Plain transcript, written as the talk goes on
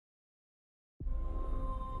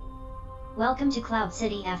Welcome to Cloud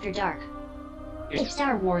City After Dark, a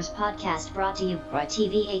Star Wars podcast brought to you by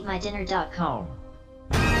TV8MyDinner.com.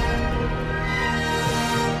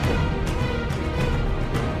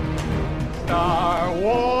 Star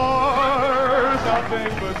Wars, nothing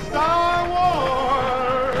but Star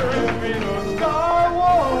Wars. We know Star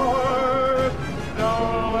Wars. No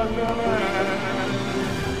land.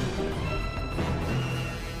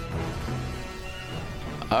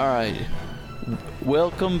 All right,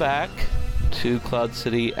 welcome back to Cloud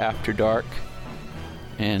City After Dark,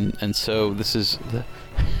 and so this is the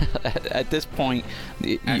at this point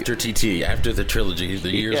after the trilogy, the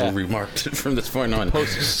years will be marked from this point on.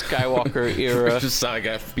 Post Skywalker era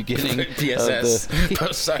saga, beginning PSS,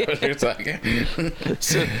 post Skywalker saga.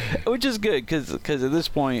 So, which is good because at this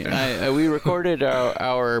point we recorded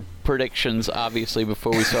our predictions obviously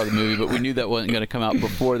before we saw the movie, but we knew that wasn't going to come out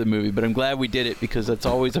before the movie. But I'm glad we did it because that's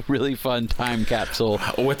always a really fun time capsule.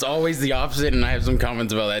 What's always the opposite, and I have some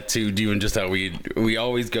comments about that too, doing just how we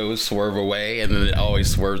always go swerve away, and then it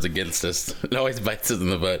always swerves against us. It always bites us in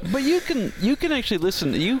the butt. But you can actually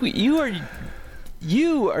listen.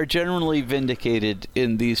 You are generally vindicated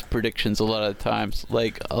in these predictions a lot of times.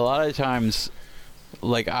 Like a lot of times,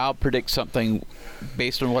 like I'll predict something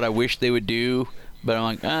based on what I wish they would do. But I'm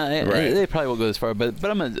like, they probably won't go this far. But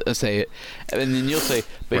I'm going to say it. And then you'll say,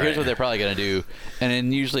 but here's what they're probably going to do. And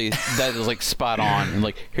then usually that is like spot on. And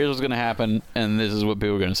like, here's what's going to happen. And this is what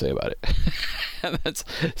people are going to say about it. And that's,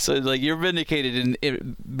 so like you're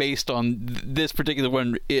vindicated based on this particular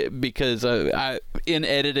one because in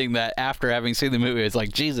editing that after having seen the movie, it's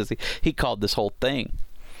like, Jesus, he called this whole thing.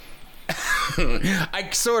 I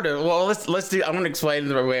sort of. Well, let's do. I'm going to explain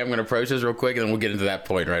the way I'm going to approach this real quick, and then we'll get into that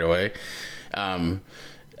point right away. I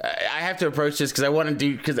have to approach this because I want to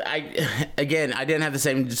do, because I didn't have the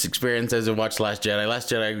same experience as I watched Last Jedi. Last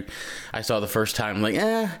Jedi, I saw the first time, like,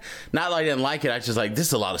 not that I didn't like it, I just like, this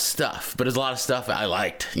is a lot of stuff, but it's a lot of stuff I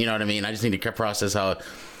liked, you know what I mean? I just need to process how,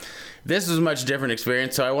 this was a much different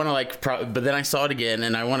experience, so I want to but then I saw it again,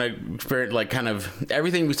 and I want to experience, like, kind of,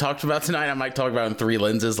 everything we talked about tonight, I might talk about in three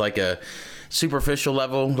lenses, like a superficial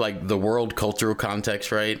level, like the world cultural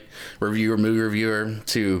context, right? Movie reviewer,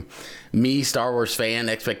 to me, Star Wars fan,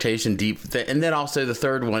 expectation, deep, and then also the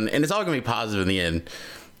third one, and it's all going to be positive in the end.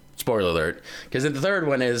 Spoiler alert. Because the third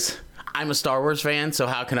one is, I'm a Star Wars fan, so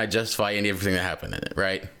how can I justify everything that happened in it,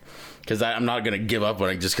 right? Because I'm not going to give up on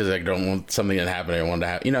it just because I don't want something that happened I want to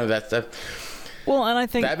happen. You know, that's well, and I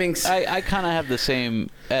think I kind of have the same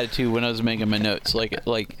attitude when I was making my notes. Like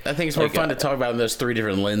I think it's more fun to talk about in those three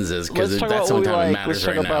different lenses because that's sometimes it matters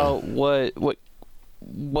right now. Let's talk about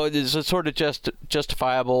what is sort of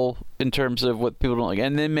justifiable in terms of what people don't like,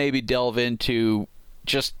 and then maybe delve into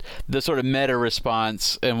just the sort of meta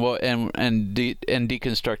response and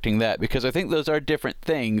deconstructing that, because I think those are different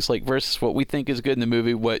things, like versus what we think is good in the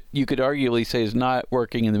movie, what you could arguably say is not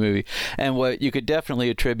working in the movie, and what you could definitely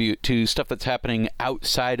attribute to stuff that's happening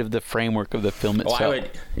outside of the framework of the film itself.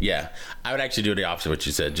 I would actually do the opposite of what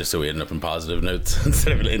you said, just so we end up in positive notes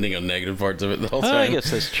instead of ending on negative parts of it the whole time. I guess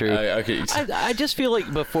that's true. Okay. I just feel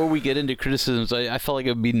like before we get into criticisms, I felt like it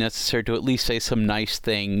would be necessary to at least say some nice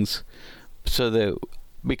things. So that,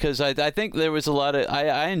 because I think there was a lot of,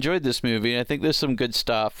 I enjoyed this movie, and I think there's some good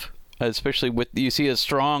stuff, especially with, you see a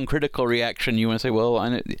strong critical reaction, you want to say, well,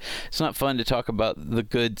 it's not fun to talk about the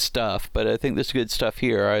good stuff, but I think there's good stuff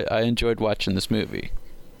here. I enjoyed watching this movie.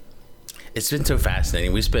 It's been so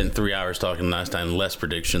fascinating. We spent 3 hours talking last time, less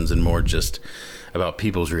predictions and more just about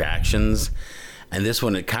people's reactions. And this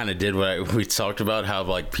one, it kind of did what we talked about, how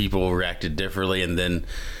like people reacted differently, and then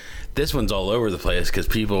this one's all over the place because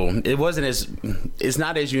it's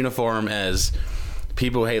not as uniform as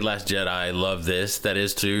people hate Last Jedi, love this. That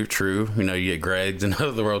is true. You know, you get Gregs and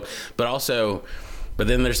other world, but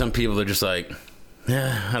then there's some people that are just like,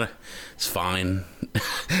 yeah, it's fine.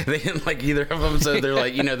 They didn't like either of them, so they're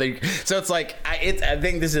like, so it's like, I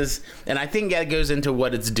think this is, and I think that goes into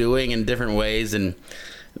what it's doing in different ways, and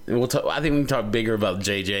I think we can talk bigger about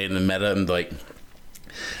JJ and the meta, and like,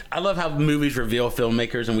 I love how movies reveal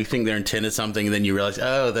filmmakers and we think they're intended something, and then you realize,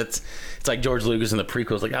 it's like George Lucas in the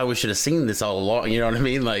prequels, like, we should have seen this all along, you know what I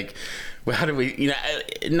mean? Like, well, how do we,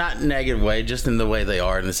 not in a negative way, just in the way they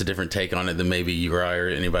are, and it's a different take on it than maybe you or I or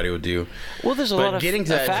anybody would do. Well, there's a lot of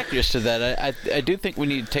factors to that. I do think we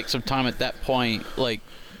need to take some time at that point, like,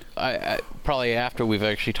 I probably after we've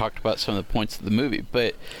actually talked about some of the points of the movie,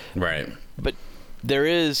 but there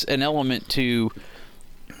is an element to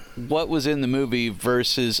what was in the movie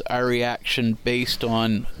versus our reaction based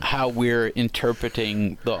on how we're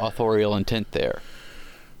interpreting the authorial intent there.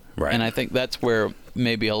 Right. And I think that's where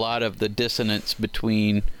maybe a lot of the dissonance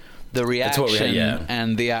between the reaction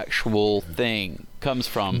and the actual thing comes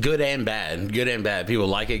from. Good and bad. People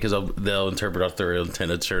like it because they'll interpret our theory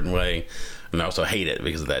intent a certain way, and also hate it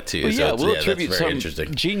because of that too. Well, so we'll attribute that's very some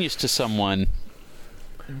interesting. genius to someone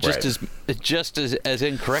just as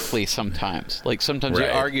incorrectly sometimes. Like sometimes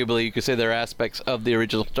arguably you could say there are aspects of the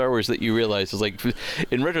original Star Wars that you realize is like,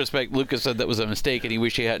 in retrospect, Lucas said that was a mistake and he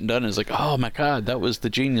wished he hadn't done it. It's like, oh my God, that was the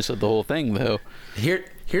genius of the whole thing, though.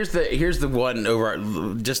 Here's the one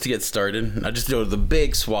over, just to get started. I just know the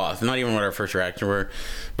big swath, not even what our first reaction were,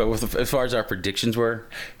 but as far as our predictions were,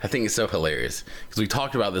 I think it's so hilarious because we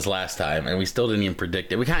talked about this last time and we still didn't even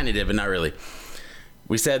predict it. We kind of did, but not really.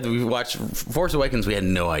 We said we watched Force Awakens. We had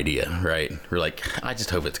no idea, right? We're like, I just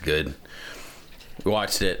hope it's good. We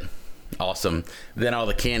watched it. Awesome. Then all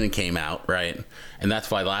the canon came out, right? And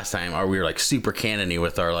that's why last time we were like super canony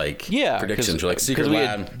with our predictions. We're like Secret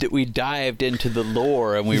Lab. We dived into the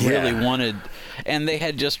lore and we really wanted, and they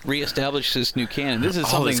had just reestablished this new canon. This is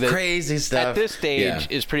something that crazy stuff at this stage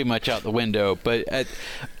is pretty much out the window. But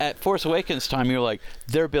at Force Awakens time, you're like,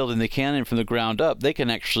 they're building the canon from the ground up. They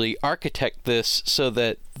can actually architect this so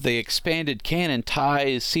that the expanded canon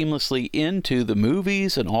ties seamlessly into the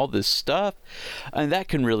movies and all this stuff, and that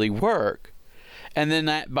can really work. And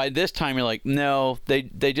then by this time you're like, no,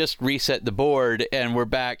 they just reset the board and we're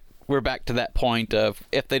back to that point of,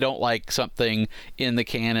 if they don't like something in the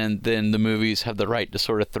canon, then the movies have the right to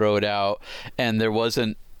sort of throw it out. And there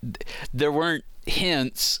weren't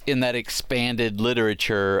hints in that expanded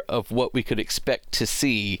literature of what we could expect to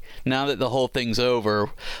see now that the whole thing's over.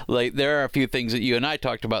 Like, there are a few things that you and I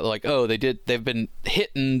talked about, like, they've been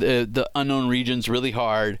hitting the unknown regions really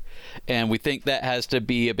hard, and we think that has to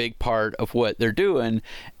be a big part of what they're doing,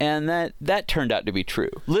 and that turned out to be true.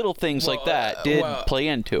 Little things like that did play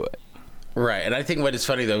into it, right? And I think what is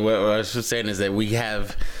funny though, what I was just saying is that we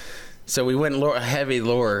have. So we went heavy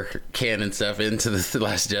lore canon stuff into The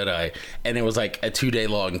Last Jedi, and it was like a 2-day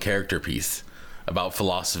long character piece about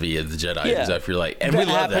philosophy of the Jedi and stuff. You're like, and that we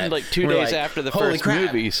love happened that. like 2 days after the first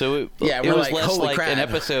movie, so it was less like an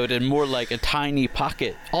episode and more like a tiny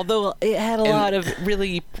pocket. Although it had a lot of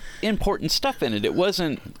really important stuff in it. It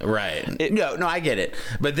wasn't right. No, I get it.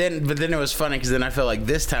 But then it was funny because then I felt like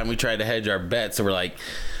this time we tried to hedge our bets. So we're like,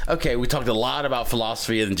 okay, we talked a lot about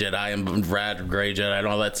philosophy and Jedi and Rad Gray Jedi and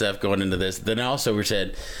all that stuff going into this. Then also we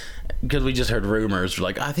said, because we just heard rumors, we're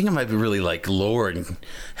like, I think it might be really like lore and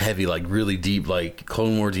heavy, like really deep, like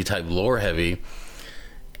Clone Wars-y type lore heavy.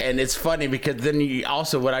 And it's funny because then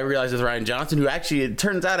what I realized with Rian Johnson, who actually, it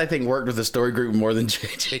turns out, I think worked with the story group more than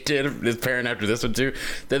JJ did, his parent after this one too,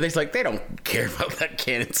 that they don't care about that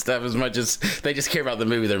canon stuff as much as they just care about the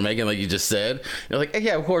movie they're making, like you just said. They're like,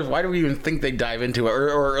 yeah, of course, why do we even think they dive into it,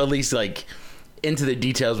 or at least like into the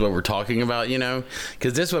details of what we're talking about, you know?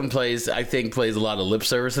 Because this one plays a lot of lip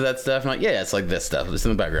service to that stuff. I'm like, yeah, it's like this stuff. It's in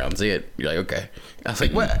the background. See it? You're like, okay. I was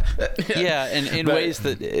like, what? Yeah, and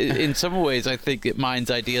in some ways, I think it mines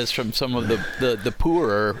ideas from some of the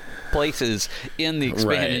poorer places in the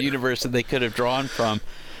expanded universe that they could have drawn from.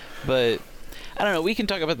 But I don't know. We can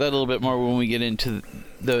talk about that a little bit more when we get into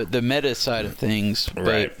the meta side of things.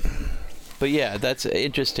 But yeah, that's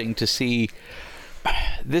interesting to see.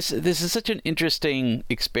 This is such an interesting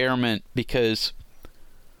experiment because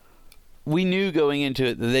we knew going into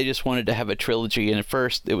it that they just wanted to have a trilogy, and at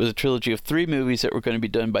first it was a trilogy of 3 movies that were going to be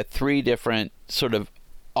done by 3 different sort of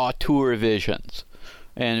auteur visions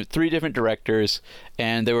and 3 different directors,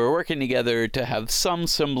 and they were working together to have some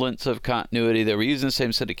semblance of continuity. They were using the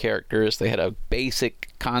same set of characters. They had a basic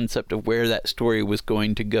concept of where that story was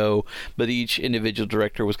going to go, but each individual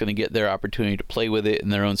director was going to get their opportunity to play with it in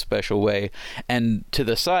their own special way. And to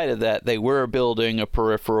the side of that, they were building a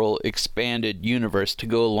peripheral expanded universe to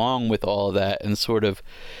go along with all of that and sort of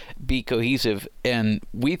be cohesive. And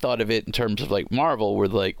we thought of it in terms of like Marvel, where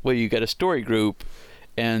like, well, you got a story group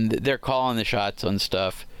and they're calling the shots on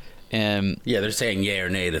stuff, and they're saying yay or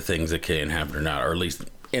nay to things that can happen or not, or at least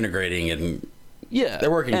integrating and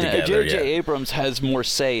they're working and together. J.J. Abrams has more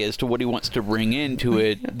say as to what he wants to bring into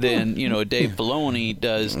it than Dave Filoni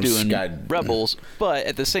does doing Rebels. But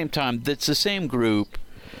at the same time, that's the same group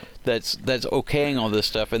that's okaying all this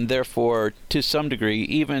stuff, and therefore, to some degree,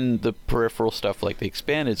 even the peripheral stuff like the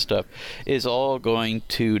expanded stuff is all going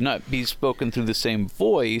to not be spoken through the same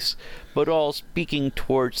voice, but all speaking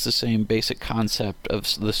towards the same basic concept of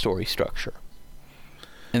the story structure.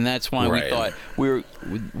 And that's why we thought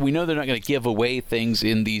we know they're not going to give away things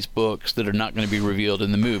in these books that are not going to be revealed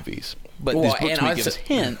in the movies, but these books may give us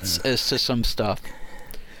hints as to some stuff.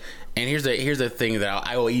 And here's the thing that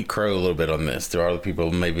I will eat crow a little bit on this. There are other people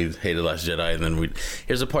who maybe hated Last Jedi, and then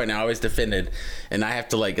here's a point I always defended, and I have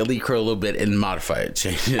to like elite crow a little bit and modify it,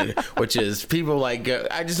 change it, which is people like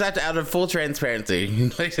I just have to, out of full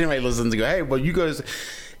transparency, like anybody listens to go, hey, well, you guys.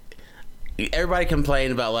 Everybody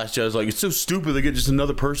complained about Last Jedi. Like, it's so stupid they get just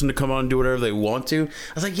another person to come on and do whatever they want to.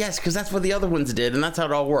 I was like, yes, because that's what the other ones did, and that's how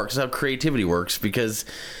it all works. That's how creativity works, because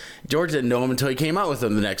George didn't know him until he came out with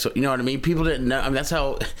them the next one. You know what I mean? People didn't know. I mean, that's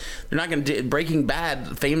how they're not going to. Breaking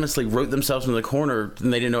Bad famously wrote themselves in the corner,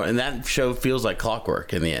 and they didn't know. And that show feels like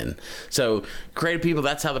clockwork in the end. So creative people,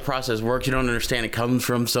 that's how the process works. You don't understand. It comes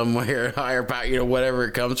from somewhere higher power. You know, whatever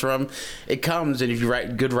it comes from, it comes. And if you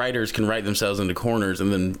write, good writers can write themselves into corners,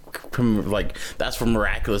 and then like that's where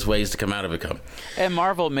miraculous ways to come out of it come. And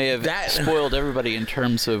Marvel may have spoiled everybody in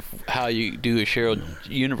terms of how you do a shared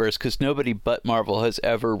universe, because nobody but Marvel has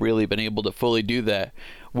ever really been able to fully do that,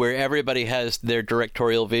 where everybody has their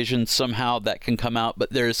directorial vision. Somehow that can come out,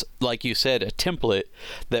 but there's, like you said, a template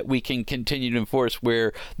that we can continue to enforce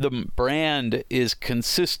where the brand is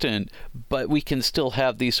consistent, but we can still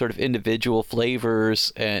have these sort of individual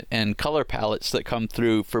flavors and color palettes that come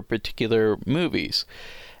through for particular movies.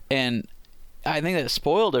 And I think that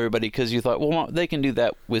spoiled everybody, because you thought, well, they can do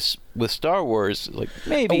that with Star Wars, like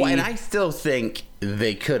maybe. Oh, and I still think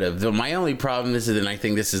they could have. My only problem is, and I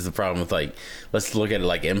think this is the problem with, like, let's look at it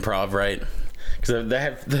like improv, right? Because they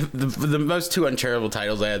have the most two uncharitable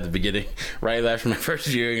titles I had at the beginning, right after my first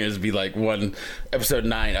viewing, is be like one, episode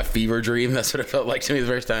 9, A Fever Dream. That's what it felt like to me the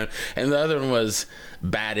first time, and the other one was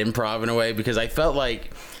bad improv in a way, because I felt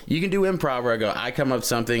like you can do improv where I come up with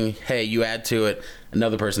something, hey, you add to it,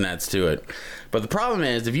 another person adds to it. But the problem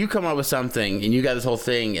is, if you come up with something and you got this whole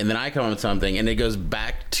thing, and then I come up with something and it goes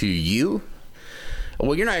back to you,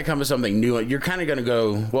 well, you're not going to come up with something new. You're kind of going to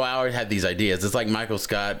go, well, I already had these ideas. It's like Michael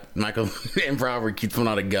improv, where he keeps pulling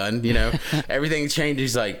out a gun, you know? Everything changed.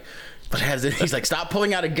 He's like, he's like, stop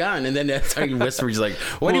pulling out a gun. And then that's how he whispers. He's like,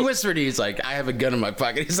 what do you whisper to? He's like, I have a gun in my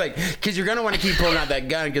pocket. He's like, because you're going to want to keep pulling out that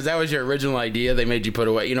gun, because that was your original idea. They made you put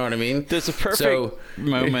away. You know what I mean? There's a perfect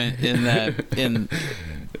moment in that.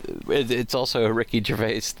 It's also a Ricky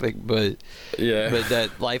Gervais thing, but that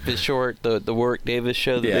Life is Short, the Warwick Davis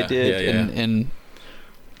show that they did, and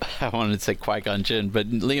I wanted to say Qui-Gon Jinn, but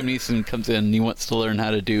Liam Neeson comes in and he wants to learn how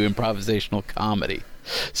to do improvisational comedy.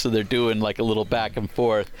 So they're doing like a little back and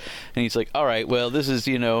forth, and he's like, all right, well, this is,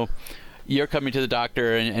 you're coming to the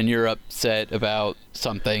doctor and you're upset about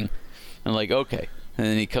something. And like, okay. And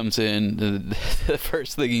then he comes in, the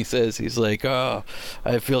first thing he says, he's like, oh,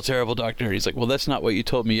 I feel terrible, doctor. And he's like, well, that's not what you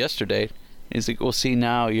told me yesterday. And he's like, well, see,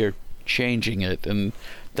 now you're changing it, and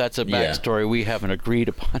that's a backstory we haven't agreed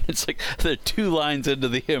upon. It's like they're 2 lines into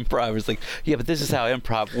the improv. It's like, yeah, but this is how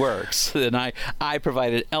improv works. And I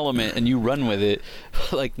provide an element and you run with it.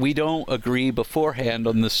 Like, we don't agree beforehand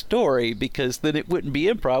on the story, because then it wouldn't be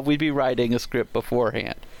improv. We'd be writing a script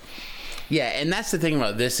beforehand. Yeah, and that's the thing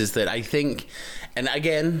about this, is that I think, and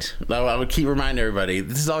again, I would keep reminding everybody,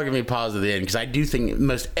 this is all going to be positive at the end, because I do think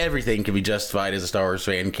most everything can be justified as a Star Wars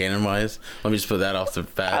fan, canon-wise. Let me just put that off the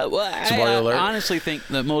bat. I honestly think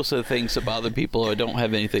that most of the things that bother people don't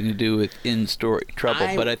have anything to do with in-story trouble,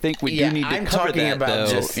 but I think we do need to cover that,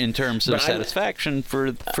 though, in terms of satisfaction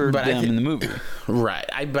for them in the movie. Right.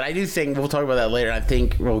 But I do think, we'll talk about that later, and I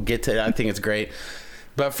think we'll get to it. I think it's great.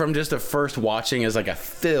 But from just a first watching as like a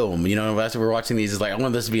film, that's what we're watching these, is like, I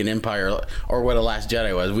want this to be an Empire or what a Last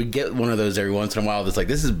Jedi was. We get one of those every once in a while that's like,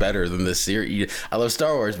 this is better than this series. I love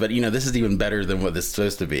Star Wars, but this is even better than what this is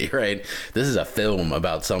supposed to be, right? This is a film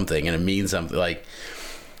about something, and it means something. Like,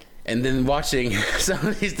 and then watching some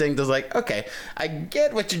of these things, I was like, okay, I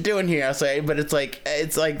get what you're doing here. I'll say, but it's like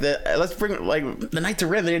let's bring, like, the Knights of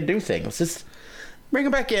Ren, they didn't do things. Let's just bring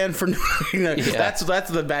him back in for that's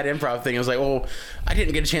the bad improv thing. I was like, well, I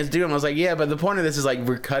didn't get a chance to do them. I was like, yeah, but the point of this is like,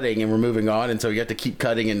 we're cutting and we're moving on, and so you have to keep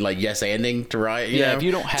cutting and like yes-anding to write. If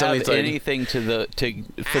you don't have anything for those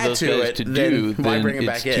guys to do, why bring him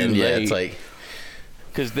back in? Yeah, it's like,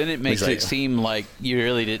 because then it makes it seem like you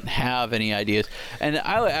really didn't have any ideas. And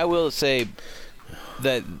I will say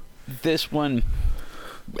that this one,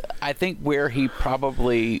 I think where he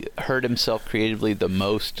probably hurt himself creatively the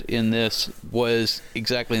most in this was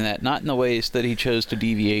exactly in that. Not in the ways that he chose to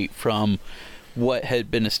deviate from what had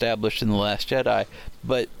been established in The Last Jedi,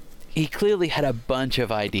 but he clearly had a bunch of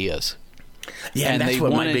ideas. Yeah, and that's they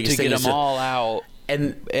what wanted my biggest to thing get is. them all out.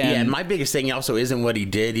 And my biggest thing also isn't what he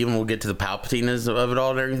did. Even we'll get to the Palpatine of it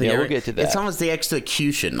all and everything. Yeah, we'll get to that. It's almost the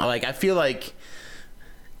execution. Like, I feel like,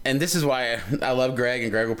 and this is why I love Greg, and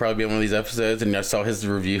Greg will probably be on one of these episodes, and I saw his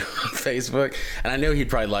review on Facebook, and I know he'd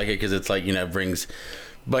probably like it, because it's like, brings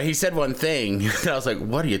But he said one thing that I was like,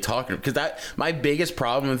 what are you talking about? Because my biggest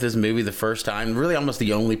problem with this movie the first time, really almost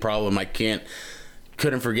the only problem I couldn't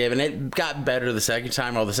forgive, and it got better the second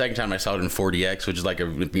time. Well, the second time I saw it in 4DX, which is like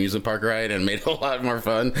an amusement park ride, and made it a lot more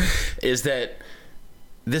fun, is that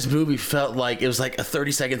this movie felt like it was like a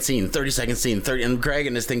 30-second scene, 30-second scene, 30. And Greg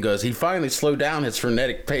in this thing goes, he finally slowed down his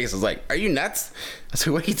frenetic pace. I was like, are you nuts? I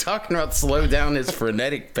said, what are you talking about? Slow down his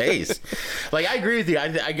frenetic pace. Like, I agree with you.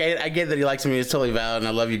 I get that he likes me. It's totally valid, and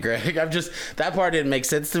I love you, Greg. That part didn't make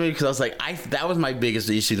sense to me because I was like, that was my biggest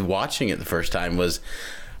issue watching it the first time was,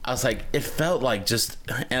 I was like, it felt like just,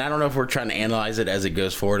 and I don't know if we're trying to analyze it as it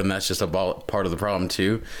goes forward, and that's just a part of the problem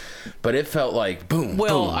too. But it felt like boom,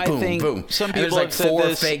 boom, I boom, think boom. some people and there's like have said 4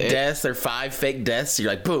 this, fake deaths or 5 fake deaths. You're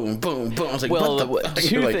like boom, boom, boom. I was like, well, what the fuck?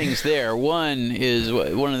 two things there. One is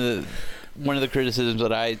one of the criticisms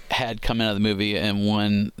that I had come out of the movie, and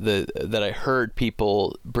one that I heard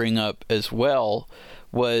people bring up as well,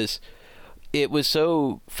 was it was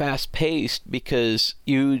so fast-paced because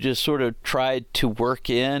you just sort of tried to work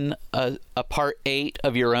in a part 8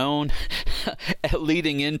 of your own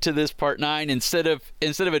leading into this part 9 instead of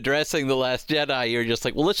addressing The Last Jedi. You're just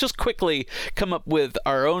like, well, let's just quickly come up with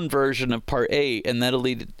our own version of part 8, and that'll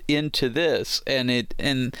lead into this.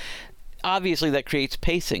 And obviously that creates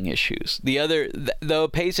pacing issues. The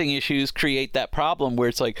pacing issues create that problem where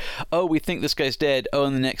it's like, oh, we think this guy's dead. Oh,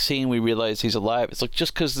 in the next scene we realize he's alive. It's like,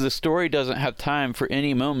 just because the story doesn't have time for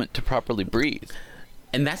any moment to properly breathe.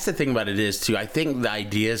 And that's the thing about it is too, I think the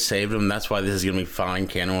idea saved him. That's why this is going to be fine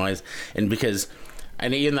canon-wise. And because,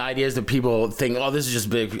 and even the idea is that people think, oh, this is just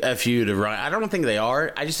big F you to Ryan. I don't think they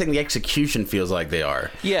are. I just think the execution feels like they are.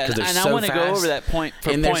 Yeah, and so I want to go over that point for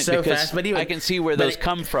and point so because fast, but even, I can see where those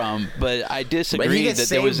come from, but I disagree that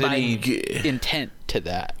there was any intent to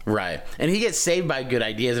that. Right. And he gets saved by good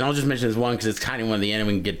ideas. And I'll just mention this one because it's kind of one of the end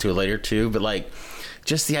we can get to it later too. But like,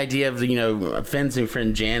 just the idea of, Finn's new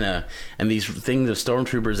friend Janna and these things of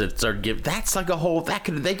stormtroopers that start giving, that's like a whole,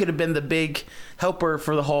 they could have been the big helper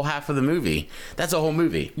for the whole half of the movie. That's a whole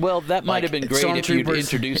movie. Well, that might have been great if you'd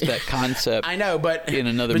introduced that concept. I know, but in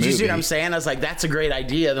another movie. But you see what I'm saying? I was like, that's a great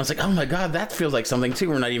idea. And I was like, oh my God, that feels like something too.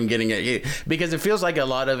 We're not even getting it. Because it feels like a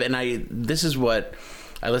lot of, this is what,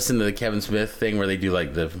 I listened to the Kevin Smith thing where they do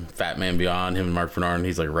like the Fat Man Beyond, him and Mark Bernard, and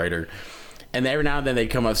he's like a writer. And every now and then they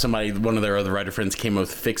come up, one of their other writer friends came up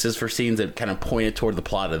with fixes for scenes that kind of pointed toward the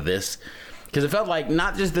plot of this. Because it felt like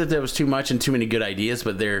not just that there was too much and too many good ideas,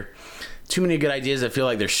 but there are too many good ideas that feel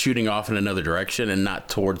like they're shooting off in another direction and not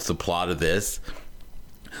towards the plot of this.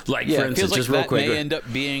 Like, for instance, it feels like just real that quick. may end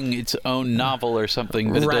up being its own novel or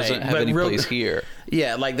something, but it doesn't have any place here.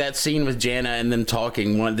 Yeah, like that scene with Janna and them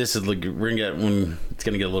talking. This is like, it's going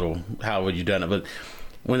to get a little, how would you done it? But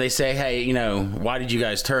when they say, hey, why did you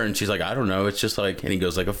guys turn? She's like, I don't know. It's just like, and he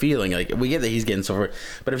goes like a feeling. Like, we get that he's getting so far.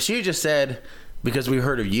 But if she just said, because we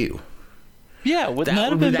heard of you. Yeah, wouldn't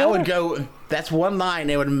that have been better? Would go, that's one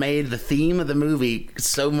line. It would have made the theme of the movie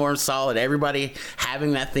so more solid. Everybody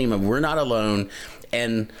having that theme of we're not alone.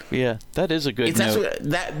 And yeah, that is a good note.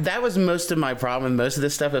 That was most of my problem with most of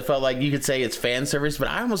this stuff. It felt like you could say it's fan service, but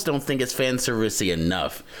I almost don't think it's fan servicey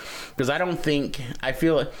enough. Because I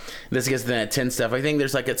feel like this gets to that 10 stuff. I think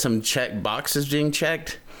there's like some check boxes being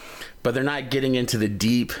checked, but they're not getting into the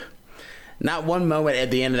deep. Not one moment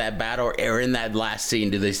at the end of that battle or in that last scene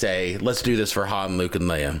do they say, let's do this for Han, Luke, and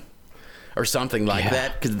Leia. Or something like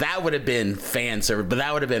that, because that would have been fan service, but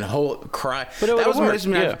that would have been whole cry. But it would have worked.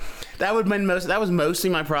 That was mostly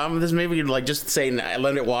my problem with this movie. Like, just saying, I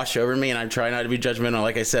let it wash over me, and I try not to be judgmental.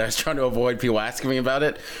 Like I said, I was trying to avoid people asking me about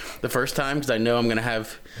it the first time because I know I'm gonna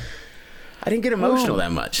have. I didn't get emotional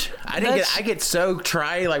that much. I get so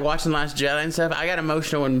like watching The Last Jedi and stuff. I got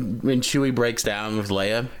emotional when Chewie breaks down with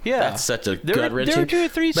Leia. Yeah, that's such a gut wrenching. There are 2 or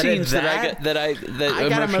 3 scenes that I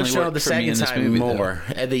got emotional the second time more.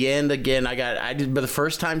 Though. At the end, again, but the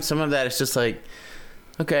first time, some of that it's just like,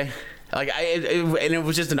 okay. Like and it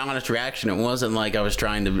was just an honest reaction. It wasn't like I was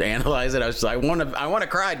trying to analyze it. I was just like, I want to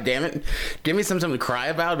cry. Damn it, give me something to cry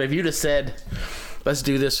about. But if you just said, let's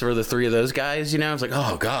do this for the 3 of those guys, I was like,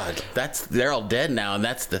 oh God, they're all dead now, and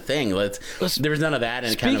that's the thing. There was none of that,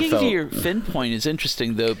 and speaking it kind of felt. To your Finn point is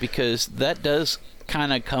interesting though, because that does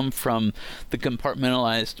kind of come from the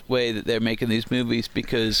compartmentalized way that they're making these movies.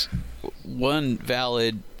 Because one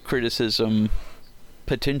valid criticism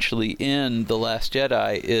potentially in The Last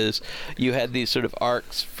Jedi is you had these sort of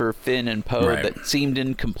arcs for Finn and Poe that seemed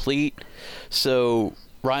incomplete. So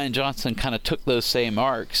Rian Johnson kind of took those same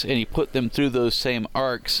arcs and he put them through those same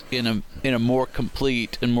arcs in a more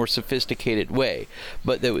complete and more sophisticated way.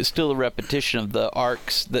 But there was still a repetition of the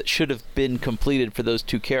arcs that should have been completed for those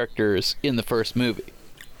 2 characters in the first movie.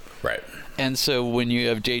 Right. And so when you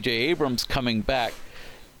have J.J. Abrams coming back,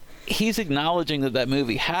 he's acknowledging that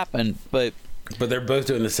movie happened, but they're both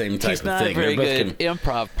doing the same type of thing. He's not a very good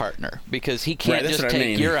improv partner, because he can't just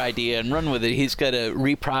take your idea and run with it. He's got to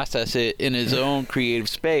reprocess it in his own creative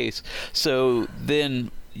space. So then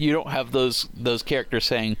you don't have those characters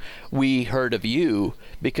saying, "We heard of you,"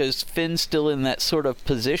 because Finn's still in that sort of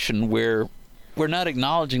position where we're not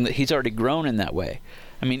acknowledging that he's already grown in that way.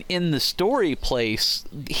 I mean, in the story place,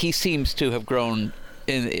 he seems to have grown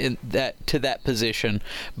in that position,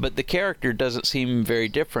 but the character doesn't seem very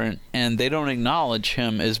different, and they don't acknowledge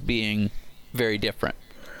him as being very different.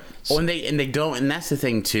 Well, and they don't, and that's the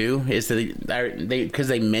thing too, is that they because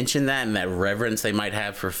they mention that and that reverence they might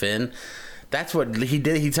have for Finn. That's what he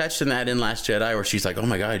did. He touched on that in Last Jedi, where she's like, "Oh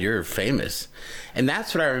my God, you're famous," and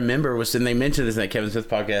that's what I remember was. And they mentioned this in that Kevin Smith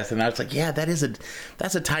podcast, and I was like, "Yeah,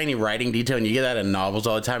 that's a tiny writing detail, and you get that in novels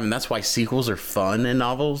all the time, and that's why sequels are fun in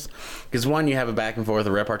novels, because one, you have a back and forth,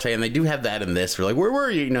 a repartee, and they do have that in this. We're like, where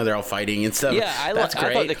were you? You know, they're all fighting and stuff. Yeah, I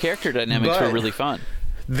thought the character dynamics were really fun.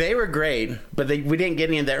 They were great, but we didn't get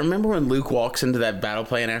any of that. Remember when Luke walks into that battle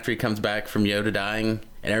plan after he comes back from Yoda dying,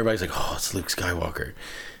 and everybody's like, "Oh, it's Luke Skywalker."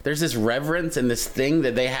 There's this reverence and this thing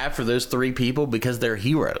that they have for those three people because they're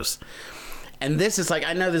heroes. And this is like,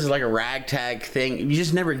 I know this is like a ragtag thing. You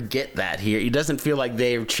just never get that here. It doesn't feel like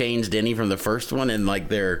they've changed any from the first one and like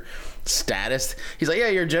their status. He's like, "Yeah,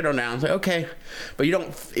 you're a general now." I was like, "Okay." But you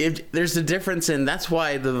don't, there's a difference, and that's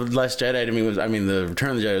why the Last Jedi to me was, the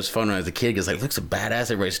Return of the Jedi was fun when I was a kid, because like, Luke's a badass,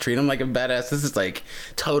 everybody's treating him like a badass. This is like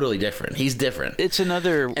totally different. He's different. It's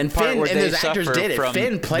another and part Finn, where and they those actors suffer did it. from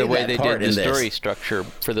Finn played the way that they part did the in story this. structure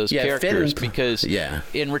for those Yeah, characters, Finn, because yeah.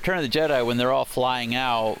 in Return of the Jedi, when they're all flying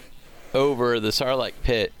out over the Sarlacc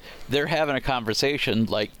pit, they're having a conversation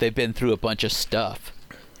like they've been through a bunch of stuff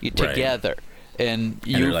together. And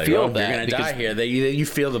you like, feel "Oh, that you're gonna die here." You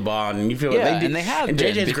feel the bond, and you feel and they have and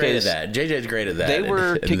been, JJ's great at because that. JJ's great at that. They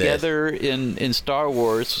were in together in Star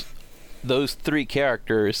Wars, those three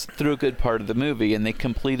characters, through a good part of the movie, and they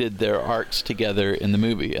completed their arcs together in the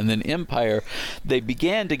movie. And then Empire, they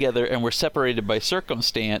began together and were separated by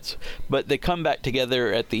circumstance, but they come back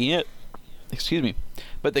together at the end.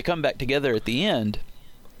 But they come back together at the end.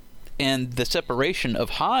 And the separation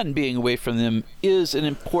of Han being away from them is an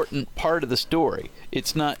important part of the story.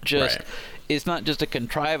 It's not just a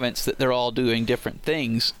contrivance that they're all doing different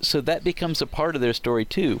things. So that becomes a part of their story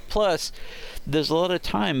too. Plus, there's a lot of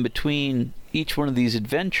time between each one of these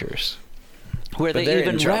adventures, where they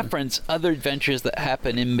even reference other adventures that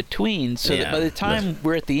happen in between, so that by the time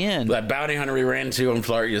we're at the end, that bounty hunter we ran into on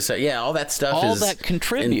Florida, all that stuff all that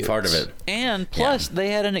contributes part of it. And plus, they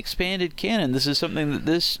had an expanded canon. This is something that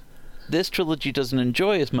this trilogy doesn't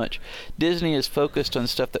enjoy as much. Disney is focused on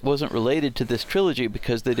stuff that wasn't related to this trilogy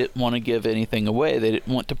because they didn't want to give anything away. They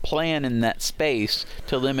didn't want to plan in that space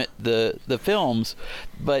to limit the films.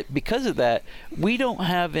 But because of that, we don't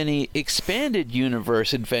have any expanded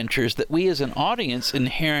universe adventures that we as an audience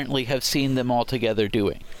inherently have seen them all together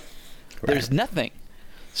doing. There's nothing.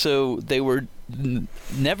 So they were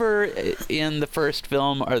never in the first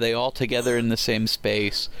film are they all together in the same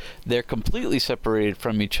space. They're completely separated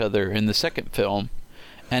from each other in the second film.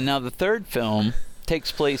 And now the third film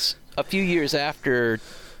takes place a few years after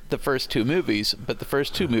the first two movies, but the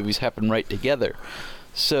first two movies happen right together.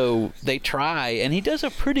 So they try, and he does a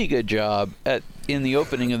pretty good job in the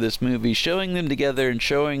opening of this movie, showing them together and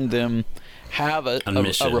showing them have a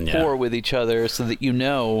rapport with each other, so that you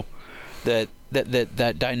know that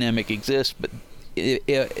dynamic exists. But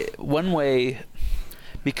one way,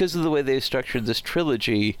 because of the way they've structured this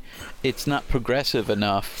trilogy, it's not progressive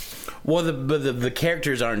enough. Well, the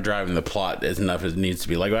characters aren't driving the plot as enough as it needs to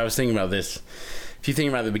be. Like, I was thinking about this. If you think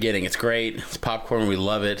about the beginning, it's great. It's popcorn. We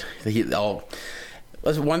love it.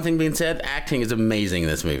 One thing being said, acting is amazing in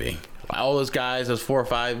this movie. All those guys, those 4 or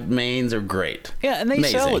 5 mains are great. Yeah, and they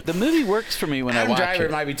sell it. The movie works for me when I watch it. Adam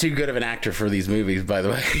Driver might be too good of an actor for these movies, by the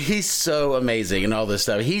way. He's so amazing and all this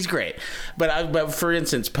stuff. He's great. But for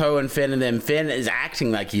instance, Poe and Finn and them, Finn is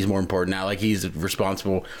acting like he's more important now, like he's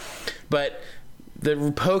responsible. But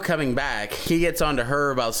the Poe coming back, he gets on to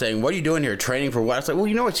her about saying, "What are you doing here? Training for what?" I was like, well,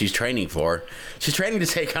 you know what she's training for. She's training to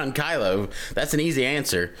take on Kylo. That's an easy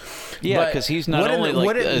answer. Yeah, because he's not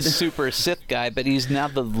only a super Sith guy, but he's now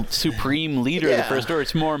the supreme leader of the First Order.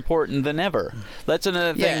 It's more important than ever. That's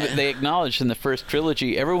another thing that they acknowledged in the first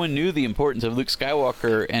trilogy. Everyone knew the importance of Luke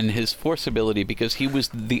Skywalker and his Force ability because he was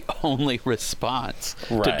the only response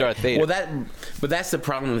to Darth Vader. Well, but that's the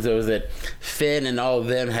problem, though, is that Finn and all of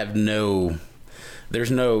them have no there's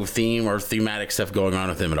no theme or thematic stuff going on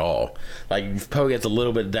with him at all. Like, Poe gets a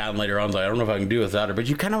little bit down later on, like, I don't know if I can do without her, but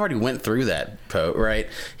you kind of already went through that, Poe, right?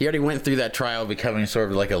 He already went through that trial of becoming sort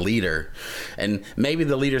of like a leader, and maybe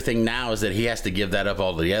the leader thing now is that he has to give that up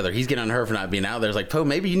altogether. He's getting on her for not being out there. It's like, Poe,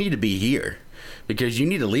 maybe you need to be here. Because you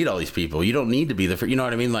need to lead all these people. You don't need to be you know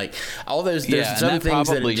what I mean? Like, all those, there's some and that things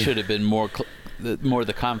probably that should have been more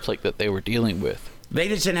the conflict that they were dealing with. They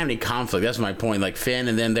just didn't have any conflict. That's my point. Like, Finn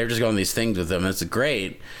and then they're just going these things with them. That's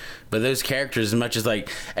great. But those characters, as much as, like,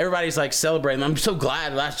 everybody's, like, celebrating, I'm so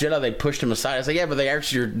glad Last Jedi, they pushed him aside. I was like, yeah, but they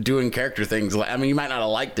actually are doing character things. I mean, you might not have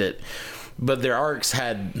liked it, but their arcs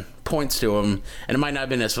had points to them, and it might not have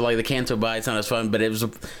been as, like, the Canto Bite, it's not as fun, but it was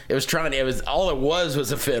all it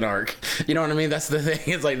was a Finn arc. You know what I mean? That's the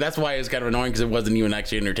thing. It's like, that's why it was kind of annoying, because it wasn't even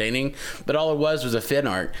actually entertaining, but all it was a Finn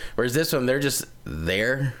arc. Whereas this one, they're just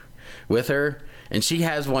there with her, and she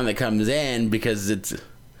has one that comes in because it's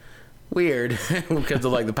weird because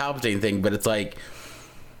of, like, the Palpatine thing, but it's like,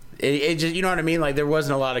 it just, you know what I mean? Like, there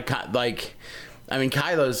wasn't a lot of, like, I mean,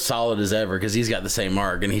 Kylo's solid as ever because he's got the same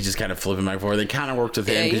arc, and he's just kind of flipping back and forth. They kind of worked with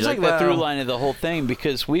him. Yeah, he's like the through line of the whole thing,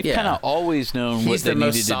 because we've kind of always known what they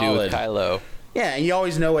needed to do with Kylo. Yeah, and you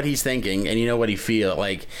always know what he's thinking, and you know what he feels.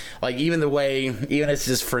 Like even the way, even it's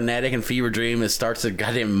just frenetic and fever dream, it starts a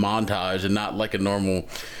goddamn montage and not like a normal.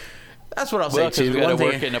 That's what I'll say too. We got to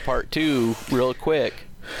work into part 2 real quick.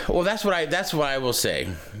 Well, that's what I will say.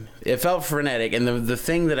 It felt frenetic, and the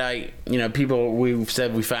thing that people, we've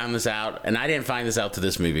said we found this out, and I didn't find this out to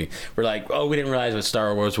this movie. We're like, oh, we didn't realize what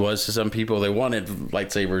Star Wars was. To some people, they wanted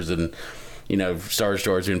lightsabers and, Star Wars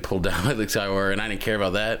doors being pulled down like Luke Skywalker, and I didn't care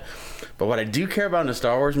about that. But what I do care about in a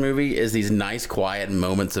Star Wars movie is these nice, quiet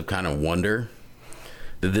moments of kind of wonder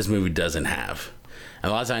that this movie doesn't have.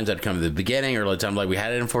 And a lot of times I'd come to the beginning, or a lot of times, like, we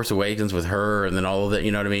had it in Force Awakens with her, and then all of that,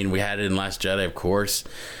 you know what I mean? We had it in Last Jedi, of course.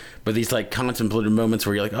 But these, like, contemplative moments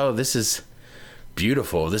where you're like, oh, this is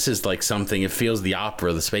beautiful. This is, like, something. It feels the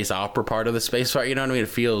opera, the space opera part of the space part, you know what I mean? It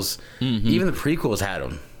feels... Mm-hmm. Even the prequels had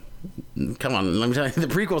them. Come on, let me tell you, the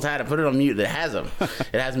prequels had it. Put it on mute. It has them.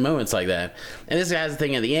 It has moments like that. And this has a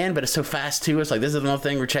thing at the end, but it's so fast too. It's like, this is another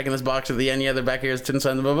thing. We're checking this box at the end. Yeah, they're back here. It's 10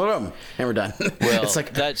 seconds. Boom, boom, boom, and we're done. Well, it's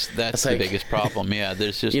like, that's the like, biggest problem. Yeah,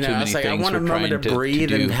 there's just too many it's like, things. I want a moment to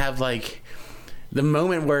breathe and have, like, the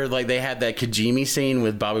moment where, like, they had that Kajimi scene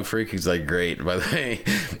with Babu Freak, who's, like, great, by the way.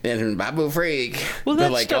 And Babu Freak. Well,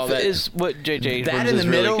 that like, stuff is what J.J. Abrams is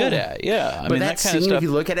really good at. Yeah. But that scene, if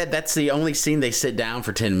you look at it, that's the only scene they sit down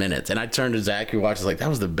for 10 minutes. And I turned to Zach, who watches, like, that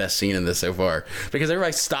was the best scene in this so far. Because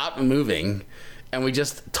everybody stopped moving, and we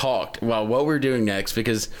just talked about what we were doing next.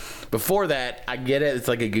 Because before that, I get it, it's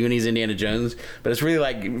like a Goonies, Indiana Jones. But it's really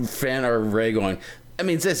like Finn or Rey going... I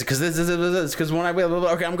mean, this because because when I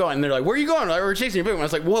okay, I'm going. And they're like, "Where are you going?" Like, we're chasing your boom. I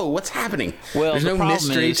was like, "Whoa, what's happening?" Well, there's no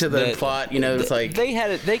mystery to the plot. It's like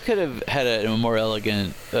they could have had a more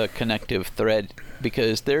elegant connective thread,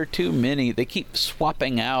 because there are too many. They keep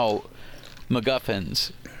swapping out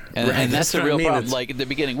MacGuffins. And that's the real problem. Like, at the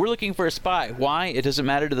beginning, we're looking for a spy. Why? It doesn't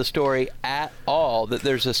matter to the story at all that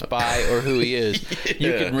there's a spy or who he is.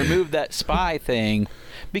 You can remove that spy thing,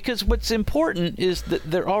 because what's important is that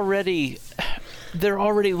they're already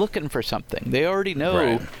looking for something. They already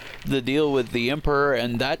know the deal with the Emperor,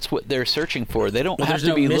 and that's what they're searching for. They don't have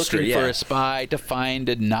to be looking for a spy to find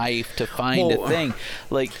a knife, to find a thing.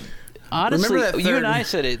 Like, honestly, you and I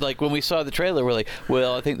said it, like, when we saw the trailer, we're like,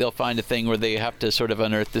 well, I think they'll find a thing where they have to sort of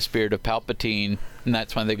unearth the spirit of Palpatine, and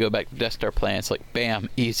that's when they go back to Death Star plans. Like, bam,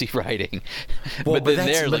 easy writing. Well, but then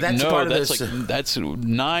they're like, no, that's 9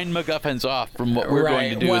 MacGuffins off from what we're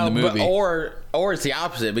going to do in the movie. Or it's the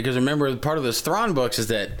opposite, because remember, part of those Thrawn books is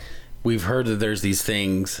that we've heard that there's these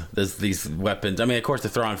things, there's these weapons. I mean, of course, the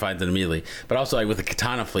Thrawn finds it immediately, but also, like, with the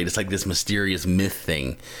Katana fleet, it's like this mysterious myth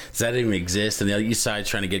thing. Does that even exist? And the East Side's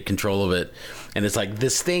trying to get control of it. And it's like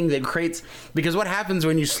this thing that creates... Because what happens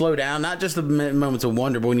when you slow down, not just the moments of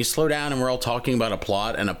wonder, but when you slow down and we're all talking about a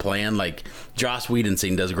plot and a plan, like Joss Whedon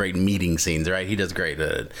scene does great meeting scenes, right? He does great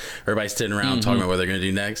at it. Everybody's sitting around talking about what they're going to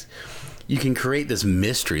do next. You can create this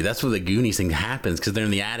mystery. That's where the Goonies thing happens, because they're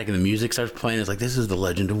in the attic and the music starts playing. It's like, this is the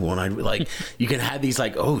legend of One-Eyed. Like, you can have these,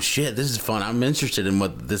 like, oh shit, this is fun. I'm interested in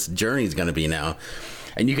what this journey is going to be now.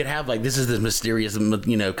 And you could have, like, this is this mysterious,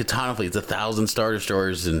 Katana fleet. It's 1,000 Star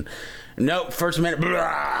Destroyers, and nope, first minute,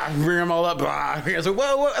 blah, bring them all up, blah. It's like,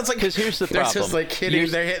 whoa. It's like, because here's the problem. They're just like hitting.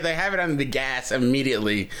 They have it on the gas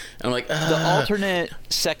immediately. And I'm like, the alternate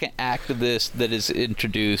second act of this that is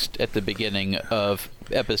introduced at the beginning of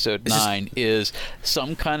Episode 9 is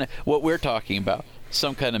some kind of what we're talking about.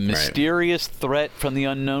 some kind of mysterious threat from the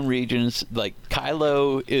unknown regions. Like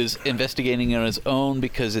Kylo is investigating on his own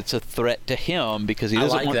because it's a threat to him because he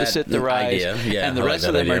doesn't want the Sith to rise. Yeah, and the rest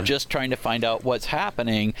of them are just trying to find out what's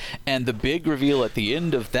happening. And the big reveal at the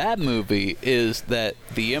end of that movie is that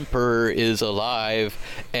the Emperor is alive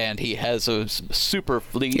and he has a super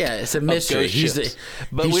fleet. Yeah, it's a mystery.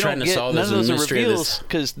 But we don't get none of those reveals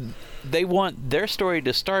because they want their story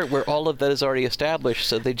to start where all of that is already established,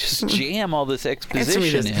 so they just jam all this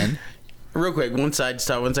exposition in. Real quick, one side.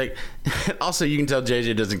 Also, you can tell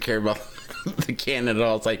JJ doesn't care about the canon at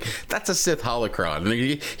all. It's like, that's a Sith holocron.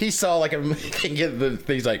 And he saw like a thing,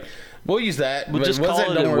 he's like, we'll use that. We'll just call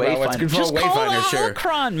it a Wayfinder. Just call it a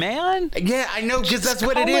holocron, man. Yeah, I know, because that's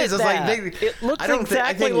what it is. It's like it looks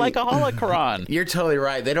exactly like a holocron. You're totally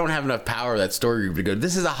right. They don't have enough power, that story group, to go,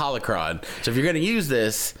 this is a holocron. So if you're going to use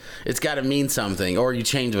this, it's got to mean something, or you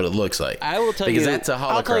change what it looks like. I will tell because that's a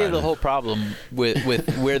holocron. I'll tell you the whole problem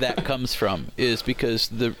with where that comes from is because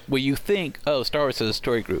you think, oh, Star Wars is a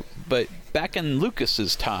story group, but back in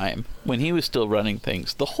Lucas's time, when he was still running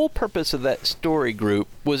things, the whole purpose of that story group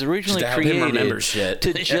was originally created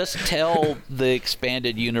to just tell the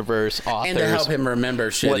expanded universe authors and to help him remember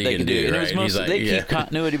shit what they can do. And right? it was mostly, they keep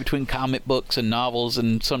continuity between comic books and novels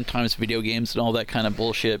and sometimes video games and all that kind of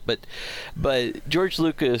bullshit. But George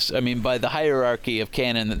Lucas, I mean, by the hierarchy of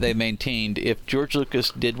canon that they maintained, if George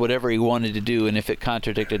Lucas did whatever he wanted to do and if it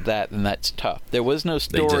contradicted that, then that's tough. There was no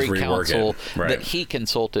story council that he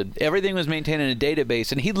consulted. Everything was maintained in a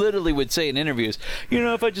database, and he literally would say in interviews,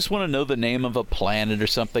 if I just want to know the name of a planet or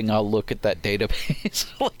something, I'll look at that database.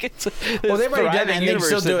 Like they've already done it, and they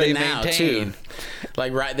still do it now too.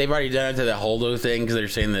 Like, they've already done it to the Holdo thing, because they're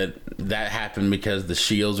saying that happened because the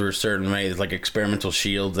shields were a certain way. It's like experimental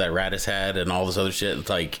shields that Radis had and all this other shit. It's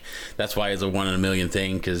like, that's why it's a 1 in a million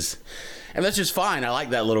thing, and that's just fine. I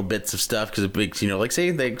like that little bits of stuff because it makes, like,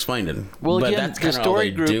 say they explained it. Well, but again, the story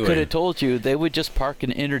group could have told you they would just park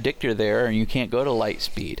an interdictor there and you can't go to light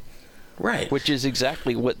speed. Right. Which is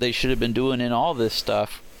exactly what they should have been doing in all this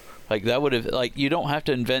stuff. Like, that would have, like, you don't have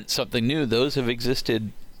to invent something new. Those have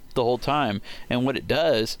existed the whole time. And what it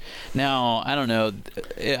does, now, I don't know,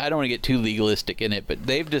 I don't want to get too legalistic in it, but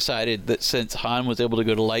they've decided that since Han was able to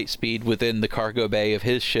go to light speed within the cargo bay of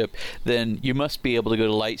his ship, then you must be able to go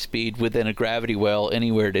to light speed within a gravity well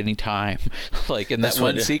anywhere at any time. Like, in that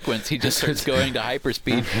one sequence, he just starts going to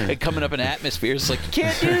hyperspeed and coming up in atmosphere. It's like, you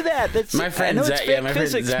can't do that. That's, my friend I know it's fake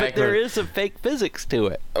physics, Zach, but there is some fake physics to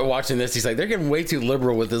it. Watching this, he's like, they're getting way too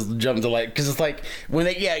liberal with this jump to light, because it's like,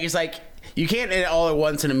 he's like, you can't all at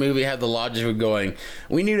once in a movie have the logic of going,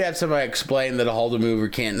 we need to have somebody explain that a Holdo mover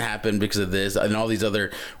can't happen because of this, and all these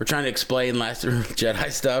other, we're trying to explain Last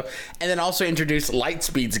Jedi stuff, and then also introduce light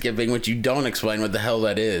speed skipping, which you don't explain what the hell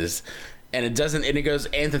that is. And it doesn't, and it goes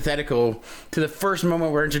antithetical to the first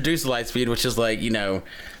moment we're introduced to light speed, which is like, you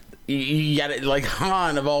gotta, like,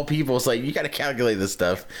 Han of all people, it's like, you gotta calculate this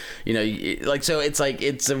stuff, like, so it's like,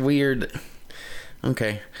 it's a weird.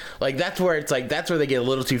 Okay, like, that's where they get a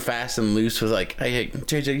little too fast and loose with, like, hey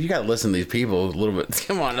JJ, you gotta listen to these people a little bit.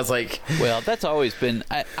 Come on, it's like, well, that's always been,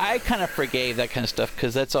 I kind of forgave that kind of stuff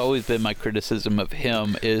because that's always been my criticism of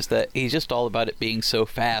him, is that he's just all about it being so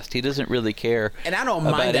fast. He doesn't really care, and I don't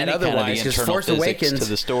mind that otherwise, because Force Awakens to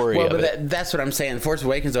the story. Well, but that's what I'm saying. Force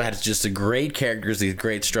Awakens though has just a great characters, these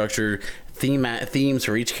great structure, themes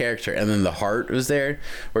for each character, and then the heart was there.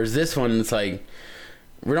 Whereas this one, it's like,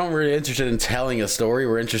 we're not really interested in telling a story.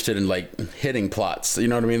 We're interested in, like, hitting plots. You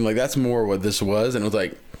know what I mean? Like, that's more what this was. And it was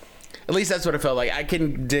like, at least that's what it felt like. I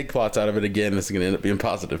can dig plots out of it again. This is going to end up being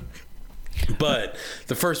positive. But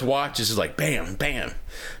the first watch is just like, bam, bam,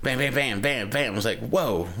 bam, bam, bam, bam, bam. I was like,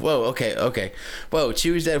 whoa, okay. Whoa,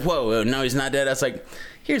 Chewie's dead. Whoa, no, he's not dead. I was like,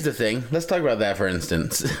 here's the thing. Let's talk about that, for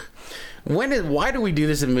instance. Why do we do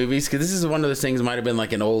this in movies? Because this is one of those things, might have been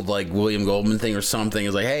like an old, like, William Goldman thing or something.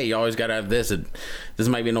 It's like, hey, you always got to have this. This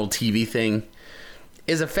might be an old TV thing.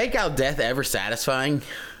 Is a fake out death ever satisfying?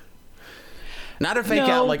 Not a fake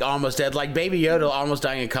out, like, almost dead. Like Baby Yoda almost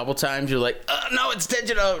dying a couple times. You're like, no, it's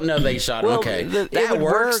dead. Oh, no, they shot him. Okay. That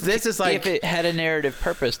works. This is like, if it had a narrative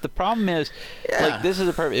purpose. The problem is, like, this is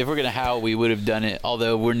a purpose. If we're going to how we would have done it,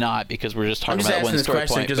 although we're not, because we're just talking about one story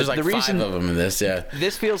point. Because there's like 5 of them in this,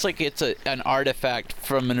 This feels like it's an artifact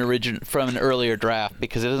from an earlier draft,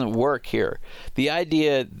 because it doesn't work here. The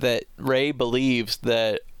idea that Rey believes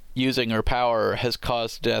that using her power has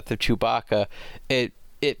caused the death of Chewbacca, it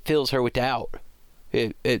fills her with doubt.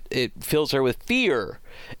 It fills her with fear,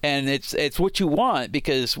 and it's what you want,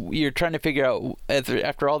 because you're trying to figure out,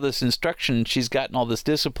 after all this instruction, she's gotten all this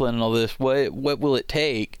discipline and all this, what will it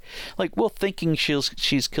take? Like, well, thinking she's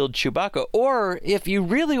killed Chewbacca, or if you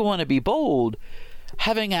really want to be bold,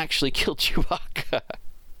 having actually killed Chewbacca.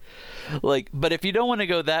 Like, but if you don't want to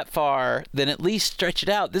go that far, then at least stretch it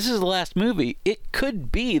out. This is the last movie. It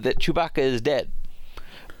could be that Chewbacca is dead.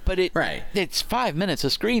 But it's 5 minutes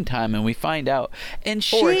of screen time, and we find out. And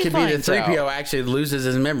she Or it could be that finds 3PO out, actually loses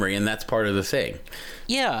his memory, and that's part of the thing.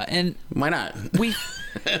 Yeah, and why not?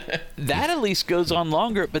 That at least goes on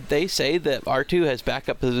longer, but they say that R2 has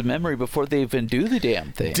backup of his memory before they even do the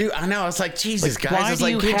damn thing. Dude, I know. It's like, Jesus, Like, guys. why It's do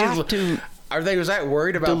like, you have to are they? Was that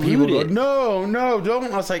worried about dilute people? it? Going, no,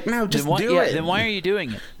 don't. I was like, no, just do it. Then why are you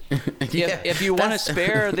doing it? If you want to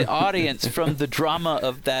spare the audience from the drama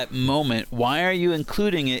of that moment, why are you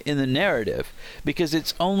including it in the narrative? Because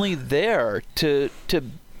it's only there to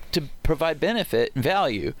provide benefit and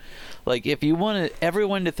value. Like, if you want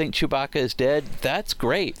everyone to think Chewbacca is dead, that's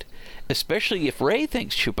great. Especially if Rey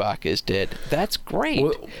thinks Chewbacca is dead, that's great.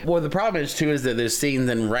 Well, the problem is, too, is that there's scenes,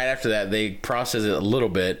 then right after that, they process it a little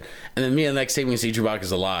bit, and then the next scene we see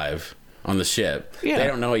Chewbacca's alive on the ship. Yeah. They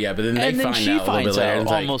don't know it yet, but then they find out a little bit later. And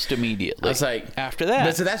almost immediately. It's like, after that.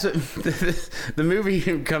 But so that's what the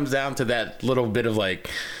movie comes down to, that little bit of like,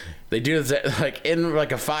 they do this, like in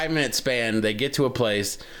like a 5-minute span, they get to a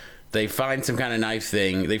place, they find some kind of knife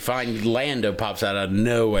thing, they find Lando pops out of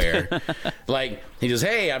nowhere. Like, he goes,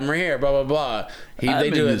 hey, I'm right here, blah, blah, blah. They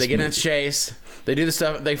do it, they get in a chase, they do the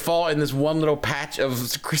stuff, they fall in this one little patch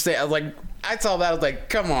of crystal. I was like, I saw that, I was like,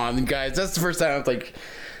 come on, guys, that's the first time I was like,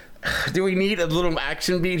 do we need a little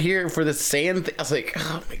action beat here for the sand thing? I was like,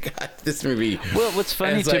 oh my god, this movie. Well, what's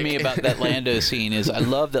funny to me about that Lando scene is I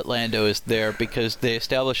love that Lando is there because they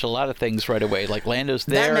establish a lot of things right away. Like, Lando's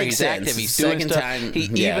there, he's active, he's doing stuff.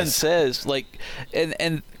 He even says, like,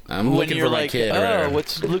 and I'm when you're like, kid,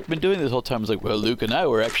 what's Luke been doing this whole time? I was like, well, Luke and I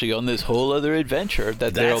were actually on this whole other adventure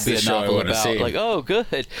that there'll be a novel about. Like, oh,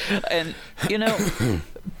 good. And,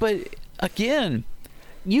 but again,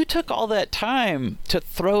 you took all that time to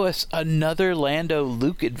throw us another Lando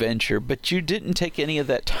Luke adventure, but you didn't take any of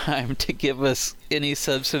that time to give us any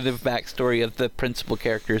substantive backstory of the principal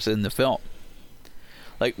characters in the film.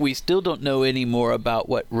 Like, we still don't know any more about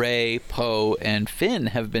what Rey, Poe, and Finn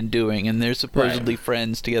have been doing, and they're supposedly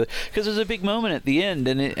friends together. Because there's a big moment at the end,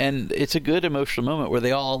 and it's a good emotional moment where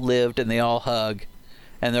they all lived and they all hug,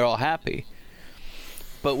 and they're all happy.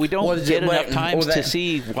 But we don't get enough times to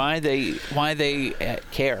see why they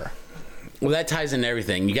care. Well, that ties into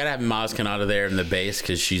everything. You got to have Maz Kanata there in the base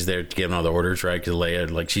because she's there to give all the orders, right? Because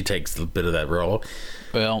Leia, like, she takes a bit of that role.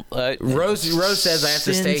 Well, Rose says I have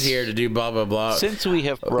to stay here to do blah blah blah. Since we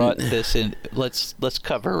have brought this in, let's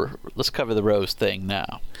cover the Rose thing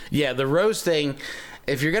now. Yeah, the Rose thing.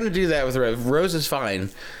 If you're gonna do that with Rose is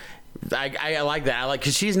fine. I like that. I like,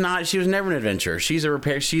 because she was never an adventurer. She's a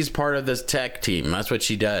repair. She's part of this tech team. That's what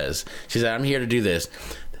she does. She said, I'm here to do this.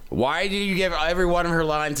 Why do you give every one of her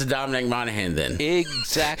lines to Dominic Monaghan then?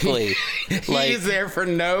 Exactly. He's there for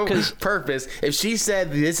no purpose. If she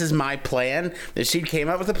said, this is my plan, if she came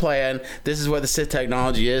up with a plan, this is what the Sith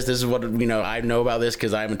technology is, this is what, I know about this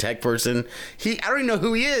because I'm a tech person. I don't even know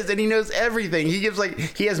who he is, and he knows everything.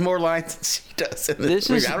 He has more lines than she does in this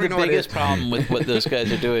movie. Is the biggest problem with what those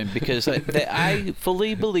guys are doing, because I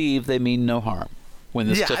fully believe they mean no harm. When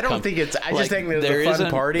this I don't think it's. I just think there's a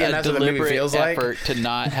fun party, and that's what the movie feels like. Effort to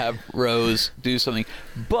not have Rose do something,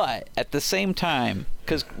 but at the same time,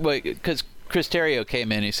 because Chris Terrio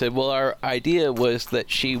came in, he said, "Well, our idea was that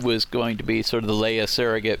she was going to be sort of the Leia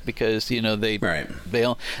surrogate because they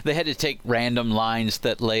had to take random lines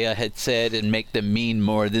that Leia had said and make them mean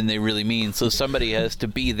more than they really mean. So somebody has to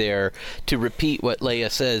be there to repeat what Leia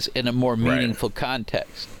says in a more meaningful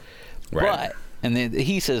context." But. And then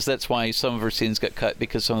he says that's why some of her scenes got cut,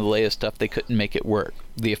 because some of the Leia stuff, they couldn't make it work,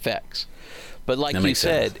 the effects. But like you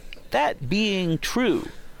said, that being true,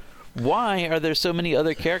 why are there so many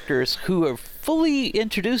other characters who are fully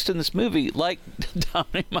introduced in this movie, like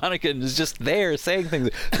Dominic Monaghan is just there saying things?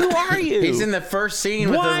 Who are you? He's in the first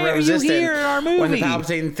scene with the Resistance. Why are you here in our movie? When the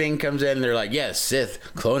Palpatine thing comes in, they're like, yes, Sith,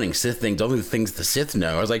 cloning Sith things, only the things the Sith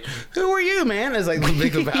know. I was like, who are you, man? It's like the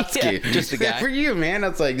Big Lebowski. Just a guy. For you, man.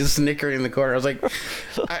 It's like just snickering in the corner. I was like,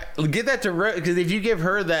 get that to Rose, because if you give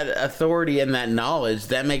her that authority and that knowledge,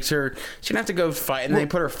 that makes her, she didn't have to go fight, and they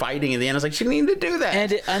put her fighting in the end. I was like, she didn't need to do that.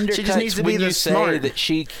 And it undercuts she just needs to be the smart. That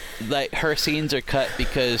she, like, her scenes are cut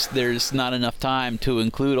because there's not enough time to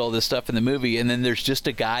include all this stuff in the movie, and then there's just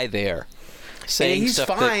a guy there saying he's stuff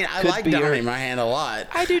fine. that I could like be Donnie Mahan a lot.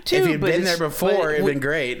 I do too. If he'd but been there before, it'd been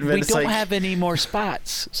great. But we it's don't like, have any more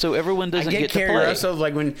spots, so everyone doesn't I get get to Carrie play. Russell.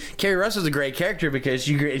 Like when Carrie Russell's a great character because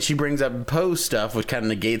she brings up Poe stuff, which kind of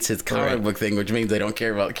negates his comic book thing, which means they don't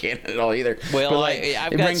care about canon at all either. Well, but like,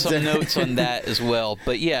 I've got some notes on that as well.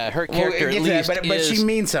 But yeah, her character at least but she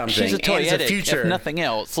means something. She's a toyetic, and it's a future. if nothing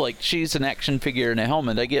else. Like she's an action figure in a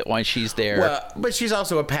helmet. I get why she's there. Well, but she's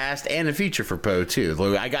also a past and a future for Poe too.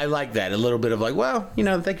 I like that, a little bit of like, well,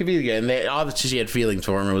 they could be together. And obviously she had feelings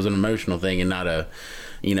for him. It was an emotional thing and not a,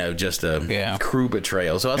 just a crew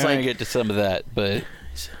betrayal. So I was I get to some of that, but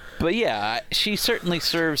yeah, she certainly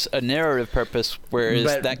serves a narrative purpose, whereas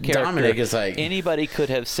that character, Dominic is like, anybody could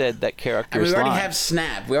have said that character's we already line. have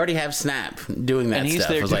Snap. We already have Snap doing that and he's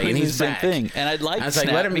stuff. there doing the same thing. And I'd like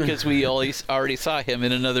Snap because we already saw him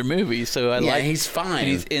in another movie, so he's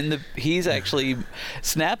fine.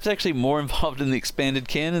 Snap's actually more involved in the expanded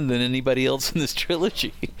canon than anybody else in this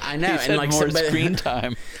trilogy. I know, he's had more screen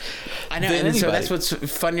time. I know, and so that's what's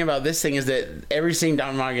funny about this thing is that every scene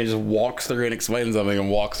Don Magan just walks through and explains something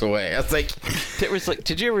and walks away. I was like,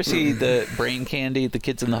 did you ever see the Brain Candy, the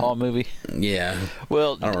Kids in the Hall movie? Yeah.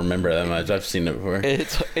 Well, I don't remember that much. I've seen it before.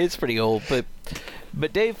 It's pretty old, but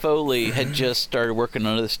Dave Foley had just started working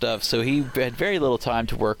on other stuff, so he had very little time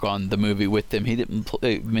to work on the movie with them. He didn't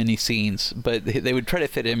play many scenes, but they would try to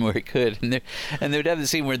fit in where he could. And they would have the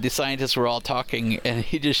scene where the scientists were all talking, and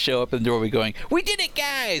he'd just show up in the doorway going, "We did it,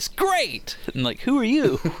 guys! Great!" And like, who are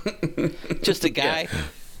you? Just a guy? Yeah.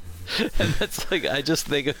 And that's like, I just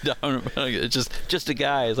think of it's just a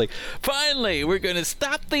guy. It's like, finally, we're going to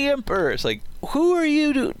stop the Emperor. It's like, who are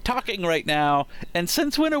you talking right now? And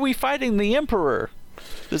since when are we fighting the Emperor?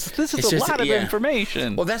 This is a lot of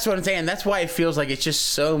information. Well, that's what I'm saying. That's why it feels like it's just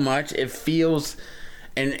so much. It feels...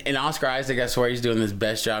 And Oscar Isaac, I swear he's doing his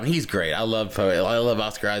best job. He's great. I love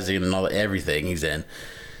Oscar Isaac and everything he's in.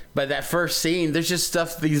 But that first scene, there's just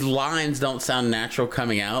stuff, these lines don't sound natural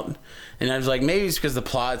coming out. And I was like, maybe it's because the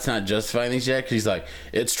plot's not justifying these yet. Because he's like,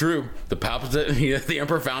 it's true. The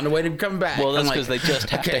Emperor found a way to come back. Well, that's because they just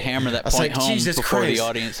have to hammer that point home before the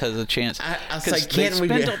audience has a chance. I was like, they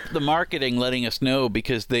spent up the marketing letting us know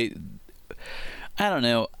because I don't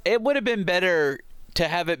know. It would have been better to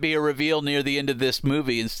have it be a reveal near the end of this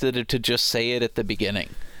movie instead of to just say it at the beginning.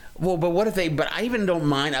 Well, but what if but I even don't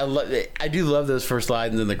mind. I do love those first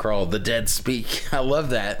lines in the crawl. The dead speak. I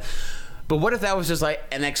love that. But what if that was just like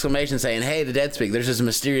an exclamation saying, "Hey, the dead speak." There's this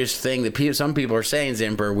mysterious thing that some people are saying is the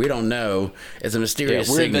Emperor. We don't know. It's a mysterious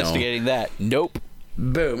we're signal. Investigating that. Nope.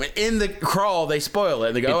 Boom. In the crawl, they spoil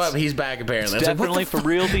it. They go, "Oh, he's back." Apparently, it's definitely for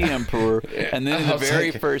real, the Emperor. And then in the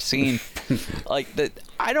very first scene,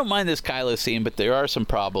 I don't mind this Kylo scene, but there are some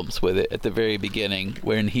problems with it at the very beginning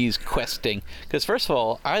when he's questing. Because first of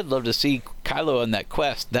all, I'd love to see Kylo on that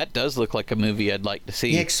quest. That does look like a movie I'd like to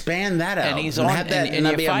see. Expand that out. And he's on, and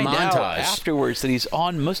you find out afterwards that he's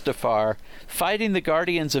on Mustafar fighting the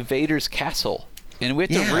Guardians of Vader's castle. And we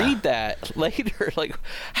have to read that later. Like,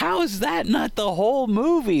 how is that not the whole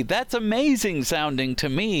movie? That's amazing sounding to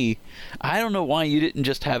me. I don't know why you didn't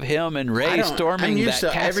just have him and Rey storming that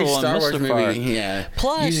castle every Star Wars Mustafar. Movie,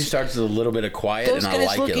 Plus, usually starts with a little bit of quiet, and I like it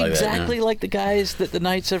like that. Those guys look exactly like the guys that the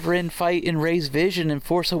Knights of Ren fight in Rey's vision in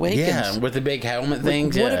Force Awakens. Yeah, with the big helmet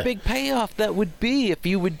things. What a big payoff that would be if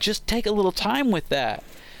you would just take a little time with that.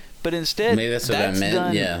 But instead, maybe that's what I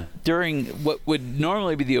meant. Done during what would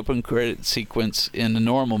normally be the open credit sequence in a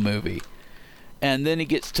normal movie. And then he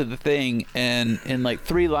gets to the thing, and in like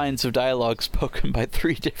 3 lines of dialogue spoken by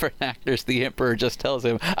 3 different actors, the Emperor just tells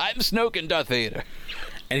him, "I'm Snoke and Darth Vader."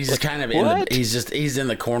 And he's just kind of he's in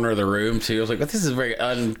the corner of the room too. I was like, "Well, this is very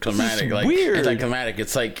unclimatic." Like weird. Anticlimactic.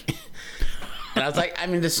 It's like, and I was like, I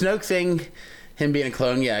mean, the Snoke thing. Him being a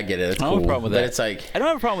clone, I get it. It's cool. I don't have a problem with that. But it's like, I don't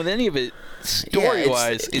have a problem with any of it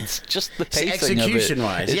story-wise. It's just the pacing of it.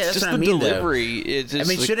 Execution-wise. Yeah, that's just what I mean, delivery. It's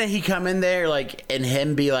just shouldn't he come in there, and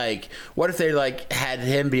him be like, what if they, had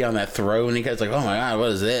him be on that throne and he goes like, oh my God, what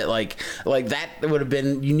is it? Like that would have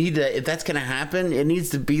been, you need to, if that's going to happen, it needs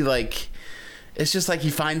to be like, it's just like he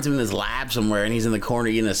finds him in his lab somewhere and he's in the corner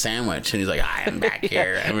eating a sandwich and he's like, I am back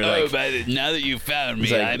here. And we're like, now that you've found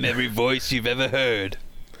me, I'm every voice you've ever heard.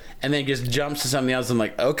 And then just jumps to something else and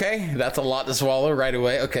like, okay, that's a lot to swallow right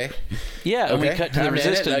away. Okay. Yeah, and we cut to the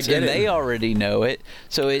Resistance and they already know it.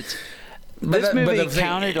 So it's... This movie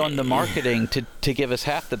counted on the marketing to give us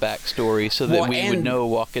half the backstory so that we would know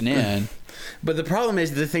walking in. But the problem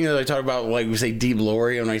is the thing that I talk about, like we say deep lore,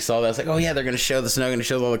 when I saw that, I was like, oh yeah, they're going to show the snow, going to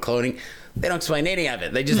show all the cloning. They don't explain any of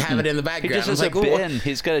it. They just have it in the background. He just has like, a bin.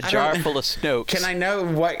 He's got a jar full of Snokes. Can I know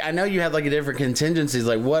what? I know you had like a different contingencies.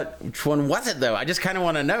 Like which one was it though? I just kind of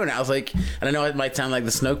want to know. And I was like, and I know it might sound like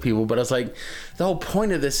the Snoke people, but I was like, the whole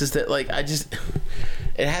point of this is that like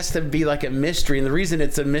it has to be like a mystery. And the reason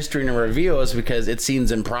it's a mystery and a reveal is because it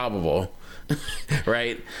seems improbable.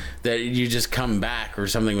 Right, that you just come back or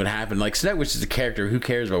something would happen. Like Snoke, which is a character, who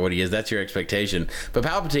cares about what he is? That's your expectation. But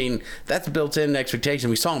Palpatine, that's built-in expectation.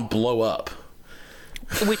 We saw him blow up,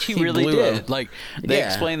 which he really did. Up. Like they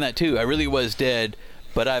explained that too. I really was dead,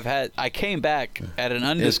 but I came back at an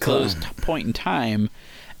undisclosed point in time.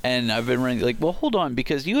 And I've been running like, well, hold on,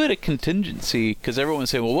 because you had a contingency. Because everyone was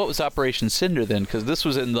saying, well, what was Operation Cinder then? Because this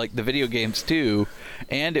was in like the video games too,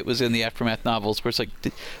 and it was in the Aftermath novels. Where it's like,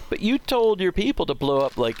 but you told your people to blow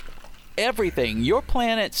up like everything, your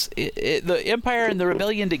planets, the Empire and the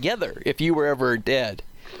Rebellion together. If you were ever dead,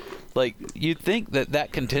 like you'd think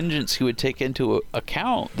that contingency would take into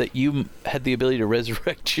account that you had the ability to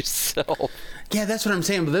resurrect yourself. Yeah, that's what I'm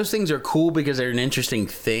saying. But those things are cool because they're an interesting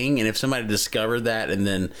thing. And if somebody discovered that, and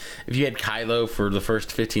then if you had Kylo for the first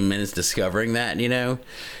 15 minutes discovering that, you know,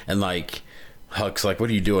 and like Huck's like, what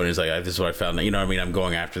are you doing? He's like, this is what I found. You know what I mean? I'm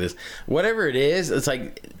going after this. Whatever it is, it's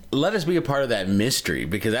like, let us be a part of that mystery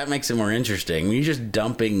because that makes it more interesting. When you're just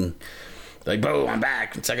dumping... Like, boom, I'm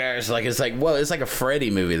back. It's like, well, it's like a Freddy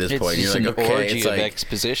movie at this point. You're like, okay, orgy it's of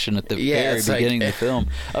exposition at the very beginning of the film.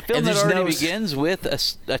 A film that already begins with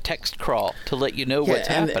a text crawl to let you know what's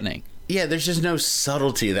happening. There's just no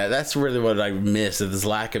subtlety. That's really what I miss. This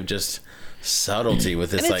lack of just subtlety with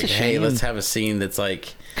this. Like, hey, let's have a scene that's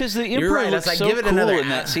like. Because the Emperor looks so cool in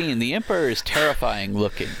that scene. The Emperor is terrifying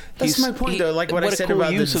looking. That's my point, though. Like what I said about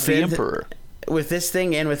the Emperor. With this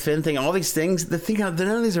thing and with Finn thing, all these things, none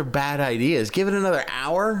of these are bad ideas. Give it another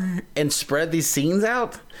hour and spread these scenes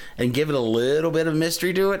out and give it a little bit of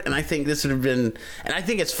mystery to it. And I think this would have been, and I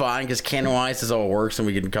think it's fine because canon-wise this all works and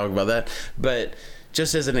we can talk about that. But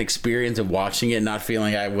just as an experience of watching it, not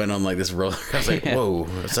feeling I went on like this roller, I was like, whoa.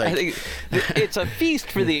 It's like, I think it's a feast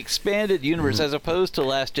for the expanded universe as opposed to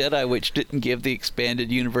Last Jedi, which didn't give the expanded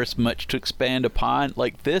universe much to expand upon.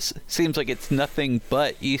 Like this seems like it's nothing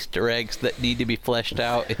but Easter eggs that need to be fleshed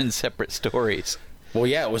out in separate stories. Well,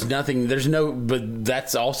 yeah, it was nothing. But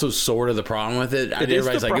that's also sort of the problem with it.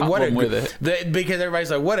 Everybody's like, what because everybody's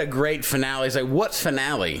like, what a great finale. It's like, what's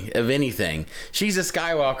finale of anything? She's a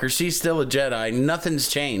Skywalker. She's still a Jedi. Nothing's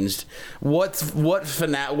changed. What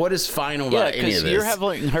finale? What is final about any of this? You're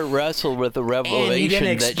having her wrestle with the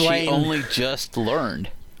revelation that she only just learned.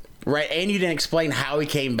 Right, and you didn't explain how he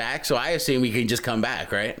came back, so I assume he can just come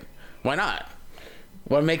back, right? Why not?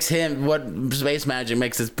 What space magic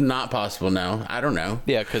makes it not possible now? I don't know.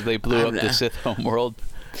 Yeah, because they blew up the Sith homeworld.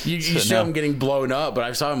 You show him getting blown up, but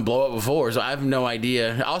I saw him blow up before, so I have no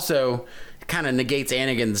idea. Also, it kind of negates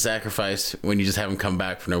Anakin's sacrifice when you just have him come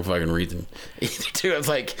back for no fucking reason. Too, it's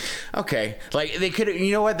like, okay. Like, they could have,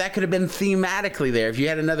 you know what? That could have been thematically there. If you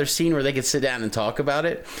had another scene where they could sit down and talk about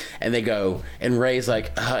it, and they go, and Rey's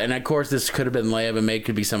like, and of course this could have been Leia, but maybe it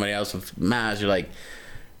could be somebody else with Maz. You're like,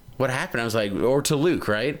 what happened? I was like, or to Luke,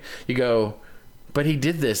 right? You go, but he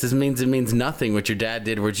did this. It means nothing. What your dad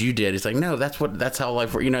did, what you did. It's like, no, that's how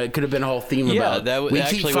life works. You know, it could have been a whole theme about. Yeah, that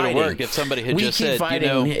actually would have worked if somebody had just said,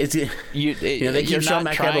 fighting. They keep showing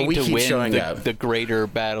back up, but we keep showing up. The greater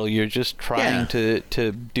battle. You're just trying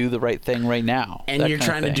to do the right thing right now. And you're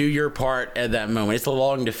trying to do your part at that moment. It's a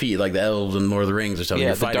long defeat, like the elves in Lord of the Rings or something. Yeah,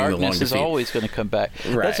 you're the fighting darkness the long defeat. is always going to come back.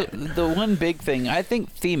 Right. That's the one big thing. I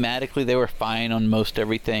think thematically they were fine on most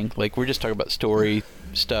everything. Like we're just talking about story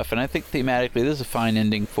stuff, and I think thematically this is a fine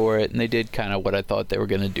ending for it, and they did kind of what I thought they were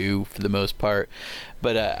going to do for the most part.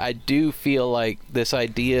 But I do feel like this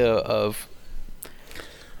idea of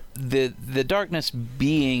the darkness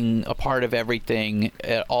being a part of everything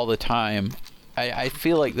all the time, I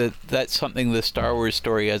feel like that's something the Star Wars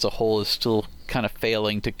story as a whole is still kind of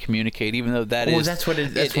failing to communicate, even though that's what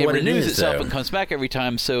it renews itself and comes back every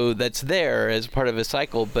time, so that's there as part of a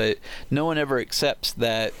cycle, but no one ever accepts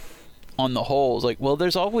that. On the whole, it's like, well,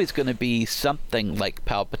 there's always going to be something like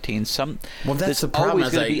Palpatine. Well, that's the problem.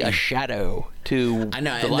 Always going to be a shadow. to I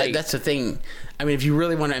know, the and light. that's the thing. I mean, if you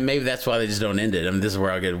really want to, maybe that's why they just don't end it. I mean, this is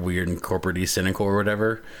where I'll get weird and corporate-y, cynical or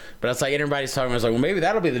whatever. But it's like everybody's talking about, it's like, well, maybe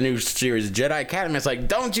that'll be the new series, Jedi Academy. It's like,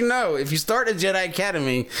 don't you know, if you start a Jedi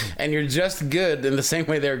Academy and you're just good in the same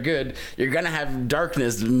way they're good, you're going to have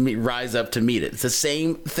darkness rise up to meet it. It's the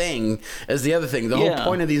same thing as the other thing. The whole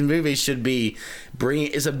point of these movies should be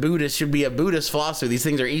should be a Buddhist philosophy. These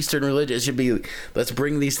things are Eastern religion. It should be, let's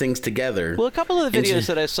bring these things together. Well, a couple of the videos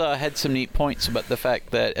that I saw had some neat points about the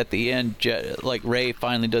fact that at the end, like Rey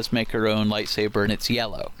finally does make her own lightsaber, and it's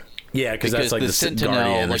yellow. Yeah, because that's like the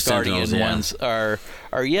Sentinel, Guardian ones are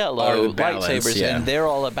yellow lightsabers, and they're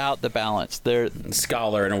all about the balance. They're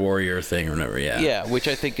scholar and a warrior thing or whatever. Yeah, which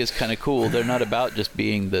I think is kind of cool. They're not about just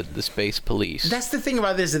being the space police. That's the thing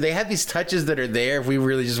about this, that they have these touches that are there if we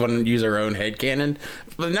really just want to use our own headcanon.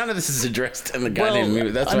 But none of this is addressed in the goddamn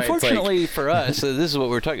movie. That's unfortunately why it's for us, this is what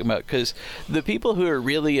we're talking about, because the people who are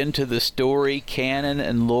really into the story, canon,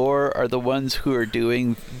 and lore are the ones who are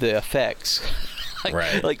doing the effects.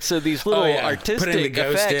 Like so these little artistic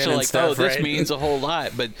effects are like, stuff, this means a whole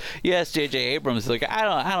lot. But yes, J.J. Abrams is like,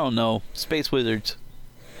 I don't know, space wizards.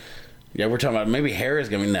 Yeah, we're talking about maybe Hera's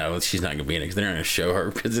gonna be, no, she's not gonna be in it because they're not gonna show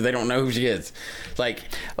her because they don't know who she is. Like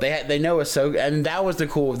they know Ahsoka, and that was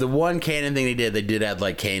the one canon thing they did add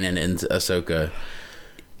like Kanan and Ahsoka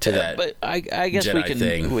to that. But I guess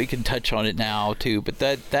Jedi we can touch on it now too. But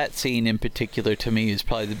that scene in particular to me is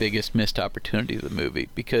probably the biggest missed opportunity of the movie,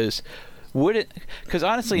 because because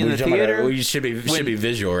honestly in the theater, it should be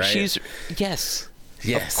visual, right?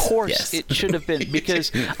 Yes, of course it should have been,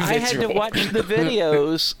 because I had to watch the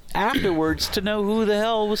videos afterwards to know who the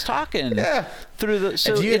hell was talking. Yeah. Through the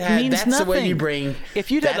so it means that's nothing. The way you bring. If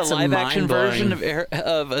you'd had a live action version of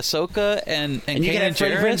Ahsoka and you get a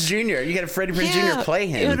Freddie Prinze Jr. You got a Freddie Prinze Jr. play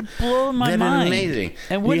him. It would have blown my mind. Amazing.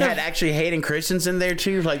 And you had actually Hayden Christensen there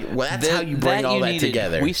too. Like, well, that's how you bring all that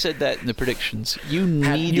together. We said that in the predictions. You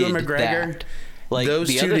needed Ewan McGregor, that. Like those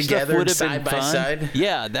the two other together stuff side by side.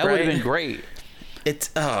 Yeah, that would have been great.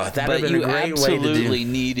 That would have been a great way to do. But you absolutely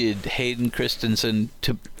needed Hayden Christensen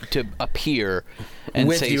to appear and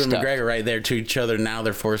with say Ewan stuff. McGregor right there to each other. Now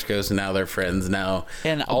they're Force ghosts, and now they're friends. Now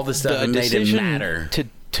and all the stuff that made it matter.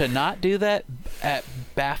 To not do that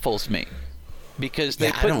baffles me, because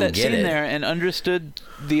they put that scene there and understood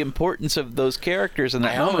the importance of those characters in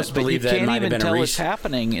that moment. Almost believe that you might can't have even been tell what's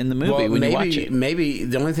happening in the movie when you watch it. Maybe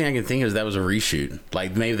the only thing I can think of is that was a reshoot.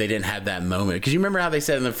 Like maybe they didn't have that moment, because you remember how they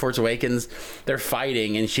said in the Force Awakens they're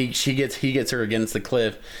fighting and he gets her against the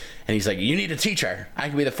cliff. And he's like, you need to teach her. I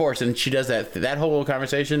can be the Force. And she does that. That whole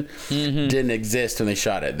conversation didn't exist when they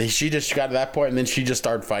shot it. She just got to that point, and then she just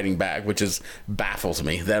started fighting back, which baffles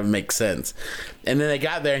me. That makes sense. And then they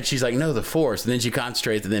got there, and she's like, no, the Force. And then she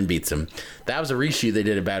concentrates and then beats him. That was a reshoot. They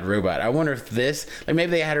did a Bad Robot. I wonder if maybe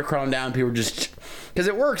they had her crawling down. People just, because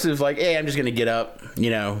it works. It was like, hey, I'm just going to get up,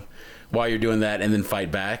 while you're doing that and then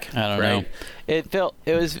fight back. I don't know. It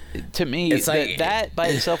was, to me, it's like, that by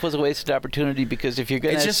itself was a wasted opportunity, because if you're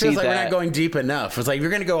going to see that... It just feels like we're not going deep enough. It's like, if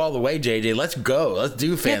you're going to go all the way, JJ, let's go. Let's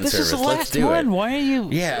do fan service. This is the last one. Why are you...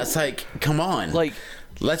 Yeah, it's like, come on. Like...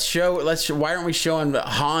 why aren't we showing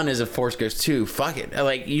Han as a Force Ghost too? Fuck it.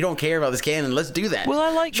 Like, you don't care about this canon. Let's do that.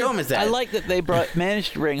 Well, show him as that. I like that they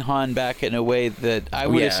managed to bring Han back in a way that I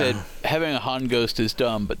would have said having a Han Ghost is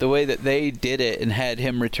dumb, but the way that they did it and had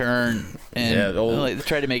him return and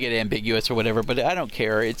try to make it ambiguous or whatever, but I don't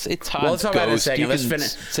care. It's Han's Ghost. Let's talk about it in a second. Let's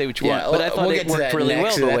finish. Say what you want, but I thought it worked really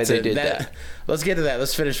well the way they did that. Let's get to that.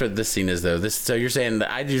 Let's finish what this scene is, though. So you're saying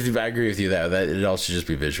that I agree with you that it all should just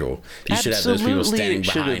be visual. You should have those people standing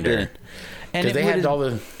behind her, because they had all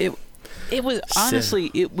the. It was honestly,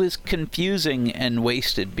 it was confusing and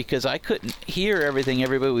wasted, because I couldn't hear everything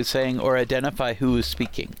everybody was saying or identify who was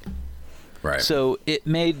speaking. Right. So it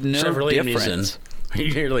made no difference.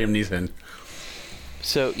 You hear Liam Neeson.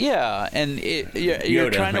 So yeah, and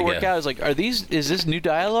you're trying to work out. It's like, is this new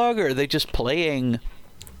dialogue, or are they just playing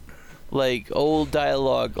like old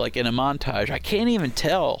dialogue, like in a montage? I can't even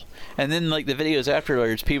tell. And then like the videos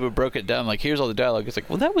afterwards, people broke it down, like, here's all the dialogue. It's like,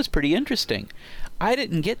 well, that was pretty interesting. I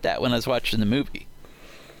didn't get that when I was watching the movie.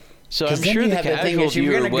 So I'm sure the casual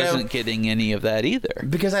viewer wasn't getting any of that either.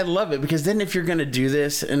 Because I love it. Because then if you're going to do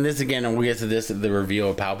this, and this again, and we'll get to this, the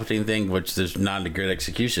reveal of Palpatine thing, which there's not a good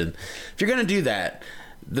execution. If you're going to do that,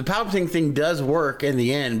 the Palpatine thing does work in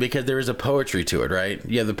the end, because there is a poetry to it, right?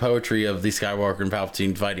 You have the poetry of the Skywalker and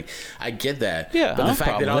Palpatine fighting. I get that. Yeah, but the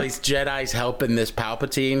fact that all these Jedis helping this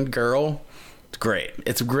Palpatine girl It's great.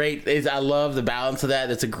 It's great. I love the balance of that.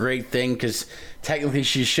 It's a great thing because technically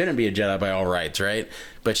she shouldn't be a Jedi by all rights, right?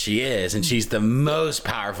 But she is, and she's the most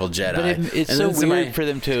powerful Jedi. But it's so weird for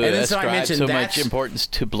them to ascribe so much importance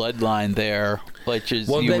to bloodline there, which is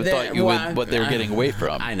what they were getting away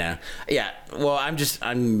from. I know. Yeah. Well,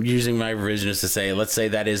 I'm using my revisionist to say, let's say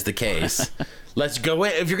that is the case. Let's go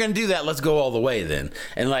in. If you're going to do that, let's go all the way then.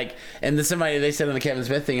 And then somebody, they said on the Kevin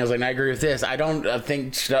Smith thing, I was like, I agree with this. I don't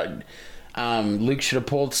think Luke should have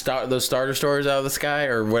pulled those starter stories out of the sky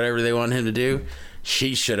or whatever they wanted him to do.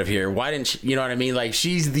 She should have here. Why didn't she? You know what I mean? Like,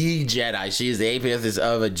 she's the Jedi. She is the apex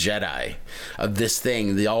of a Jedi, of this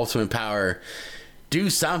thing, the ultimate power.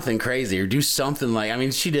 Do something crazy or do something like, I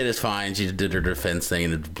mean, she did is fine. She did her defense thing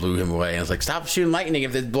and it blew him away. And I was like, stop shooting lightning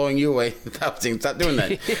if it's blowing you away. Stop doing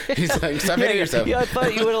that. He's like, stop hitting yourself. Yeah, I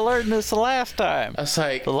thought you would have learned this the last time. I was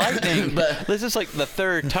like, the lightning. But this is like the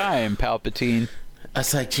third time, Palpatine. I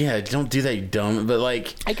was like, yeah, don't do that, you dumb. But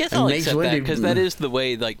like, I guess I'll accept that because that is the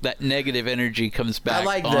way, like, that negative energy comes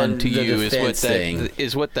back onto you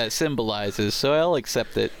is what that symbolizes. So I'll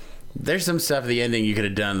accept it. There's some stuff at the ending you could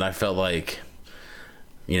have done that I felt like,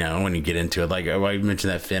 you know, when you get into it, like I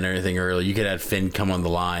mentioned that Finn or anything earlier, you could have Finn come on the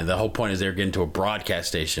line. The whole point is they're getting to a broadcast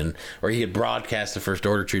station where he could broadcast the First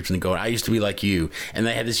Order troops and go, I used to be like you. And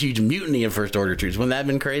they had this huge mutiny of First Order troops. Wouldn't that have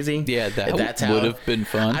been crazy? Yeah, that would have been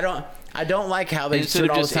fun. I don't like how they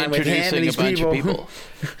spend all this time with him and these people.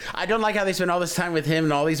 I don't like how they spend all this time with him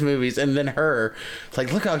in all these movies and then her. It's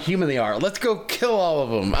like, look how human they are. Let's go kill all of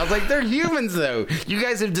them. I was like, they're humans though. You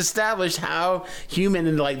guys have established how human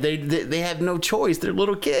and like they have no choice. They're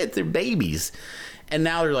little kids. They're babies. And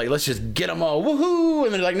now they're like, let's just get them all. Woohoo!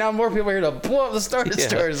 And they're like, now more people are here to blow up the Star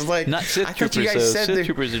Destroyers. It's like, not Sith troopers, Sith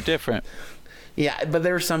troopers are different. Yeah, but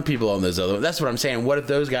there were some people on those other. That's what I'm saying. What if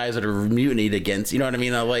those guys that are mutinied against? You know what I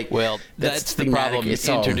mean? That's the problem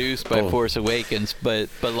introduced by Force Awakens. But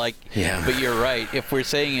you're right. If we're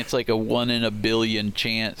saying it's like a 1 in a billion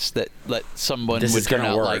chance that someone would turn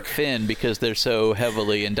out like Finn because they're so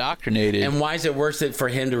heavily indoctrinated. And why is it worth it for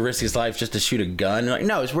him to risk his life just to shoot a gun? Like,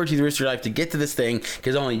 no, it's worth you to risk your life to get to this thing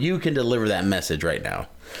because only you can deliver that message right now.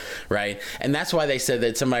 Right, and that's why they said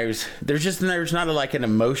that there's not like an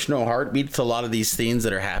emotional heartbeat to a lot of these scenes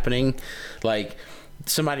that are happening. Like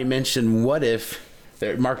somebody mentioned, what if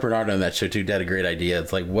Mark Bernardo on that show too had a great idea.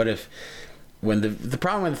 It's like, what if when the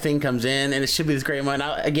problem when the thing comes in and it should be this great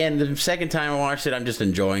moment. Again, the second time I watched it, I'm just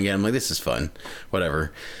enjoying it. I'm like, this is fun,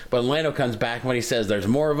 whatever. But Lando comes back and what he says, "There's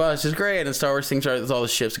more of us," is great, and Star Wars things are all the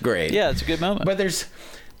ships, great. Yeah, it's a good moment.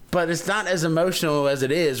 But it's not as emotional as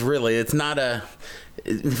it is. Really, it's not a.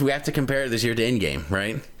 We have to compare it this year to Endgame,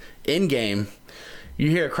 right? Endgame, you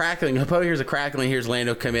hear a crackling. Poe hears a crackling. Hears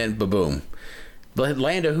Lando come in. Ba-boom. But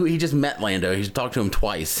Lando, he just met Lando. He's talked to him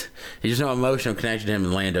twice. There's no emotional connection to him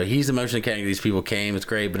and Lando. He's emotionally connected to these people. Came. It's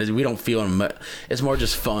great, but we don't feel him. It's more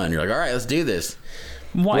just fun. You're like, all right, let's do this.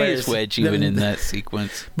 Why is Wedge even in that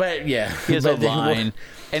sequence? But yeah, he has a line.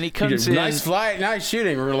 And he comes in. Nice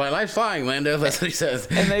shooting. We're like, nice flying, Lando. That's what he says.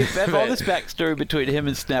 And they have all this backstory between him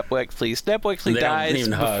and Snap Wexley. Snap Wexley dies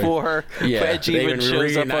before Wedge even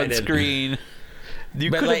shows up on screen.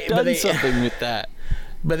 You could have done something with that.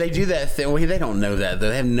 But they do that thing. Well, they don't know that though.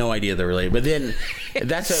 They have no idea they're related. But then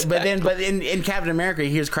but in Captain America, he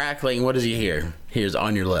hears crackling. What does he hear? He hears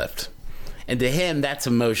 "on your left." And to him, that's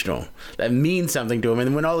emotional. That means something to him.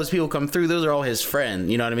 And when all those people come through, those are all his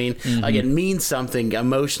friends. You know what I mean? Mm-hmm. Like, it means something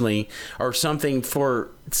emotionally or something for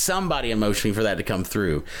somebody emotionally for that to come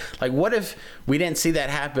through. Like, what if we didn't see that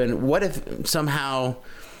happen? What if somehow...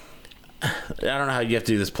 I don't know how you have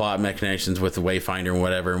to do this plot machinations with the Wayfinder and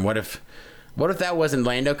whatever. And what if that wasn't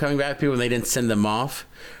Lando coming back to people and they didn't send them off?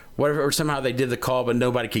 What if, or somehow they did the call but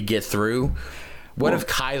nobody could get through? What if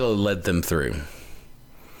Kylo led them through?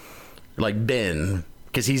 Like Ben,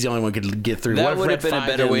 because he's the only one who could get through. That would have been a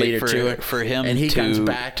better way for him. And he comes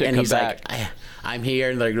back and he's like, "I'm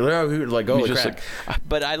here," and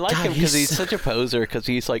but I like him because he's such a poser. Because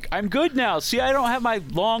he's like, "I'm good now. See, I don't have my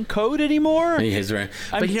long coat anymore. He's right.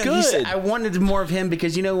 I'm good." I wanted more of him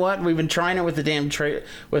because you know what? We've been trying it with the damn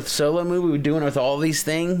with Solo movie. We're doing it with all these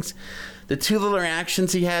things. The two little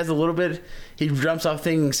reactions he has a little bit. He jumps off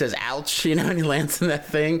thing and says, "Ouch," and he lands in that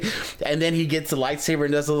thing. And then he gets the lightsaber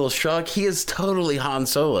and does a little shrug. He is totally Han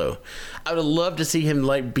Solo. I would love to see him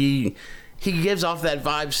he gives off that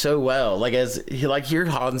vibe so well. You're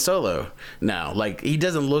Han Solo now. Like, he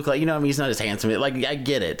doesn't look like, he's not as handsome. Like, I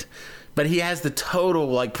get it. But he has the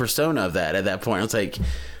total, persona of that at that point. It's like,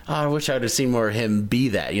 I wish I would have seen more of him be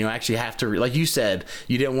that. Actually have to, like you said,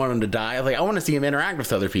 you didn't want him to die. Like, I want to see him interact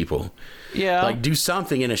with other people. Yeah. Like, do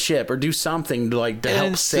something in a ship or do something to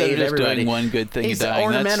help save everybody. Doing one good thing. He's dying.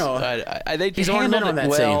 ornamental. He's ornamental in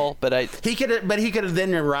that scene. But he could have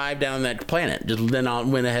then arrived down that planet. Just then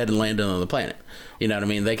went ahead and landed on the planet. You know what I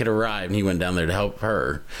mean? They could arrive, and he went down there to help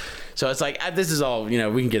her. So it's like, this is all, we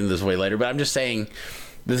can get into this way later, but I'm just saying,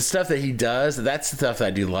 the stuff that he does, that's the stuff that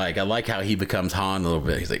I do like. I like how he becomes Han a little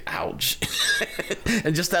bit. He's like, ouch.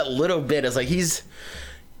 And just that little bit, it's like he's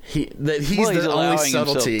the only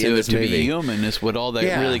subtlety in this movie. To be human is what all that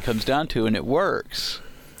really comes down to, and it works.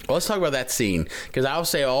 Well, let's talk about that scene, because I'll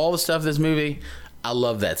say all the stuff in this movie, I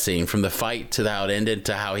love that scene. From the fight to how it ended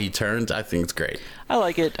to how he turns, I think it's great. I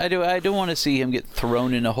like it. I do. I don't want to see him get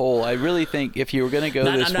thrown in a hole. I really think if you were going to go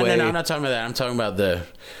this way... No, I'm not talking about that. I'm talking about the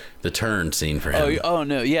turn scene for him. Oh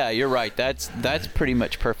no, yeah, you're right. That's pretty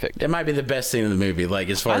much perfect. It might be the best scene in the movie, like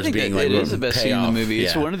as far as being like it is the best scene in the movie.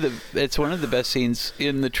 Yeah. It's one of the best scenes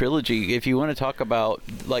in the trilogy. If you want to talk about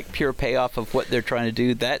like pure payoff of what they're trying to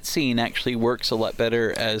do, that scene actually works a lot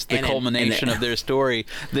better as the culmination of their story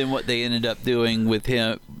than what they ended up doing with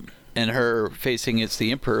him and her facing against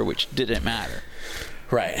the Emperor, which didn't matter.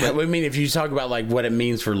 Right. But, I mean, if you talk about like what it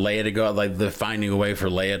means for Leia to go out, like the finding a way for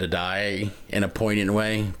Leia to die in a poignant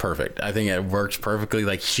way, perfect. I think it works perfectly.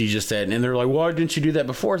 Like she just said, and they're like, "Why didn't you do that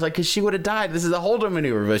before?" It's like, because she would have died. This is a Holdo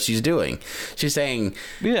maneuver that she's doing. She's saying,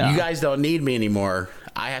 "You guys don't need me anymore.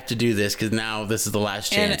 I have to do this because now this is the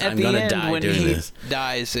last chance. I'm gonna die doing this." When he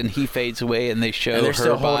dies and he fades away, and they show and they're her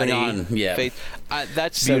still body, holding on. Yeah,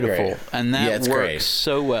 that's so beautiful, great. and that works great.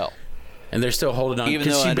 so well. And they're still holding on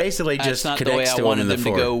because she basically just connects to him in the That's not way I wanted them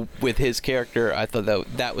floor. to go with his character. I thought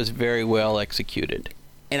that was very well executed.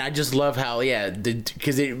 And I just love how,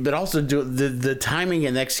 but also the timing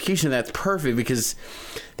and the execution of that's perfect, because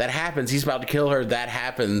that happens. He's about to kill her. That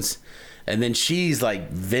happens. And then she's like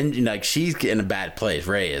she's in a bad place.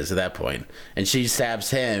 Rey is at that point, and she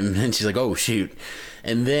stabs him, and she's like, "Oh shoot!"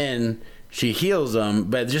 And then she heals him,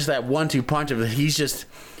 but just that 1-2 punch of it, he's just.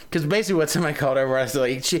 Because basically what somebody called over, I was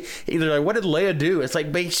like, what did Leia do? It's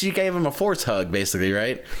like she gave him a force hug, basically,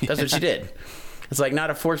 right? That's what she did. It's like not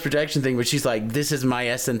a force protection thing, but she's like, this is my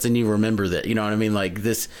essence, and you remember that. You know what I mean? Like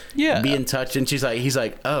this, be in touch. And he's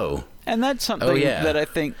like, oh. And that's something that I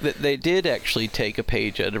think that they did actually take a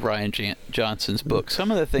page out of Rian Johnson's book.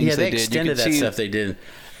 Some of the things they did, extended that stuff they did.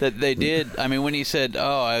 That they did. I mean, when he said,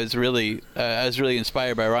 I was really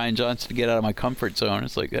inspired by Rian Johnson to get out of my comfort zone.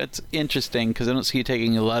 It's like, that's interesting, because I don't see you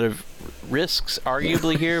taking a lot of risks,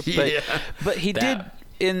 arguably, here. But but he did,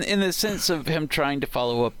 in the sense of him trying to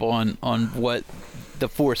follow up on what the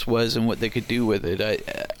Force was and what they could do with it.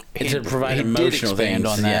 To provide he emotional did expand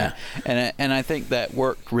things. on that. And I think that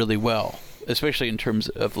worked really well, especially in terms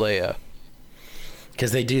of Leia.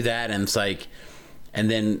 Because they do that, and it's like... And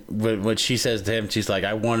then what she says to him, she's like,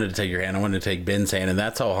 I wanted to take your hand. I wanted to take Ben's hand. And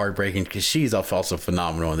that's all heartbreaking, because she's also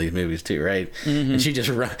phenomenal in these movies too, right? Mm-hmm. And she just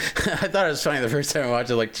I thought it was funny the first time I watched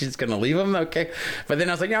it, like, she's going to leave him? Okay. But then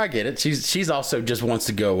I was like, no, I get it. She's also just wants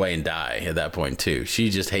to go away and die at that point too. She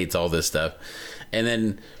just hates all this stuff. And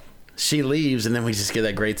then she leaves, and then we just get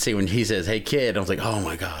that great scene when he says, "Hey kid." I was like, oh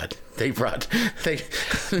my God. That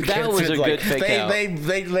was a good fake out.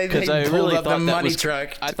 They pulled up the money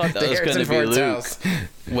truck. I thought that was going to be Luke.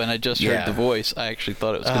 When I just heard the voice, I actually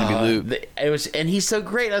thought it was going to be Luke. It was, and he's so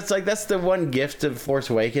great. It's like, that's the one gift of Force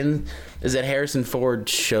Awakens, is that Harrison Ford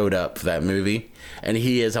showed up for that movie, and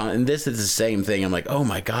he is on. And this is the same thing. I'm like, oh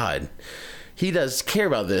my God, he does care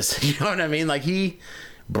about this. You know what I mean? Like, he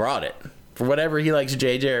brought it for whatever he likes,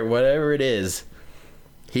 JJ or whatever it is.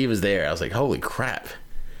 He was there. I was like, holy crap.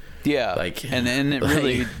 Yeah, and it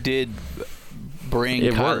really did bring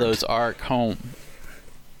Kylo's arc home,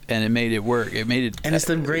 and it made it work. And it's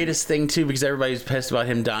the greatest thing too, because everybody's pissed about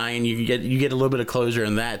him dying. You get a little bit of closure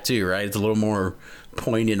in that too, right? It's a little more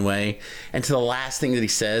poignant way. And to the last thing that he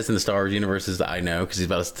says in the Star Wars universe is I know, because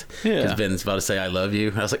Ben's about to say I love you.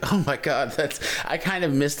 And I was like, oh my God, I kind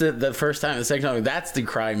of missed it the first time. The second time, that's the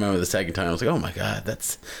crying moment. The second time, I was like, oh my God,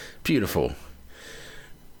 that's beautiful.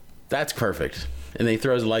 That's perfect. And then he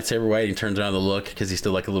throws the lightsaber away, and he turns around to look, because he's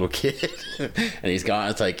still like a little kid. And he's gone.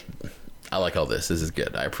 It's like, I like all this. This is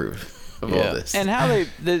good. I approve of all this. And how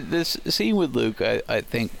this scene with Luke, I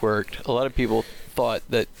think, worked. A lot of people thought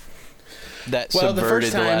that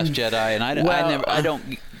subverted The Last Jedi, and I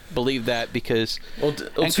don't believe that, because... and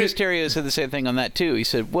Chris Terrio said the same thing on that, too. He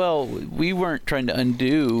said, well, we weren't trying to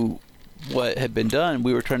undo what had been done.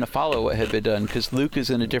 We were trying to follow what had been done, because Luke is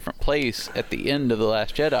in a different place at the end of The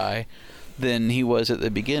Last Jedi than he was at the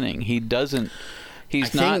beginning. He doesn't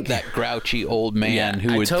He's not that grouchy old man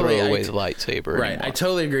who would throw away the lightsaber. Right. Anymore. I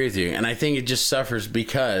totally agree with you. And I think it just suffers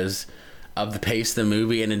because of the pace of the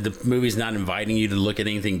movie, and the movie's not inviting you to look at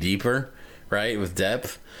anything deeper, right, with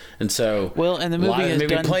depth. And so, and the movie has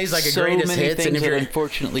done plays like so a greatest many hits, things and if that you're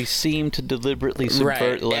unfortunately seem to deliberately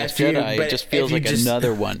subvert The Last Jedi. It just feels like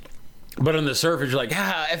another one. But on the surface, you're like,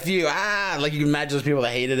 F you, like you can imagine those people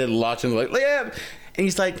that hated it and watching, like, yeah. And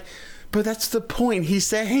he's like, but that's the point. He's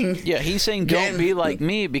saying, he's saying, don't be like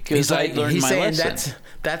me because I learned my lesson.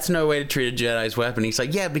 That's no way to treat a Jedi's weapon. He's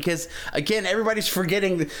like, yeah, because again, everybody's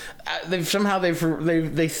forgetting. They still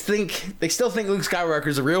think Luke Skywalker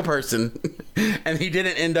is a real person, and he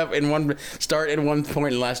didn't start in one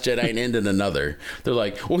point in Last Jedi and end in another. They're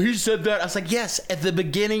like, well, he said that. I was like, yes, at the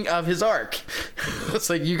beginning of his arc. It's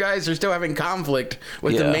like you guys are still having conflict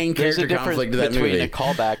with the main character conflict of that movie. Between a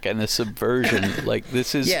callback and a subversion, like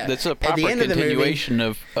that's a proper continuation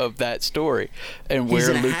of that story and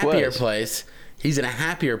where Luke was. He's in a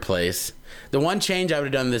happier place. The one change I would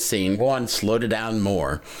have done in this scene, slowed it down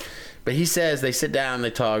more. But he says, they sit down, they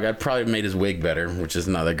talk. I'd probably made his wig better, which is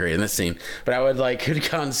not that great in this scene. But I would could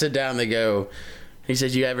come and sit down, they go, he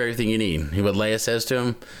says, you have everything you need. What Leia says to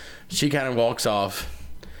him. She kind of walks off.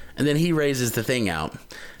 And then he raises the thing out.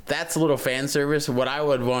 That's a little fan service. What I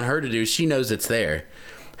would want her to do, she knows it's there.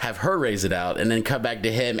 Have her raise it out and then cut back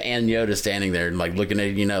to him and Yoda standing there and looking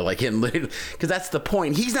at him, because that's the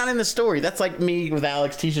point. He's not in the story. That's like me with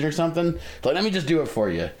Alex teaching her something. Like, let me just do it for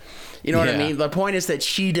you. You know what I mean? The point is that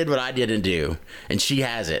she did what I didn't do, and she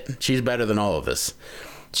has it. She's better than all of us.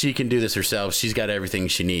 She can do this herself. She's got everything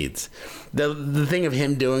she needs. The thing of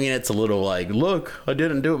him doing it's a little like, look, I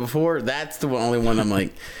didn't do it before. That's the only one I'm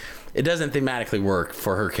like, it doesn't thematically work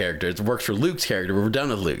for her character. It works for Luke's character, but we're done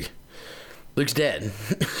with Luke. Luke's dead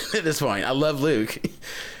at this point. I love Luke.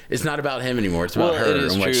 It's not about him anymore. It's about her it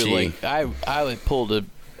is and what true. she. I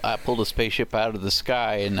pulled a spaceship out of the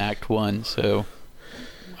sky in Act 1, so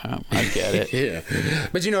I get it. Yeah,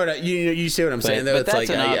 but you know what? You see what I'm saying, though. But it's that's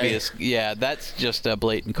like an obvious. That's just a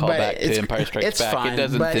blatant callback to Empire Strikes Back. Fine, it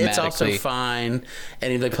doesn't but thematically. It's also fine.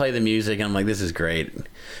 And they play the music, and I'm like, this is great.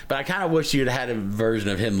 But I kind of wish you'd had a version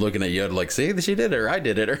of him looking at Yoda like, see, she did it, or I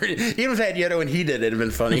did it, or even if I had Yoda when he did it, it'd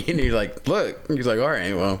been funny. And you're like, look, he's like, all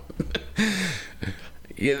right, well.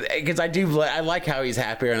 Because I like how he's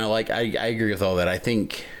happier, and I agree with all that. I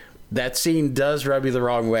think that scene does rub you the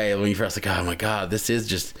wrong way when you first like, oh my god, this is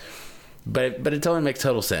just. But it totally makes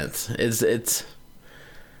total sense. It's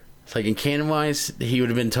like in canon wise, he would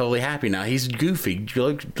have been totally happy. Now he's goofy.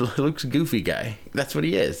 Luke's a goofy guy. That's what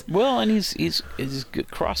he is. Well, and he's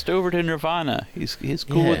crossed over to Nirvana. He's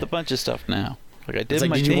cool with a bunch of stuff now. Like I did. It's like,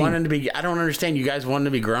 my did thing. you want him to be? I don't understand. You guys wanted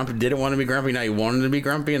to be grumpy. Didn't want to be grumpy. Now you want him to be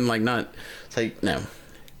grumpy and not. It's like no.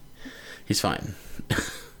 He's fine.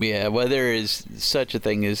 Yeah, well, there is such a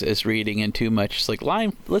thing as reading in too much. It's like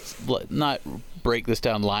let's not break this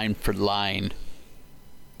down line for line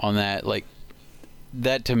on that. Like,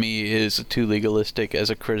 that to me is too legalistic as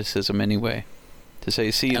a criticism anyway. To say,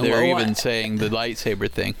 see, they're even saying the lightsaber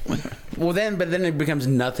thing. But then it becomes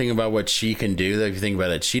nothing about what she can do, though, if you think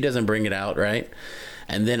about it. She doesn't bring it out, right?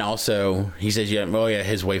 And then also, he says,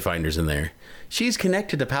 his Wayfinder's in there. She's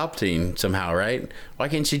connected to Palpatine somehow, right? Why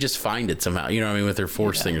can't she just find it somehow? You know what I mean? With her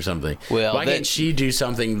Force thing or something. Well, why can't she do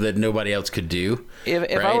something that nobody else could do?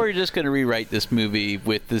 If I were just going to rewrite this movie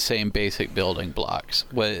with the same basic building blocks,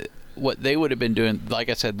 what they would have been doing, like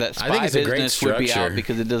I said, that spy business would be out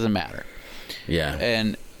because it doesn't matter. Yeah.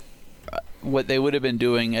 And what they would have been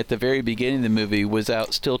doing at the very beginning of the movie was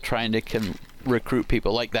out still trying to recruit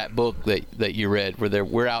people, like that book that you read, where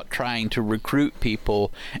we're out trying to recruit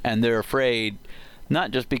people, and they're afraid,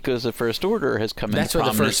 not just because the First Order has come into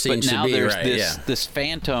prominence, but now there's this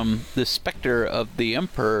phantom, this specter of the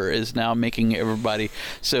Emperor is now making everybody.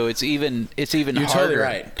 So it's even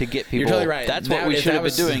harder to get people. You're totally right. That's what we should have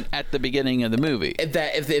been doing at the beginning of the movie.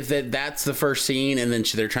 If that's the first scene, and then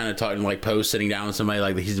they're trying to talk, like Poe sitting down with somebody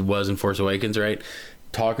like he was in Force Awakens, right?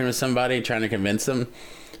 Talking with somebody, trying to convince them.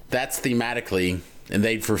 That's thematically, and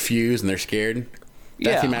they refuse and they're scared.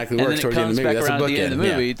 That thematically works towards the end of the movie. That's a bookend. The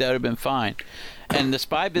movie, that would have been fine. And the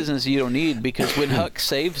spy business you don't need, because when Hux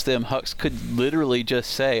saves them, Hux could literally just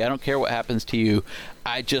say, I don't care what happens to you,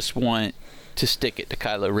 I just want to stick it to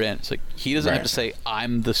Kylo Ren. It's like, he doesn't have to say,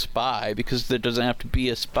 I'm the spy, because there doesn't have to be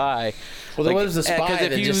a spy. Well, there was the spy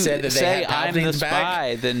that just said that they had I'm the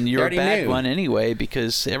spy, then you're a bad one anyway,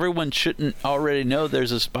 because everyone shouldn't already know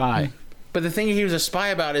there's a spy. But the thing he was a spy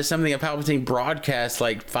about is something that Palpatine broadcast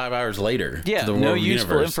like 5 hours later. Yeah, to the no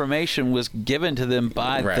useful information was given to them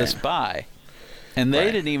by the spy. And they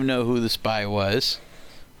didn't even know who the spy was.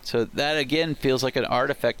 So that again feels like an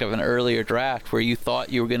artifact of an earlier draft where you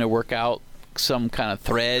thought you were going to work out some kind of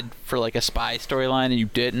thread for like a spy storyline and you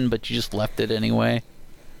didn't, but you just left it anyway.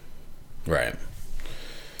 Right.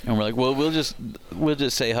 And we're like, well, we'll just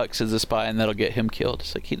say Hux is a spy and that'll get him killed.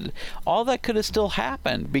 It's like all that could have still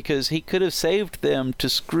happened because he could have saved them to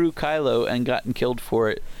screw Kylo and gotten killed for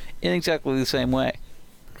it in exactly the same way.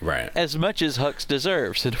 Right. As much as Hux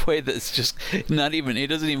deserves, in a way that's just not even, he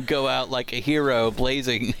doesn't even go out like a hero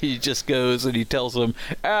blazing. He just goes and he tells them,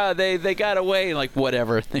 they got away, and like,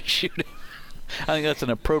 whatever, and they shoot him. I think that's an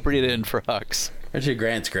appropriate end for Hux. Richard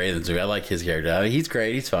Grant's great in this movie. I like his character. He's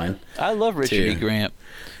great. He's fine. I love Richard E. Grant.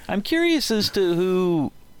 I'm curious as to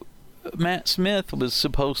who Matt Smith was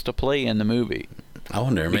supposed to play in the movie. I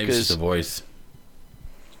wonder. Maybe it's just a voice.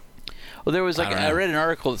 Well, there was I read an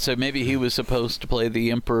article that said maybe he was supposed to play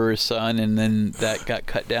the Emperor's son, and then that got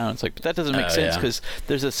cut down. It's like, but that doesn't make sense because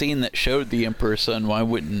there's a scene that showed the Emperor's son. Why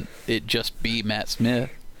wouldn't it just be Matt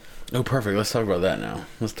Smith? Oh, perfect. Let's talk about that now.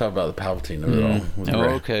 Let's talk about the Palpatine of it all. Oh,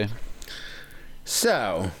 okay.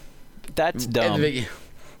 So, that's dumb.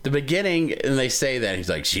 The beginning, and they say that he's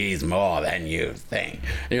like, she's more than you think,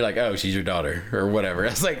 and you're like, oh, she's your daughter or whatever.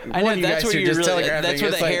 It's like, I know that's where you're really. That's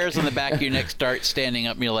where the hairs on the back of your neck start standing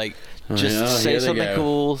up, and you're like, just say something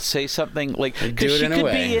cool, say something like, because she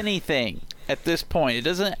could be anything at this point. She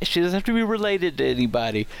doesn't have to be related to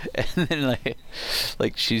anybody. And then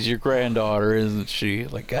like she's your granddaughter, isn't she?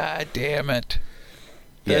 Like, God damn it.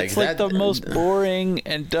 That's like the most boring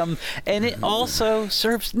and dumb, and it also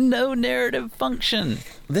serves no narrative function.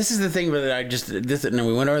 This is the thing that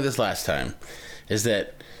we went over this last time, is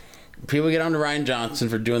that people get on to Rian Johnson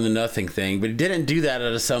for doing the nothing thing, but he didn't do that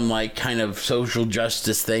out of some like kind of social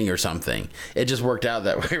justice thing or something. It just worked out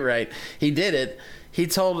that way, right? He did it. He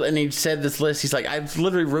said this list. He's like, I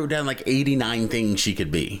literally wrote down like 89 things she could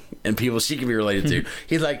be and people she could be related to.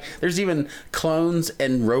 He's like, there's even clones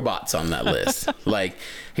and robots on that list. Like,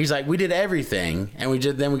 he's like, we did everything, and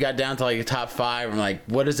then we got down to like a top 5. I'm like,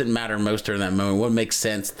 what does it matter most during that moment? What makes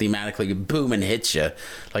sense thematically? Boom, and hits you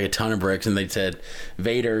like a ton of bricks. And they said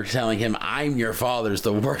Vader telling him, "I'm your father," is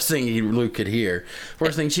the worst thing Luke could hear.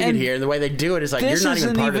 Worst thing she could hear. And the way they do it is like, you're not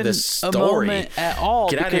even part of this story at all.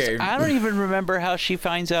 Get out of here. I don't even remember how she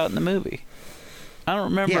finds out in the movie. I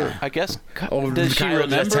don't remember. Yeah. I guess does she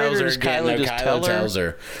remember it, or does Kylo just tells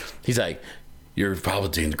her? He's like, "You're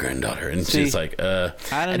Palpatine's granddaughter," and she's like, I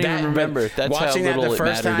don't even remember. That's watching how little that the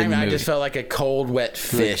first time, I just felt like a cold, wet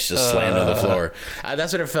fish just slammed on the floor.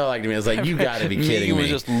 That's what it felt like to me. I was like, "You got to be kidding me!"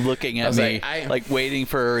 was just looking at me, like waiting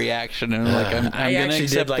for a reaction, and like, I'm I gonna actually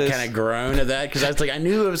accept did like this. kind of groan at that because I was like, I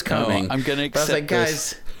knew it was coming. I'm gonna accept. But I was like,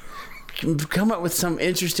 guys, come up with some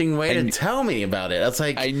interesting way to tell me about it. That's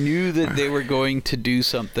like, I knew that they were going to do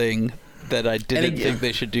something that I didn't think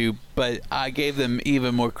they should do, but I gave them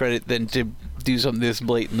even more credit than to do something this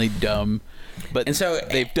blatantly dumb. But and so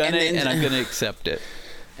they've done it, and I'm going to accept it.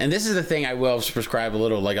 And this is the thing I will prescribe a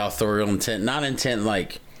little like authorial intent, not intent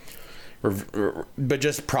like, but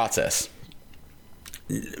just process.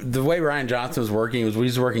 The way Rian Johnson was working was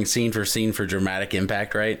he's working scene for scene for dramatic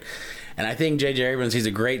impact, right? And I think J.J. Abrams, he's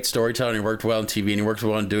a great storyteller, and he worked well on TV, and he works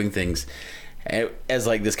well on doing things as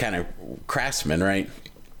like this kind of craftsman, right?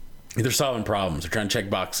 They're solving problems. They're trying to check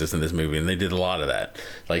boxes in this movie, and they did a lot of that.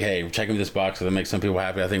 Like, hey, we're checking this box, so that makes some people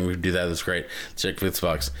happy. I think we do that. That's great. Check this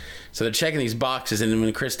box. So they're checking these boxes, and then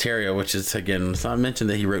when Chris Terrio, which is, again, it's not mentioned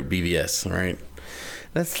that he wrote BVS, right?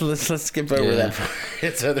 Let's skip over that part.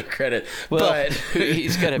 It's other credit. Well, but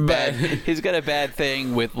he's got a bad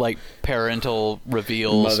thing with like parental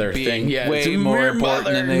reveals being way more important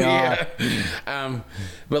than they are.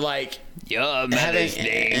 But like, your mother's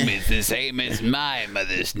name is the same as my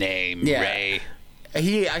mother's name, Ray.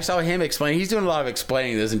 I saw him explain. He's doing a lot of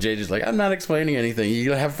explaining this, and JJ's like, "I'm not explaining anything.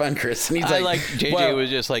 You have fun, Chris." And he's JJ was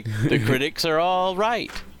just like, the critics are all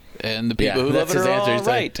right. And the people who love it are all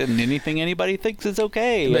right, and anything anybody thinks is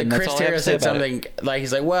okay. But Chris Terrio said something like,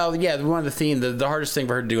 he's like, well, yeah, one of the themes, the hardest thing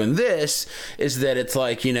for her doing this is that it's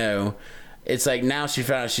like, you know, it's like now she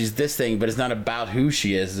found out she's this thing, but it's not about who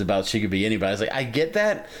she is. It's about she could be anybody. It's like, I get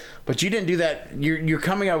that, but you didn't do that. You're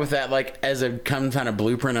coming up with that like as a kind of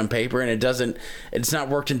blueprint on paper, and it's not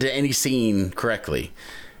worked into any scene correctly.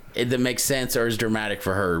 That makes sense or is dramatic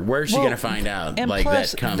for her. Where's she going to find out? And like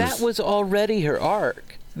plus, that comes. That was already her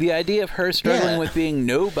arc. The idea of her struggling with being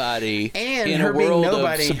nobody and in her a world being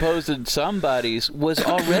nobody. of supposed somebodies was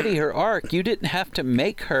already her arc. You didn't have to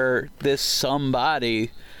make her this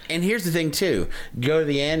somebody. And here's the thing, too. Go to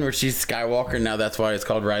the end where she's Skywalker. Now that's why it's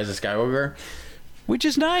called Rise of Skywalker. Which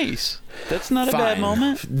is nice. That's not a bad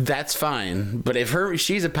moment. That's fine. But if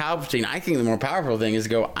she's a Palpatine, I think the more powerful thing is to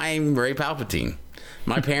go, I'm Rey Palpatine.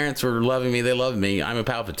 My parents were loving me. They loved me. I'm a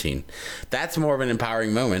Palpatine. That's more of an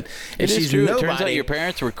empowering moment. It is true. It turns out your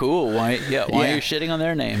parents were cool. Why are you shitting on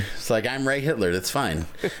their name? It's like, I'm Ray Hitler. That's fine.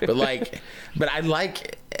 But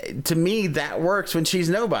to me, that works when she's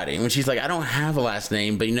nobody. When she's like, I don't have a last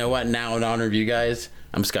name, but you know what? Now, in honor of you guys,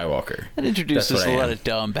 I'm Skywalker. That introduces a lot of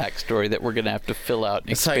dumb backstory that we're going to have to fill out in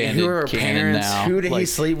expanded who are her canon parents? now. Who did he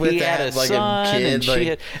sleep with? He had a son, a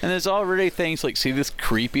kid. And there's already things like, see this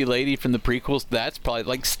creepy lady from the prequels? That's probably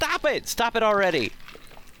like, stop it already.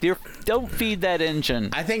 Don't feed that engine.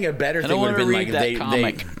 I think a better thing would have been like they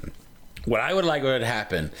what I would like would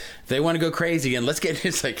happen. If they want to go crazy and let's get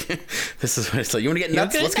this is what it's like. You want to get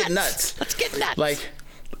nuts? Let's get nuts. Let's get nuts. Like,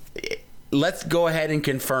 let's go ahead and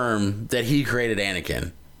confirm that he created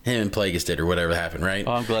Anakin. Him and Plagueis did, or whatever happened, right?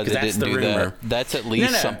 Oh, I'm glad they didn't do that. That's at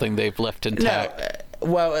least something they've left intact.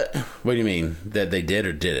 Well, what do you mean? That they did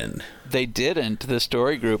or didn't? They didn't. The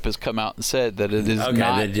story group has come out and said that it is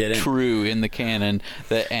not true in the canon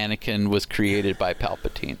that Anakin was created by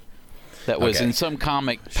Palpatine. That was in some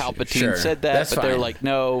comic. Palpatine said that, but they're like,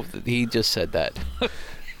 no, he just said that.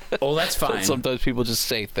 Well, that's fine. Sometimes people just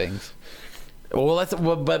say things. Well,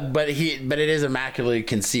 but it is immaculately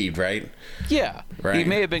conceived, right? Yeah, right. He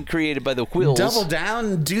may have been created by the Whills. Double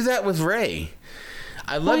down, do that with Rey.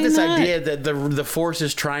 I love this idea that the Force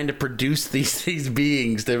is trying to produce these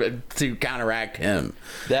beings to counteract him.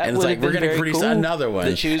 And it's like, we're going to produce another one.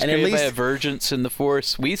 That she was created by a Vergence in the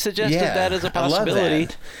Force. We suggested that as a possibility. I love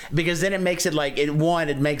that. Because then it makes it like, it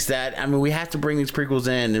makes that, I mean, we have to bring these prequels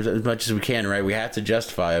in as much as we can, right? We have to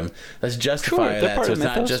justify them. Let's justify that so it's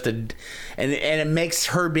not just and it makes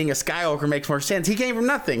her being a Skywalker makes more sense. He came from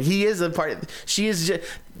nothing. He is a part, she is just,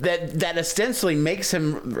 that ostensibly makes her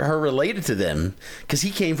related to them because he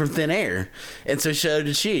came from thin air, and so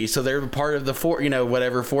did she. So they're part of the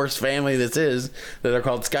whatever Force family this is that are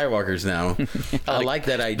called Skywalkers now. I like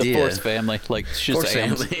that idea. The Force family, like Force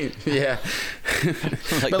family, yeah,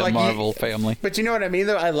 like Marvel family. But you know what I mean,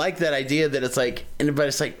 though. I like that idea that it's like,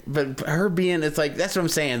 but her being, it's like that's what I'm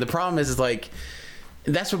saying. The problem is like.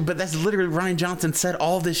 That's literally Rian Johnson said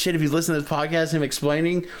all this shit. If you listen to this podcast, him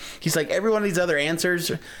explaining, he's like, every one of these other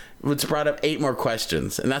answers was brought up 8 more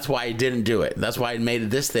questions, and that's why he didn't do it. That's why he made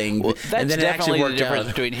it this thing. Well, that's and then definitely it actually worked the difference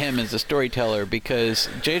out. Between him as a storyteller, because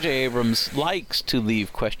J.J. Abrams likes to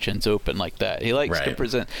leave questions open like that. He likes to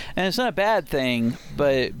present, and it's not a bad thing,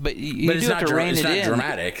 but you do have to rein it in. It's not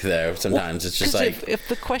dramatic though. Sometimes it's just like if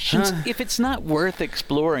the questions, if it's not worth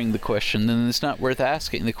exploring the question, then it's not worth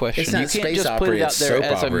asking the question. It's not you can't space just put it out there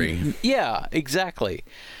soap opera. Yeah, exactly.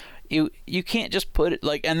 You can't just put it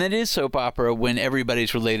like, and that is soap opera when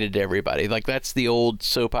everybody's related to everybody. Like that's the old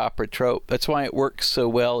soap opera trope. That's why it works so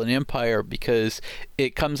well in Empire, because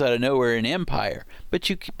it comes out of nowhere in Empire. But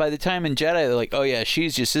by the time in Jedi, they're like, oh yeah,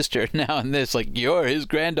 she's your sister. Now in this, like, you're his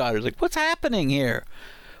granddaughter. Like, what's happening here?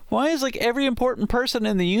 Why is like every important person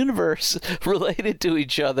in the universe related to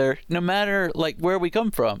each other, no matter like where we come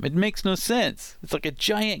from? It makes no sense. It's like a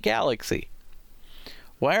giant galaxy.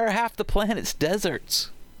 Why are half the planets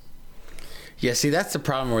deserts? Yeah, see, that's the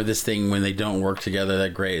problem with this thing when they don't work together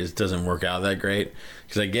that great. It doesn't work out that great.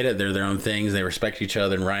 Because I get it, they're their own things. They respect each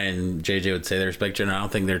other. And Ryan and JJ would say they respect each other. I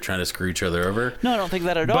don't think they're trying to screw each other over. No, I don't think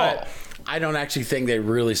that at all. But I don't actually think they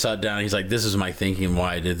really sat down. He's like, this is my thinking,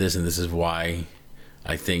 why I did this, and this is why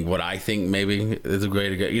I think what I think maybe is a way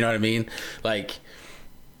to go. You know what I mean? Like,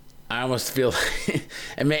 I almost feel like...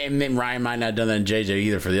 and Ryan might not have done that in JJ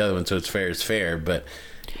either for the other one, so it's fair. But...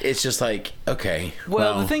 it's just like, okay.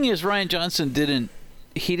 Well, the thing is, Rian Johnson didn't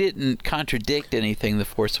contradict anything The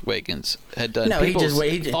Force Awakens had done. No, People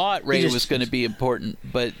thought Rey was going to be important,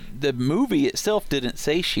 but the movie itself didn't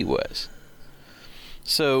say she was.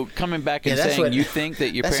 So coming back and saying you think that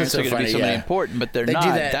your parents are going to be somebody important, but they're not.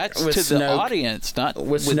 That's to Snoke, the audience, not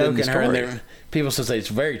with within Snoke the story. And her. People still say it's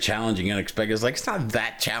very challenging and unexpected. It's like, it's not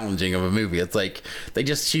that challenging of a movie. It's like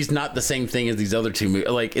she's not the same thing as these other two movies.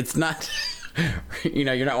 Like, it's not...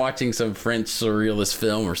 you're not watching some French surrealist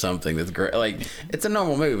film or something that's great. Like, it's a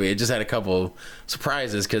normal movie. It just had a couple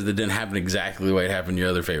surprises because it didn't happen exactly the way it happened in your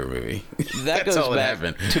other favorite movie. That goes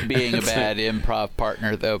back to being a bad improv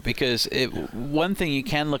partner, though, because one thing you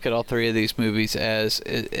can look at all 3 of these movies as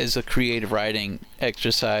a creative writing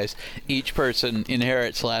exercise. Each person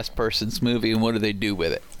inherits last person's movie, and what do they do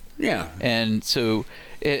with it? Yeah. And so...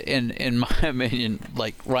 in my opinion,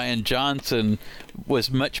 like, Rian Johnson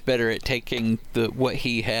was much better at taking what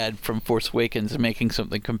he had from Force Awakens and making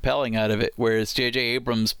something compelling out of it, whereas J.J.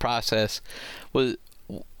 Abrams' process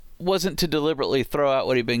wasn't to deliberately throw out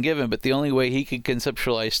what he'd been given, but the only way he could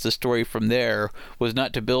conceptualize the story from there was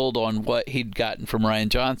not to build on what he'd gotten from Rian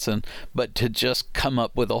Johnson, but to just come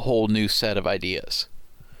up with a whole new set of ideas.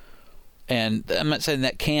 And I'm not saying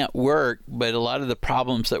that can't work, but a lot of the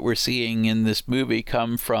problems that we're seeing in this movie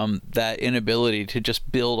come from that inability to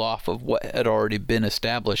just build off of what had already been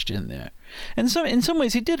established in there. And so, in some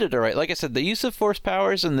ways, he did it all right. Like I said, the use of force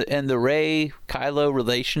powers and the Rey-Kylo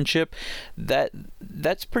relationship,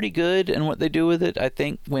 that's pretty good. And what they do with it, I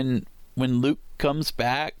think when Luke comes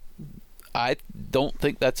back, I don't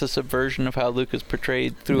think that's a subversion of how Luke is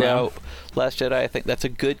portrayed throughout Last Jedi. I think that's a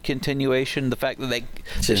good continuation. The fact that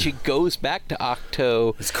she goes back to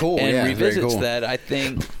Octo and revisits that, I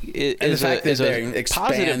think, is a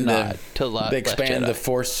positive nod to Last Jedi. They expand the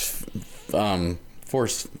Force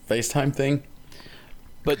FaceTime thing.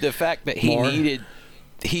 But the fact that he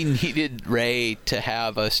needed Rey to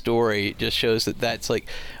have a story just shows that's like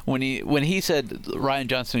when he said Rian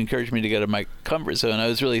Johnson encouraged me to go to my comfort zone. I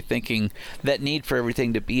was really thinking that need for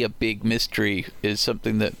everything to be a big mystery is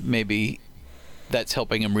something that maybe that's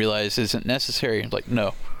helping him realize isn't necessary. Like,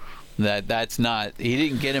 no, that's not. He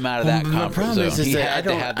didn't get him out of that comfort zone. He had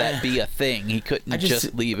to have that be a thing. He couldn't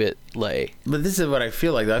just leave it lay. But this is what I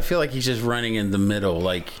feel like. I feel like he's just running in the middle,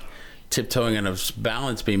 like tiptoeing on a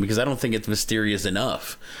balance beam, because I don't think it's mysterious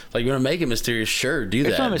enough. Like, you want to make it mysterious, sure, do that.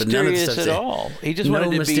 It's not mysterious at all. He just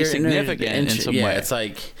wanted to be significant in some way. It's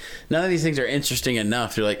like none of these things are interesting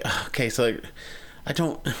enough. You're like, okay, so like, I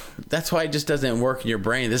don't. That's why it just doesn't work in your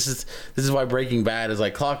brain. This is why Breaking Bad is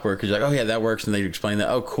like clockwork. Because you're like, oh yeah, that works, and they explain that.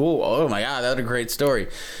 Oh cool. Oh my god, that's a great story.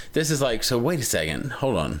 This is like, so wait a second,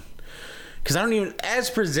 hold on, because I don't even, as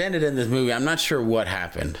presented in this movie, I'm not sure what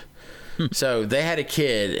happened. So they had a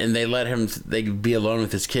kid, and they let him be alone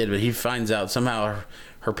with his kid, but he finds out somehow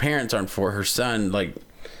her parents aren't for her son. Like,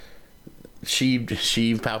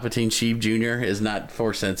 Palpatine Sheev Jr. is not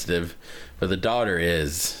force sensitive, but the daughter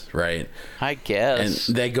is, right? I guess.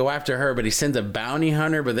 And they go after her, but he sends a bounty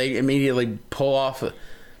hunter, but they immediately pull off.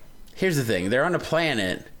 Here's the thing. They're on a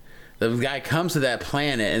planet. The guy comes to that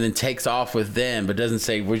planet and then takes off with them, but doesn't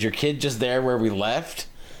say, was your kid just there where we left?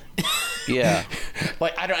 Yeah.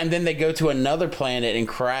 Like, I don't. And then they go to another planet and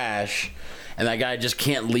crash, and that guy just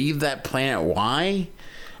can't leave that planet. Why?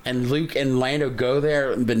 And Luke and Lando go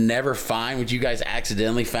there but never find what you guys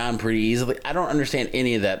accidentally found pretty easily. I don't understand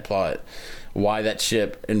any of that plot. Why that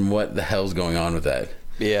ship and what the hell's going on with that?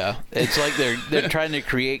 Yeah, it's like they're trying to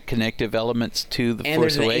create connective elements to the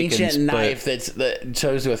Force Awakens. And there's an ancient knife that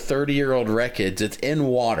shows to a 30-year-old wreckage. It's in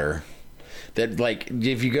water. That, like,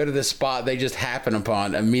 if you go to this spot they just happen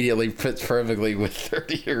upon, immediately fits perfectly with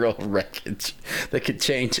 30-year-old wreckage that could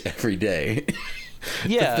change every day.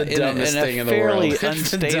 Yeah, it's the dumbest thing in the world. In a fairly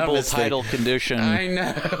unstable tidal condition. I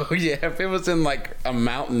know. Yeah, if it was in like a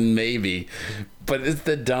mountain, maybe. But it's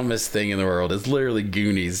the dumbest thing in the world. It's literally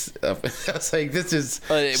Goonies. I was like, this is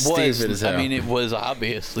stupid as hell. I mean, it was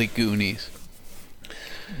obviously Goonies.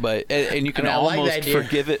 But and you can almost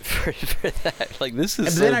forgive it for that. Like, this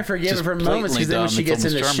is. And then I forgive it for moments, because then when she gets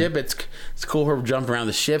in the ship, it's cool her jumping around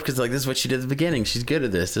the ship, because like, this is what she did at the beginning. She's good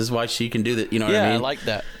at this. This is why she can do that. You know what I mean? Yeah, I like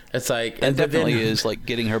that. It's like, it definitely is like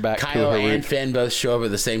getting her back. Kylo to her and Finn both show up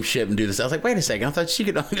at the same ship and do this. I was like, wait a second, I thought she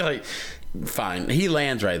could only, like, fine. He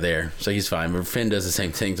lands right there, so he's fine. But Finn does the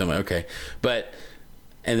same thing, so I'm like, okay. But.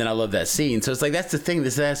 And then I love that scene. So it's like, that's the thing.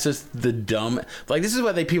 That's just the dumb. Like, this is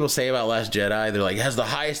what people say about Last Jedi. They're like, it has the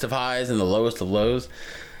highest of highs and the lowest of lows.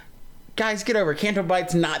 Guys, get over it. Canto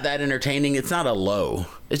Bite's not that entertaining. It's not a low.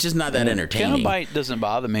 It's just not that entertaining. Canto Bite doesn't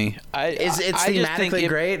bother me. It's thematically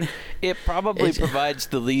great. It probably provides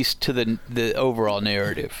the least to the overall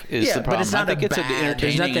narrative. Is the problem. But it's not I think it's an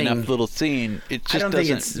entertaining enough little scene. It just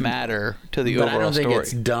doesn't matter to the overall story. I don't think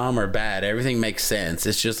it's dumb or bad. Everything makes sense.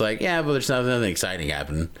 It's just like, yeah, but there's nothing exciting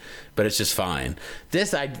happening. But it's just fine.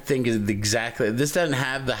 This, I think, is exactly. This doesn't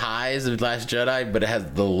have the highs of Last Jedi, but it has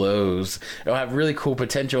the lows. It'll have really cool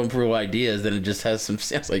potential and cool ideas. Then it just has some.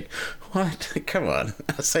 I was like, what? Come on.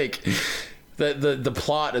 I was like, the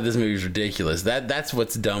plot of this movie is ridiculous. That's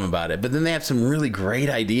what's dumb about it. But then they have some really great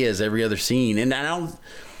ideas every other scene, and I don't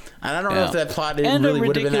know if that plot really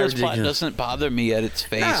would have been that ridiculous. Plot doesn't bother me at its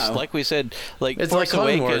face. No. Like we said, like it's Force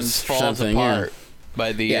like Awakens falls apart.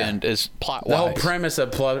 By the end, is plot-wise. The whole premise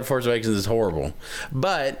of Force Awakens is horrible.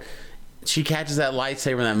 But she catches that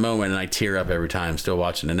lightsaber in that moment, and I tear up every time still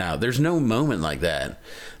watching it now. There's no moment like that.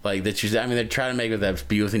 Like, that I mean, they're trying to make it that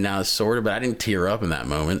be with me now, sort of, but I didn't tear up in that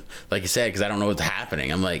moment. Like you said, because I don't know what's happening.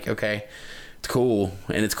 I'm like, okay, it's cool.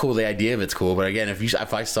 And it's cool. The idea of it's cool. But again,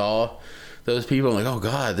 if I saw those people, I'm like, oh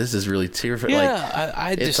god, this is really tearful. Yeah,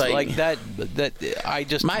 I just like that. I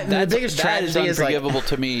just the biggest tragedy is unforgivable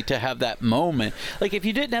to me to have that moment. Like, if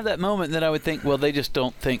you didn't have that moment, then I would think, well, they just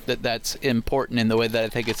don't think that that's important in the way that I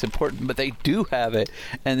think it's important. But they do have it,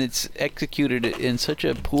 and it's executed in such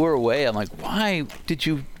a poor way. I'm like, why did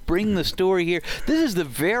you bring the story here. This is the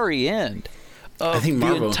very end of the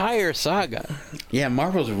entire saga. Yeah,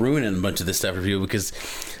 Marvel's ruining a bunch of this stuff for people because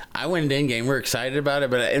I went into Endgame, we're excited about it,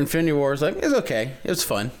 but Infinity War was like, it's okay. It was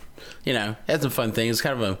fun. You know, it had some fun things.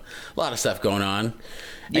 Kind of a lot of stuff going on.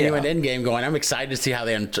 And you went Endgame going, I'm excited to see how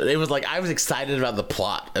they... It was like, I was excited about the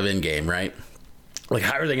plot of Endgame, right? Like,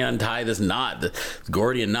 how are they going to untie this knot, the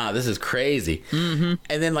Gordian knot? This is crazy. Mm-hmm.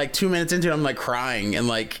 And then, like, 2 minutes into it, I'm, like, crying. And,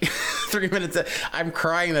 like, 3 minutes, I'm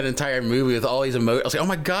crying that entire movie with all these emotions. I was like, oh,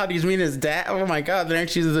 my God, he's meeting his dad. Oh, my God, then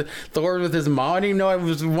actually Thor with his mom. I didn't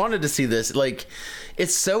even know wanted to see this. Like,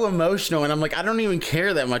 it's so emotional. And I'm like, I don't even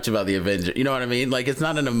care that much about the Avengers. You know what I mean? Like, it's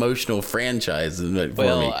not an emotional franchise for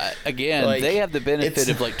me. Again, like, they have the benefit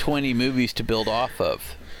of, like, 20 movies to build off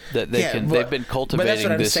of. That they've been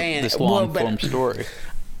cultivating this long form story.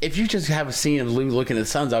 If you just have a scene of Luke looking at the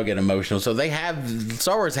suns, I'll get emotional. So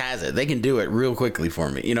Star Wars has it. They can do it real quickly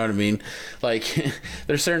for me. You know what I mean? Like,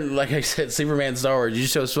 there's certain, like I said, Superman, Star Wars, you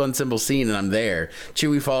show one simple scene and I'm there.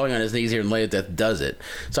 Chewie falling on his knees here and Leia's death does it.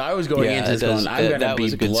 So I was going into this going, I'm going to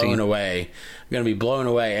be blown away. I'm going to be blown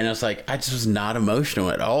away. And it's like, I just was not emotional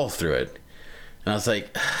at all through it. And I was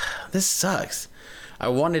like, this sucks. I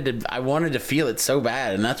wanted to feel it so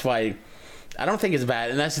bad, and that's why I don't think it's bad.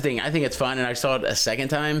 And that's the thing. I think it's fun. And I saw it a second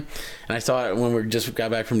time, and I saw it when we just got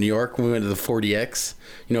back from New York. When we went to the 4DX.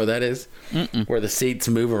 You know what that is? Mm-mm. Where the seats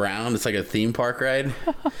move around. It's like a theme park ride.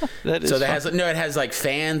 That is so. It has like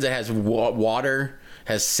fans. It has water.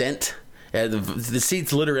 Has scent. The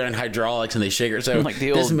seats literally on hydraulics and they shake it. So like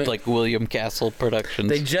the old like William Castle Productions.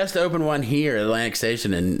 They just opened one here at Atlantic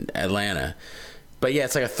Station in Atlanta. But yeah,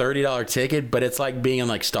 it's like a $30 ticket, but it's like being on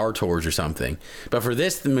like Star Tours or something. But for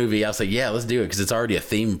this movie, I was like, yeah, let's do it because it's already a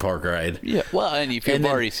theme park ride. Yeah, well, and if you've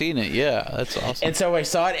already seen it, yeah, that's awesome. And so I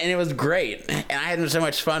saw it, and it was great. And I had so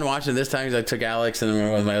much fun watching it this time because I took Alex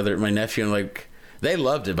and my nephew, and like they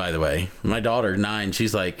loved it. By the way, my daughter 9, she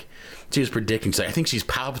was predicting. She's like, I think she's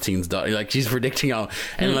Palpatine's daughter. Like she's predicting all.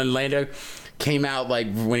 And then Lando came out like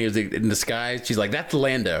when he was in disguise. She's like, that's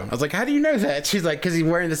Lando. I was like, how do you know that? She's like, because he's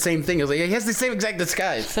wearing the same thing. I was like, yeah, he has the same exact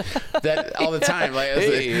disguise that all the time. Like,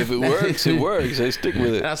 hey, if it works, it works. I stick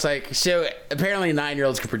with it. And I was like, so apparently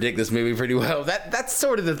 9-year-olds can predict this movie pretty well. That's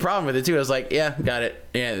sort of the problem with it too. I was like, yeah, got it.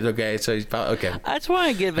 Yeah, okay. So he's okay. That's why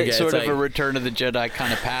I give it sort of a Return of the Jedi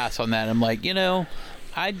kind of pass on that. I'm like, I'm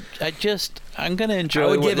gonna enjoy. I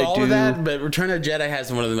would what give they all do. of that, but Return of the Jedi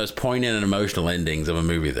has one of the most poignant and emotional endings of a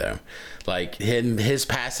movie, though. Like his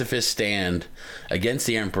pacifist stand against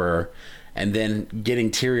the Emperor, and then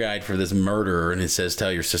getting teary-eyed for this murderer, and it says,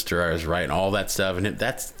 "Tell your sister I was right," and all that stuff, and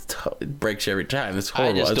it breaks you every time. It's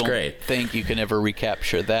horrible. I just it's don't great. think you can ever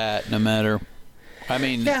recapture that, no matter. I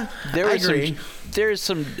mean, yeah, I agree. There's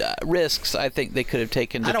some risks I think they could have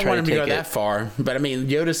taken to I don't try want to him to go that far, but I mean,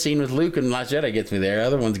 Yoda's scene with Luke and Last Jedi gets me there.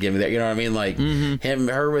 Other ones get me there. You know what I mean? Like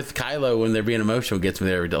her with Kylo when they're being emotional gets me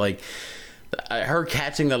there. Like her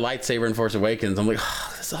catching the lightsaber in Force Awakens, I'm like,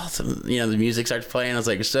 oh, that's awesome. The music starts playing. I was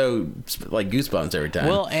like, so like goosebumps every time.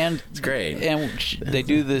 Well, and it's great. And they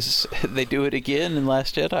do this. They do it again in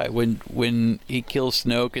Last Jedi when he kills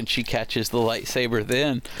Snoke and she catches the lightsaber.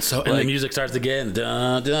 Then and the music starts again.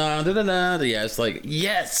 Dun, dun, dun, dun, dun. Yeah, it's like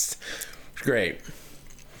yes, it's great.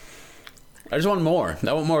 I just want more.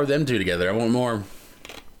 I want more of them two together. I want more.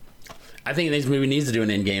 I think this movie needs to do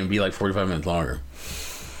an end game and be like 45 minutes longer.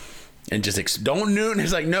 And just don't new.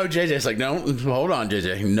 It's like no, JJ. It's like no. Hold on,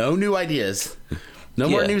 JJ. No new ideas. No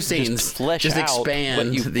more new scenes. Just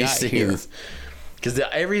expand these scenes. Because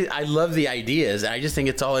I love the ideas. I just think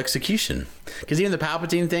it's all execution. Because even the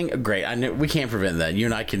Palpatine thing, great. We can't prevent that. You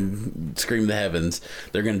and I can scream the heavens.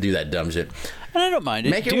 They're going to do that dumb shit. And I don't mind it.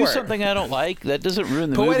 Make it do work. That I don't like. That doesn't ruin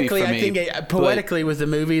the movie for me. I think poetically with the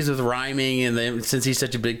movies, with rhyming, and since he's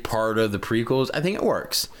such a big part of the prequels, I think it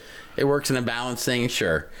works. It works in a balanced thing,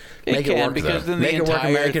 sure. Make it work, because though. Then Make it work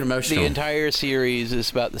and make it emotional. The entire series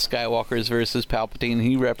is about the Skywalkers versus Palpatine.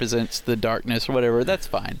 He represents the darkness or whatever. That's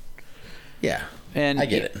fine. Yeah, and I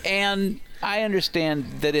get it. And I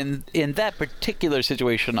understand that in that particular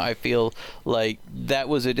situation, I feel like that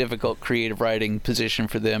was a difficult creative writing position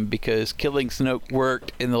for them because killing Snoke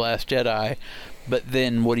worked in The Last Jedi, but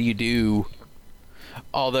then what do you do?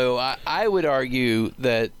 Although I would argue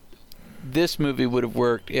that this movie would have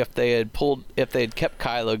worked if they had kept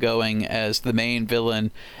Kylo going as the main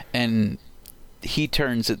villain and he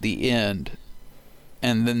turns at the end,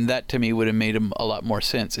 and then that to me would have made him a lot more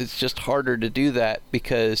sense. It's just harder to do that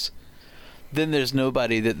because then there's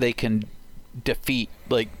nobody that they can defeat.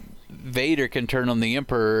 Like Vader can turn on the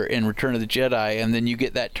Emperor in Return of the Jedi, and then you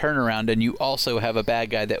get that turnaround and you also have a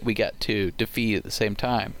bad guy that we got to defeat at the same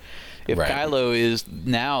time. If Right. Kylo is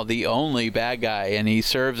now the only bad guy and he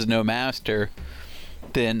serves no master,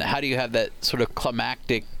 then how do you have that sort of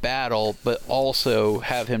climactic battle, but also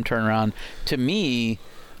have him turn around? To me,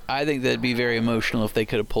 I think that'd be very emotional if they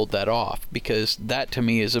could have pulled that off, because that to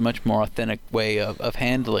me is a much more authentic way of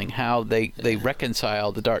handling how they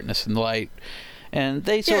reconcile the darkness and the light. And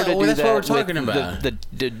they sort of do that's that what we're with talking about.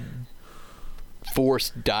 the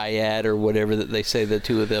Force dyad or whatever that they say the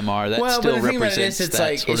two of them are. That Well, still but the thing about it represents is, it's that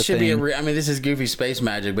like sort it of should thing. be. I mean, this is goofy space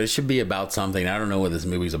magic, but it should be about something. I don't know what this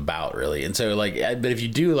movie's about really. And so, like, but if you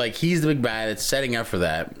do, like, he's the big bad. It's setting up for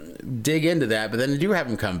that. Dig into that, but then do have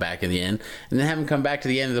him come back in the end, and then have him come back to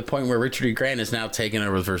the end of the point where Richard E. Grant is now taking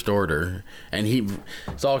over the First Order, and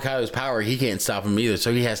it's all Kylo's power. He can't stop him either,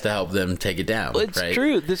 so he has to help them take it down. Well, it's right?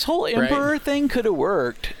 true. This whole Emperor thing could have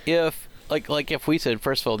worked if, like if we said,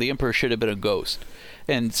 first of all, the Emperor should have been a ghost.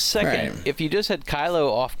 And second, if you just had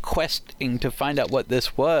Kylo off questing to find out what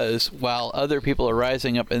this was while other people are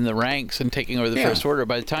rising up in the ranks and taking over the First Order,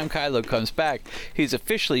 by the time Kylo comes back, he's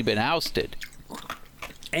officially been ousted.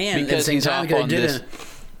 And because at the he's same time, off on this and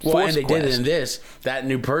they did it quest. in this. That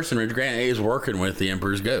new person, Richard Grant, is working with the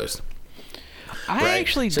Emperor's ghost. I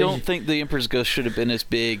actually So don't think the Emperor's Ghost should have been as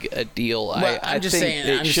big a deal. Well, I I'm just think saying-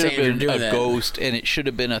 it I'm just should have saying been you're a doing that. ghost, and it should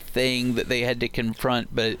have been a thing that they had to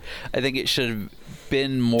confront. But I think it should have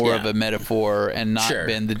been more of a metaphor and not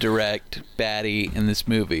been the direct baddie in this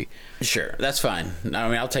movie. Sure, that's fine. I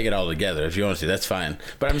mean, I'll take it all together if you want to. That's fine.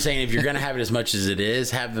 But I'm saying if you're going to have it as much as it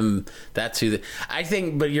is, have them. That's who. I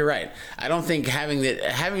think. But you're right. I don't think having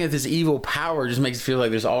this evil power just makes it feel like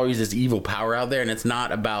there's always this evil power out there, and it's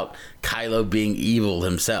not about Kylo being evil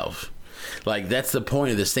himself. Like, that's the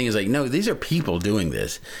point of this thing, is like, no, these are people doing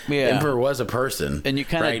this. Yeah. The Emperor was a person, And you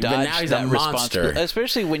kind of right? But now dodge he's that a monster. responsibility,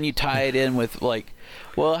 especially when you tie it in with, like,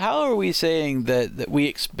 well, how are we saying that we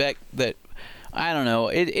expect that? I don't know.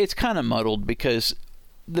 It's kind of muddled, because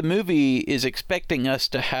the movie is expecting us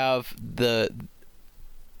to have the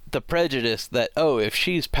prejudice that, oh, if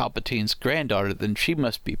she's Palpatine's granddaughter, then she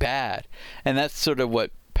must be bad. And that's sort of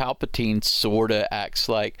what Palpatine sort of acts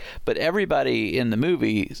like. But everybody in the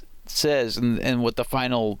movie says, and what the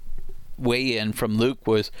final weigh-in from Luke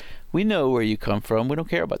was, we know where you come from. We don't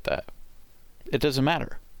care about that. It doesn't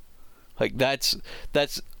matter. Like, that's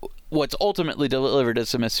what's ultimately delivered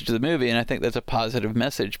as a message of the movie, and I think that's a positive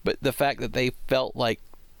message. But the fact that they felt like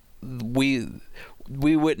we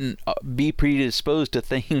wouldn't be predisposed to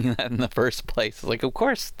thinking that in the first place. Like, of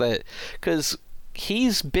course, that, because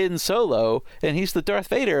he's been Solo, and he's the Darth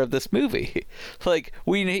Vader of this movie. Like,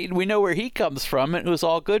 we know where he comes from, and it was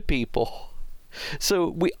all good people. So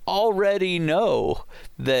we already know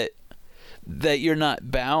that you're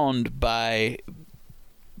not bound by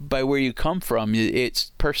where you come from.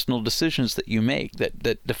 It's personal decisions that you make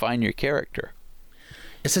that define your character.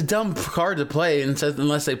 It's a dumb card to play,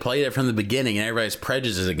 unless they played it from the beginning and everybody's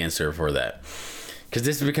prejudices against her for that. Because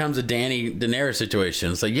this becomes a Daenerys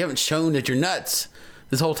situation. It's like, you haven't shown that you're nuts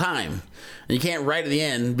this whole time. And you can't right at the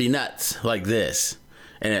end be nuts like this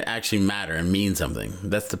and it actually matter and mean something.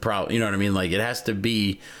 That's the problem. You know what I mean? Like, it has to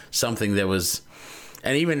be something that was...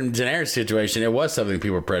 And even in Daenerys' situation, it was something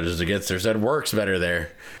people were prejudiced against her, so it works better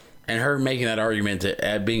there. And her making that argument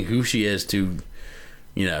to being who she is to,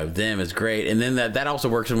 you know, them is great. And then that also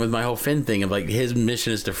works with my whole Finn thing of, like, his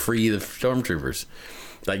mission is to free the stormtroopers.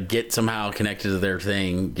 Like, get somehow connected to their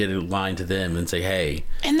thing, get a line to them and say, hey,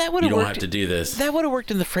 and that you don't have to do this. That would have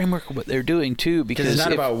worked in the framework of what they're doing, too. Because it's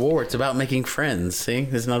not about war, it's about making friends, see?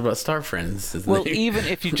 It's not about star friends. Well, even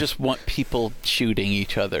if you just want people shooting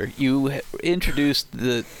each other, you introduced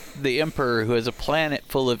the Emperor, who has a planet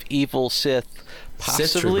full of evil Sith,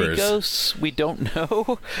 possibly ghosts. We don't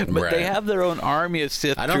know, but they have their own army of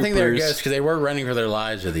Sith. I don't think they're ghosts, because they were running for their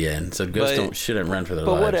lives at the end. So ghosts shouldn't run for their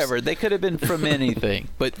lives. But whatever, they could have been from anything.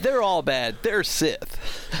 But they're all bad. They're Sith.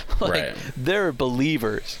 Like, they're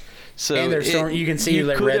believers. So and you can see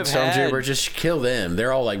like red stormtroopers, just kill them.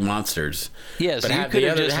 They're all like monsters. Yes, you could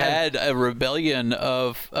have just had a rebellion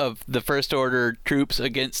of the First Order troops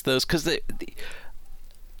against those, because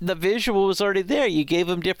the visual was already there. You gave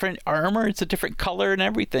them different armor. It's a different color and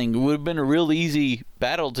everything. It would have been a real easy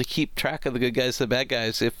battle to keep track of the good guys, the bad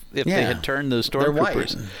guys, if they had turned those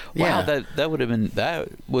stormtroopers. Wow, that would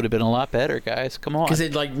have been a lot better, guys. Come on. Because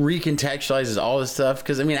it like recontextualizes all this stuff.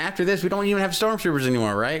 Because I mean, after this, we don't even have stormtroopers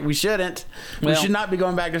anymore, right? We shouldn't. We should not be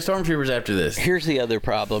going back to stormtroopers after this. Here's the other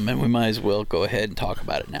problem, and we might as well go ahead and talk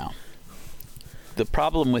about it now. The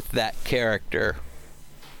problem with that character.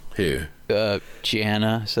 Who?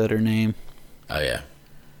 Jana, is that her name? Oh, yeah.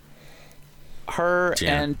 Her,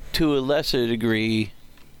 Jana. And to a lesser degree,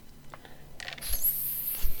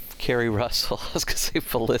 Carrie Russell. I was going to say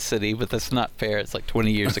Felicity, but that's not fair. It's like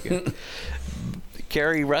 20 years ago.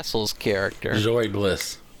 Carrie Russell's character. Zoe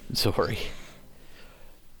Bliss. Zori.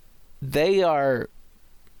 They are,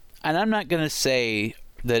 and I'm not going to say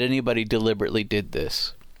that anybody deliberately did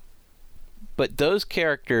this, but those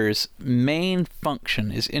characters' main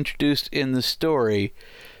function is introduced in the story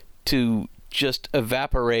to just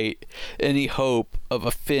evaporate any hope of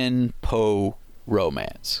a Finn-Poe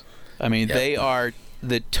romance. I mean, they are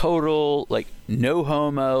the total, like, no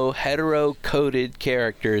homo, hetero-coded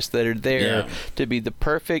characters that are there to be the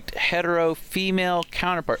perfect hetero female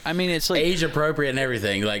counterpart. I mean, it's like age appropriate and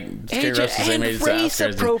everything, like age and race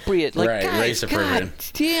appropriate, like right, guys, race appropriate. God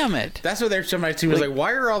damn it! That's what they're somebody too was like.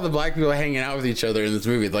 Why are all the black people hanging out with each other in this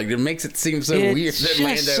movie? Like, it makes it seem so weird that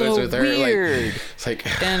Lando is with her. Weird. Like, it's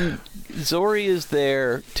like, and Zori is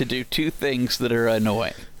there to do two things that are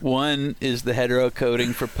annoying. One is the hetero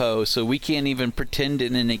coding for Poe, so we can't even pretend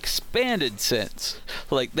in an expanded sense.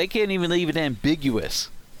 Like, they can't even leave it ambiguous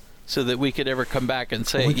so that we could ever come back and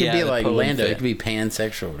say, we could be like Poe Lando, it could be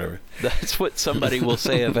pansexual or whatever. That's what somebody will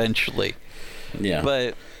say eventually. Yeah.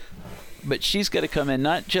 But she's got to come in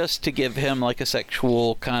not just to give him like a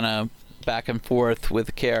sexual kind of back and forth with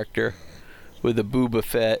the character, with a Boba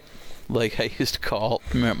Fett, like I used to call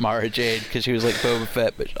Mara Jade, because she was like Boba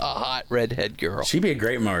Fett, but a hot redhead girl. She'd be a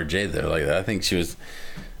great Mara Jade, though. Like that. I think she was.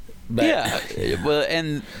 Yeah, well,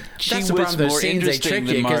 and she that's the was problem. Those more scenes, they interesting trick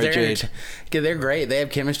you than Mara Jade. Because they're great. They have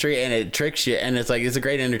chemistry, and it tricks you. And it's like it's a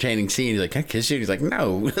great entertaining scene. You're like, can I kiss you? He's like,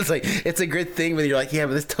 no. It's like it's a good thing, but you're like, yeah,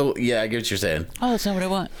 but this totally. Yeah, I get what you're saying. Oh, that's not what I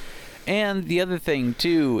want. And the other thing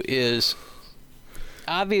too is,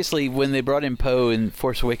 obviously, when they brought in Poe in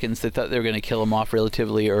Force Awakens, they thought they were going to kill him off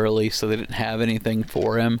relatively early, so they didn't have anything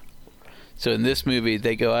for him. So in this movie,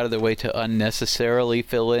 they go out of their way to unnecessarily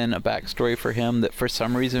fill in a backstory for him that for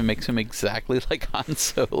some reason makes him exactly like Han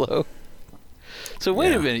Solo. So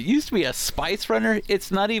wait a minute, it used to be a spice runner? It's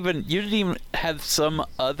not even, you didn't even have some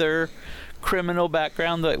other criminal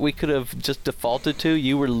background that we could have just defaulted to?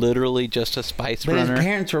 You were literally just a spice runner? But his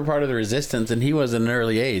parents were part of the Resistance, and he was at an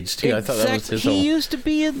early age, too. I thought that was his He used to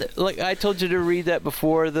be in, like I told you to read that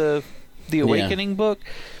before the Awakening book.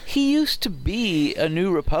 He used to be a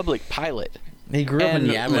New Republic pilot. He grew up in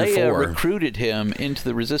Yavin 4. Leia recruited him into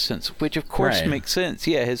the Resistance, which of course makes sense.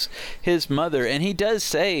 Yeah, his mother, and he does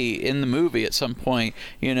say in the movie at some point,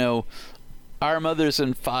 you know, our mothers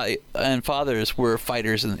and fathers were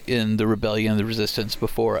fighters in the rebellion and the resistance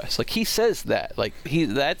before us. Like, he says that. Like,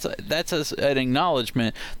 that's an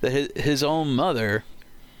acknowledgement that his own mother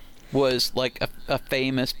was like a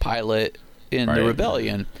famous pilot in the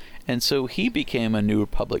rebellion. And so he became a New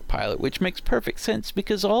Republic pilot, which makes perfect sense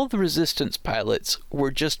because all the Resistance pilots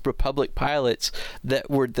were just Republic pilots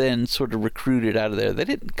that were then sort of recruited out of there. They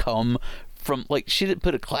didn't come from, like, she didn't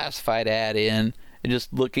put a classified ad in and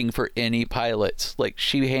just looking for any pilots. Like,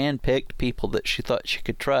 she handpicked people that she thought she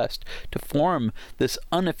could trust to form this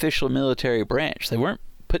unofficial military branch. They weren't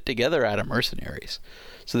put together out of mercenaries.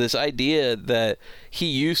 So this idea that he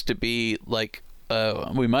used to be like,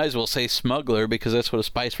 we might as well say smuggler because that's what a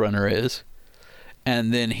spice runner is,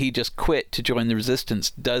 and then he just quit to join the Resistance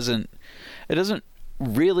doesn't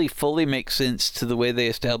really fully make sense to the way they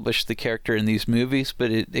established the character in these movies,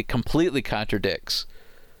 but it completely contradicts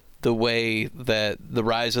the way that the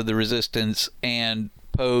rise of the Resistance and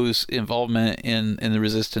Poe's involvement in the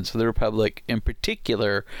Resistance of the Republic in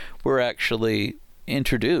particular were actually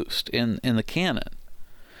introduced in the canon.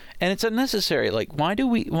 And it's unnecessary. Like, why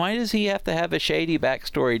does he have to have a shady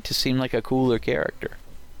backstory to seem like a cooler character?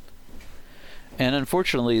 And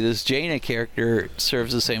unfortunately, this Jaina character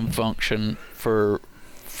serves the same function for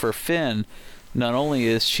Finn. Not only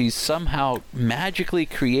is she somehow magically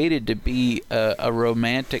created to be a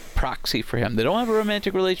romantic proxy for him. They don't have a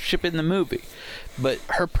romantic relationship in the movie, but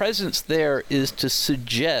her presence there is to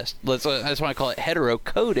suggest, that's why I call it hetero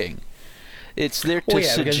coding. It's there to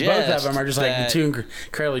suggest because both of them are just like two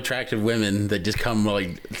incredibly attractive women that just come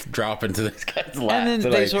like drop into this guy's lap. And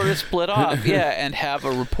then they sort of split off, and have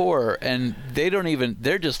a rapport. And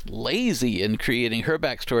they're just lazy in creating her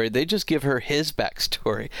backstory. They just give her his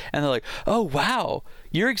backstory. And they're like, oh, wow,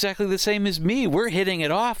 you're exactly the same as me. We're hitting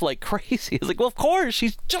it off like crazy. It's like, well, of course,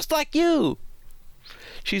 she's just like you.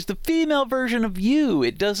 She's the female version of you.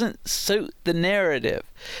 It doesn't suit the narrative.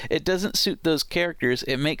 It doesn't suit those characters.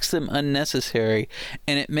 It makes them unnecessary,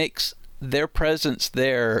 and it makes their presence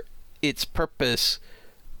there, its purpose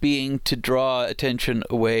being to draw attention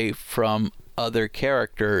away from other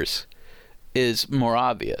characters, is more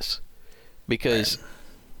obvious. Because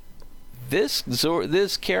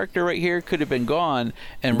this character right here could have been gone,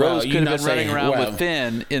 and Rose could have been running around with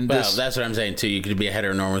Finn in this. Well, that's what I'm saying too. You could be a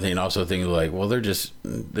heteronormative thing, and also think like, well,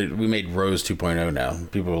 we made Rose 2.0 now.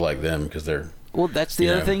 People like them because they're. Well, that's the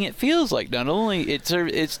other thing. It feels like not only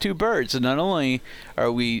it's two birds, and not only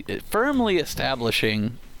are we firmly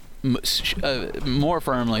establishing more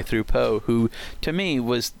firmly through Poe, who to me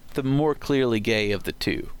was the more clearly gay of the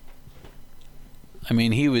two. I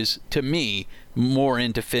mean, he was, to me, more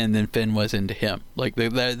into Finn than Finn was into him. Like,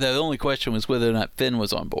 the only question was whether or not Finn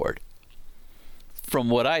was on board, from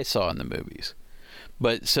what I saw in the movies.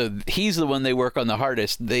 But, so, he's the one they work on the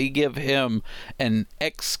hardest. They give him an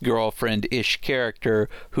ex-girlfriend-ish character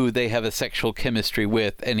who they have a sexual chemistry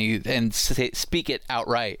with, and speak it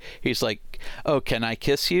outright. He's like, oh, can I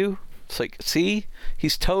kiss you? It's like, see?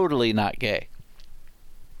 He's totally not gay.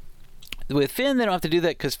 With Finn, they don't have to do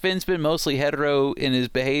that because Finn's been mostly hetero in his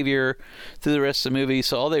behavior through the rest of the movie.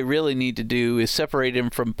 So all they really need to do is separate him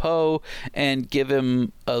from Poe and give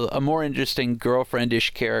him a more interesting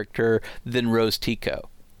girlfriendish character than Rose Tico.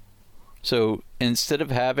 So instead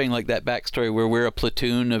of having like that backstory where we're a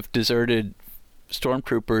platoon of deserted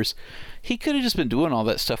stormtroopers, he could have just been doing all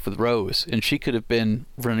that stuff with Rose, and she could have been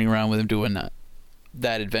running around with him doing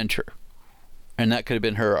that adventure, and that could have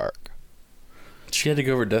been her arc. She had to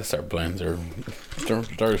go over Death Star plans or Star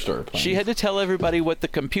Destroyer plans. She had to tell everybody what the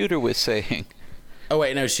computer was saying. Oh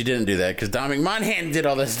wait, no, she didn't do that because Don McMonahan did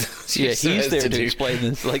all this. Yeah, he's there to explain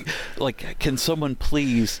this. Like, can someone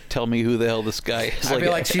please tell me who the hell this guy is? I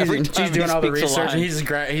feel like she's doing all the research, and he's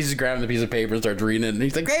just grabbing the piece of paper and starts reading it, and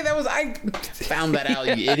he's like, "Hey, I found that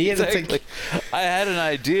out, you idiot!" Exactly. Like, I had an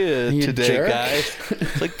idea today, jerk. guys.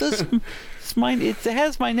 Like this. It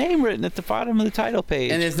has my name written at the bottom of the title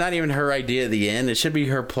page. And it's not even her idea at the end. It should be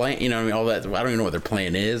her plan. You know what I mean? All that. I don't even know what their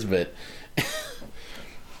plan is, but...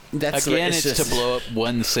 it's just to blow up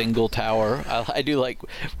one single tower. I do like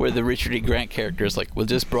where the Richard E. Grant character is like, we'll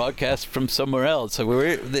just broadcast from somewhere else. So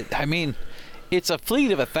it's a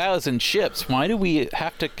fleet of 1,000 ships. Why do we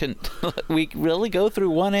have to... we really go through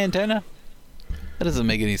one antenna? That doesn't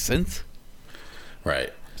make any sense.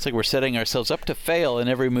 Right. It's like we're setting ourselves up to fail in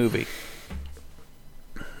every movie.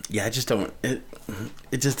 Yeah, I just don't... It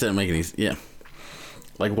just doesn't make any... Yeah.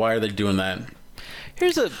 Like, why are they doing that?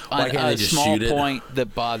 Here's a small point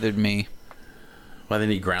that bothered me. Why they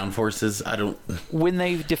need ground forces? I don't... When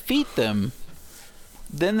they defeat them,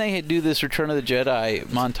 then they do this Return of the Jedi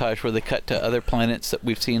montage where they cut to other planets that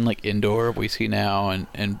we've seen, like Endor, we see now,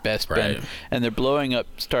 and Bespin. Right. And they're blowing up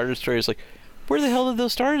Star Destroyers. Like, where the hell did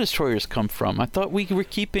those Star Destroyers come from? I thought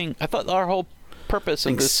our whole purpose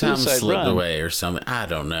of this suicide slipped run away or something. I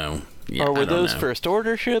don't know. Yeah, or were those First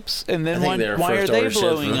Order ships? And then why are they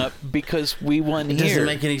blowing up? Because we won here. It doesn't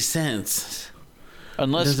make any sense.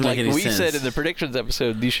 Unless, like we said in the predictions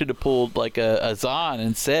episode, you should have pulled like a Zahn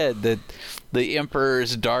and said that the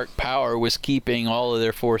Emperor's dark power was keeping all of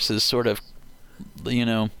their forces sort of,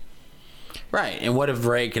 Right. And what if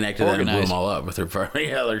Rey connected them and blew them all up with her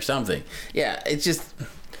or something? Yeah, it just...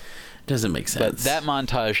 doesn't make sense. But that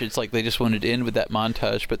montage, it's like they just wanted to end with that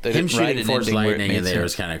montage, but they didn't write an ending where it made sense. There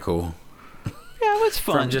was kind of cool. Yeah, it was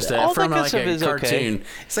fun. From like a cartoon. Okay.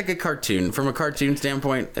 It's like a cartoon. From a cartoon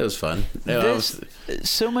standpoint, it was fun.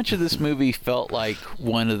 So much of this movie felt like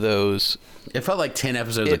one of those... It felt like 10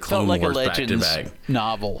 episodes of Clone Wars back to back. It felt like a Legends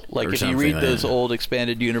novel. Like if you read those old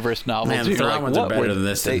expanded universe novels, man, Thrawn was better than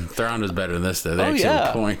this. Thrawn was better than this, though. That's the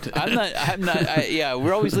point. I'm not.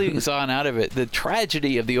 We're always leaving Zahn out of it. The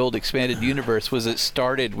tragedy of the old expanded universe was it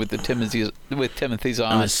started with Timothy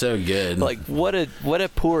Zahn. It was so good. Like what a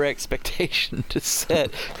poor expectation to set,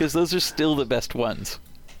 because those are still the best ones.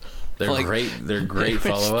 They're great. They're great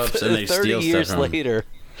follow-ups, and they steal 30 years stuff from later.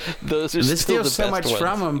 Those are still the best so much ones.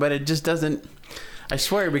 from them, but it just doesn't. I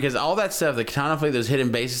swear, because all that stuff, the conflict, those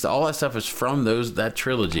hidden bases, all that stuff is from that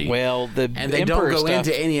trilogy. Well, they don't go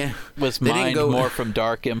into any. Was mined more from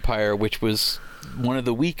Dark Empire, which was one of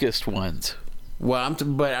the weakest ones. Well, I'm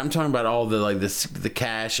talking about all the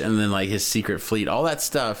cache and then like his secret fleet, all that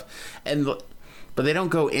stuff, but they don't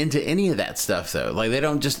go into any of that stuff though. Like they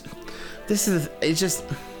don't just. And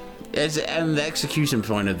the execution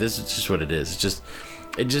point of this is just what it is.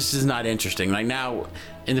 It just is not interesting. Like now,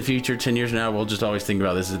 in the future, 10 years from now, we'll just always think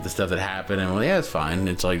about this as the stuff that happened, and it's fine.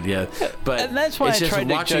 It's like, but and that's why I tried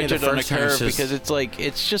to judge it on a curve, because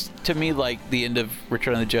it's just to me like the end of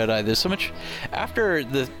Return of the Jedi. There's so much after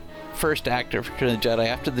the first act of Return of the Jedi,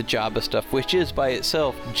 after the Jabba stuff, which is by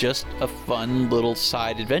itself just a fun little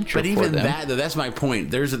side adventure. But even that, though, that's my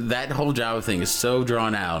point. There's that whole Jabba thing is so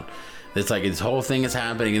drawn out. It's like this whole thing is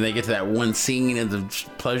happening, and they get to that one scene of the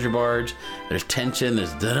pleasure barge. There's tension.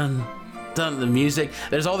 There's dun, dun, the music.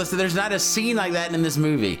 There's all this. There's not a scene like that in this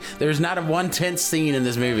movie. There's not a one tense scene in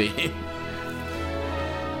this movie.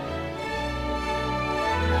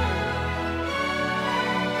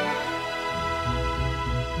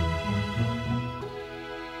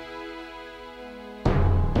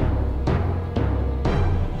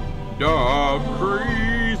 Dark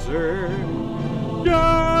crazy.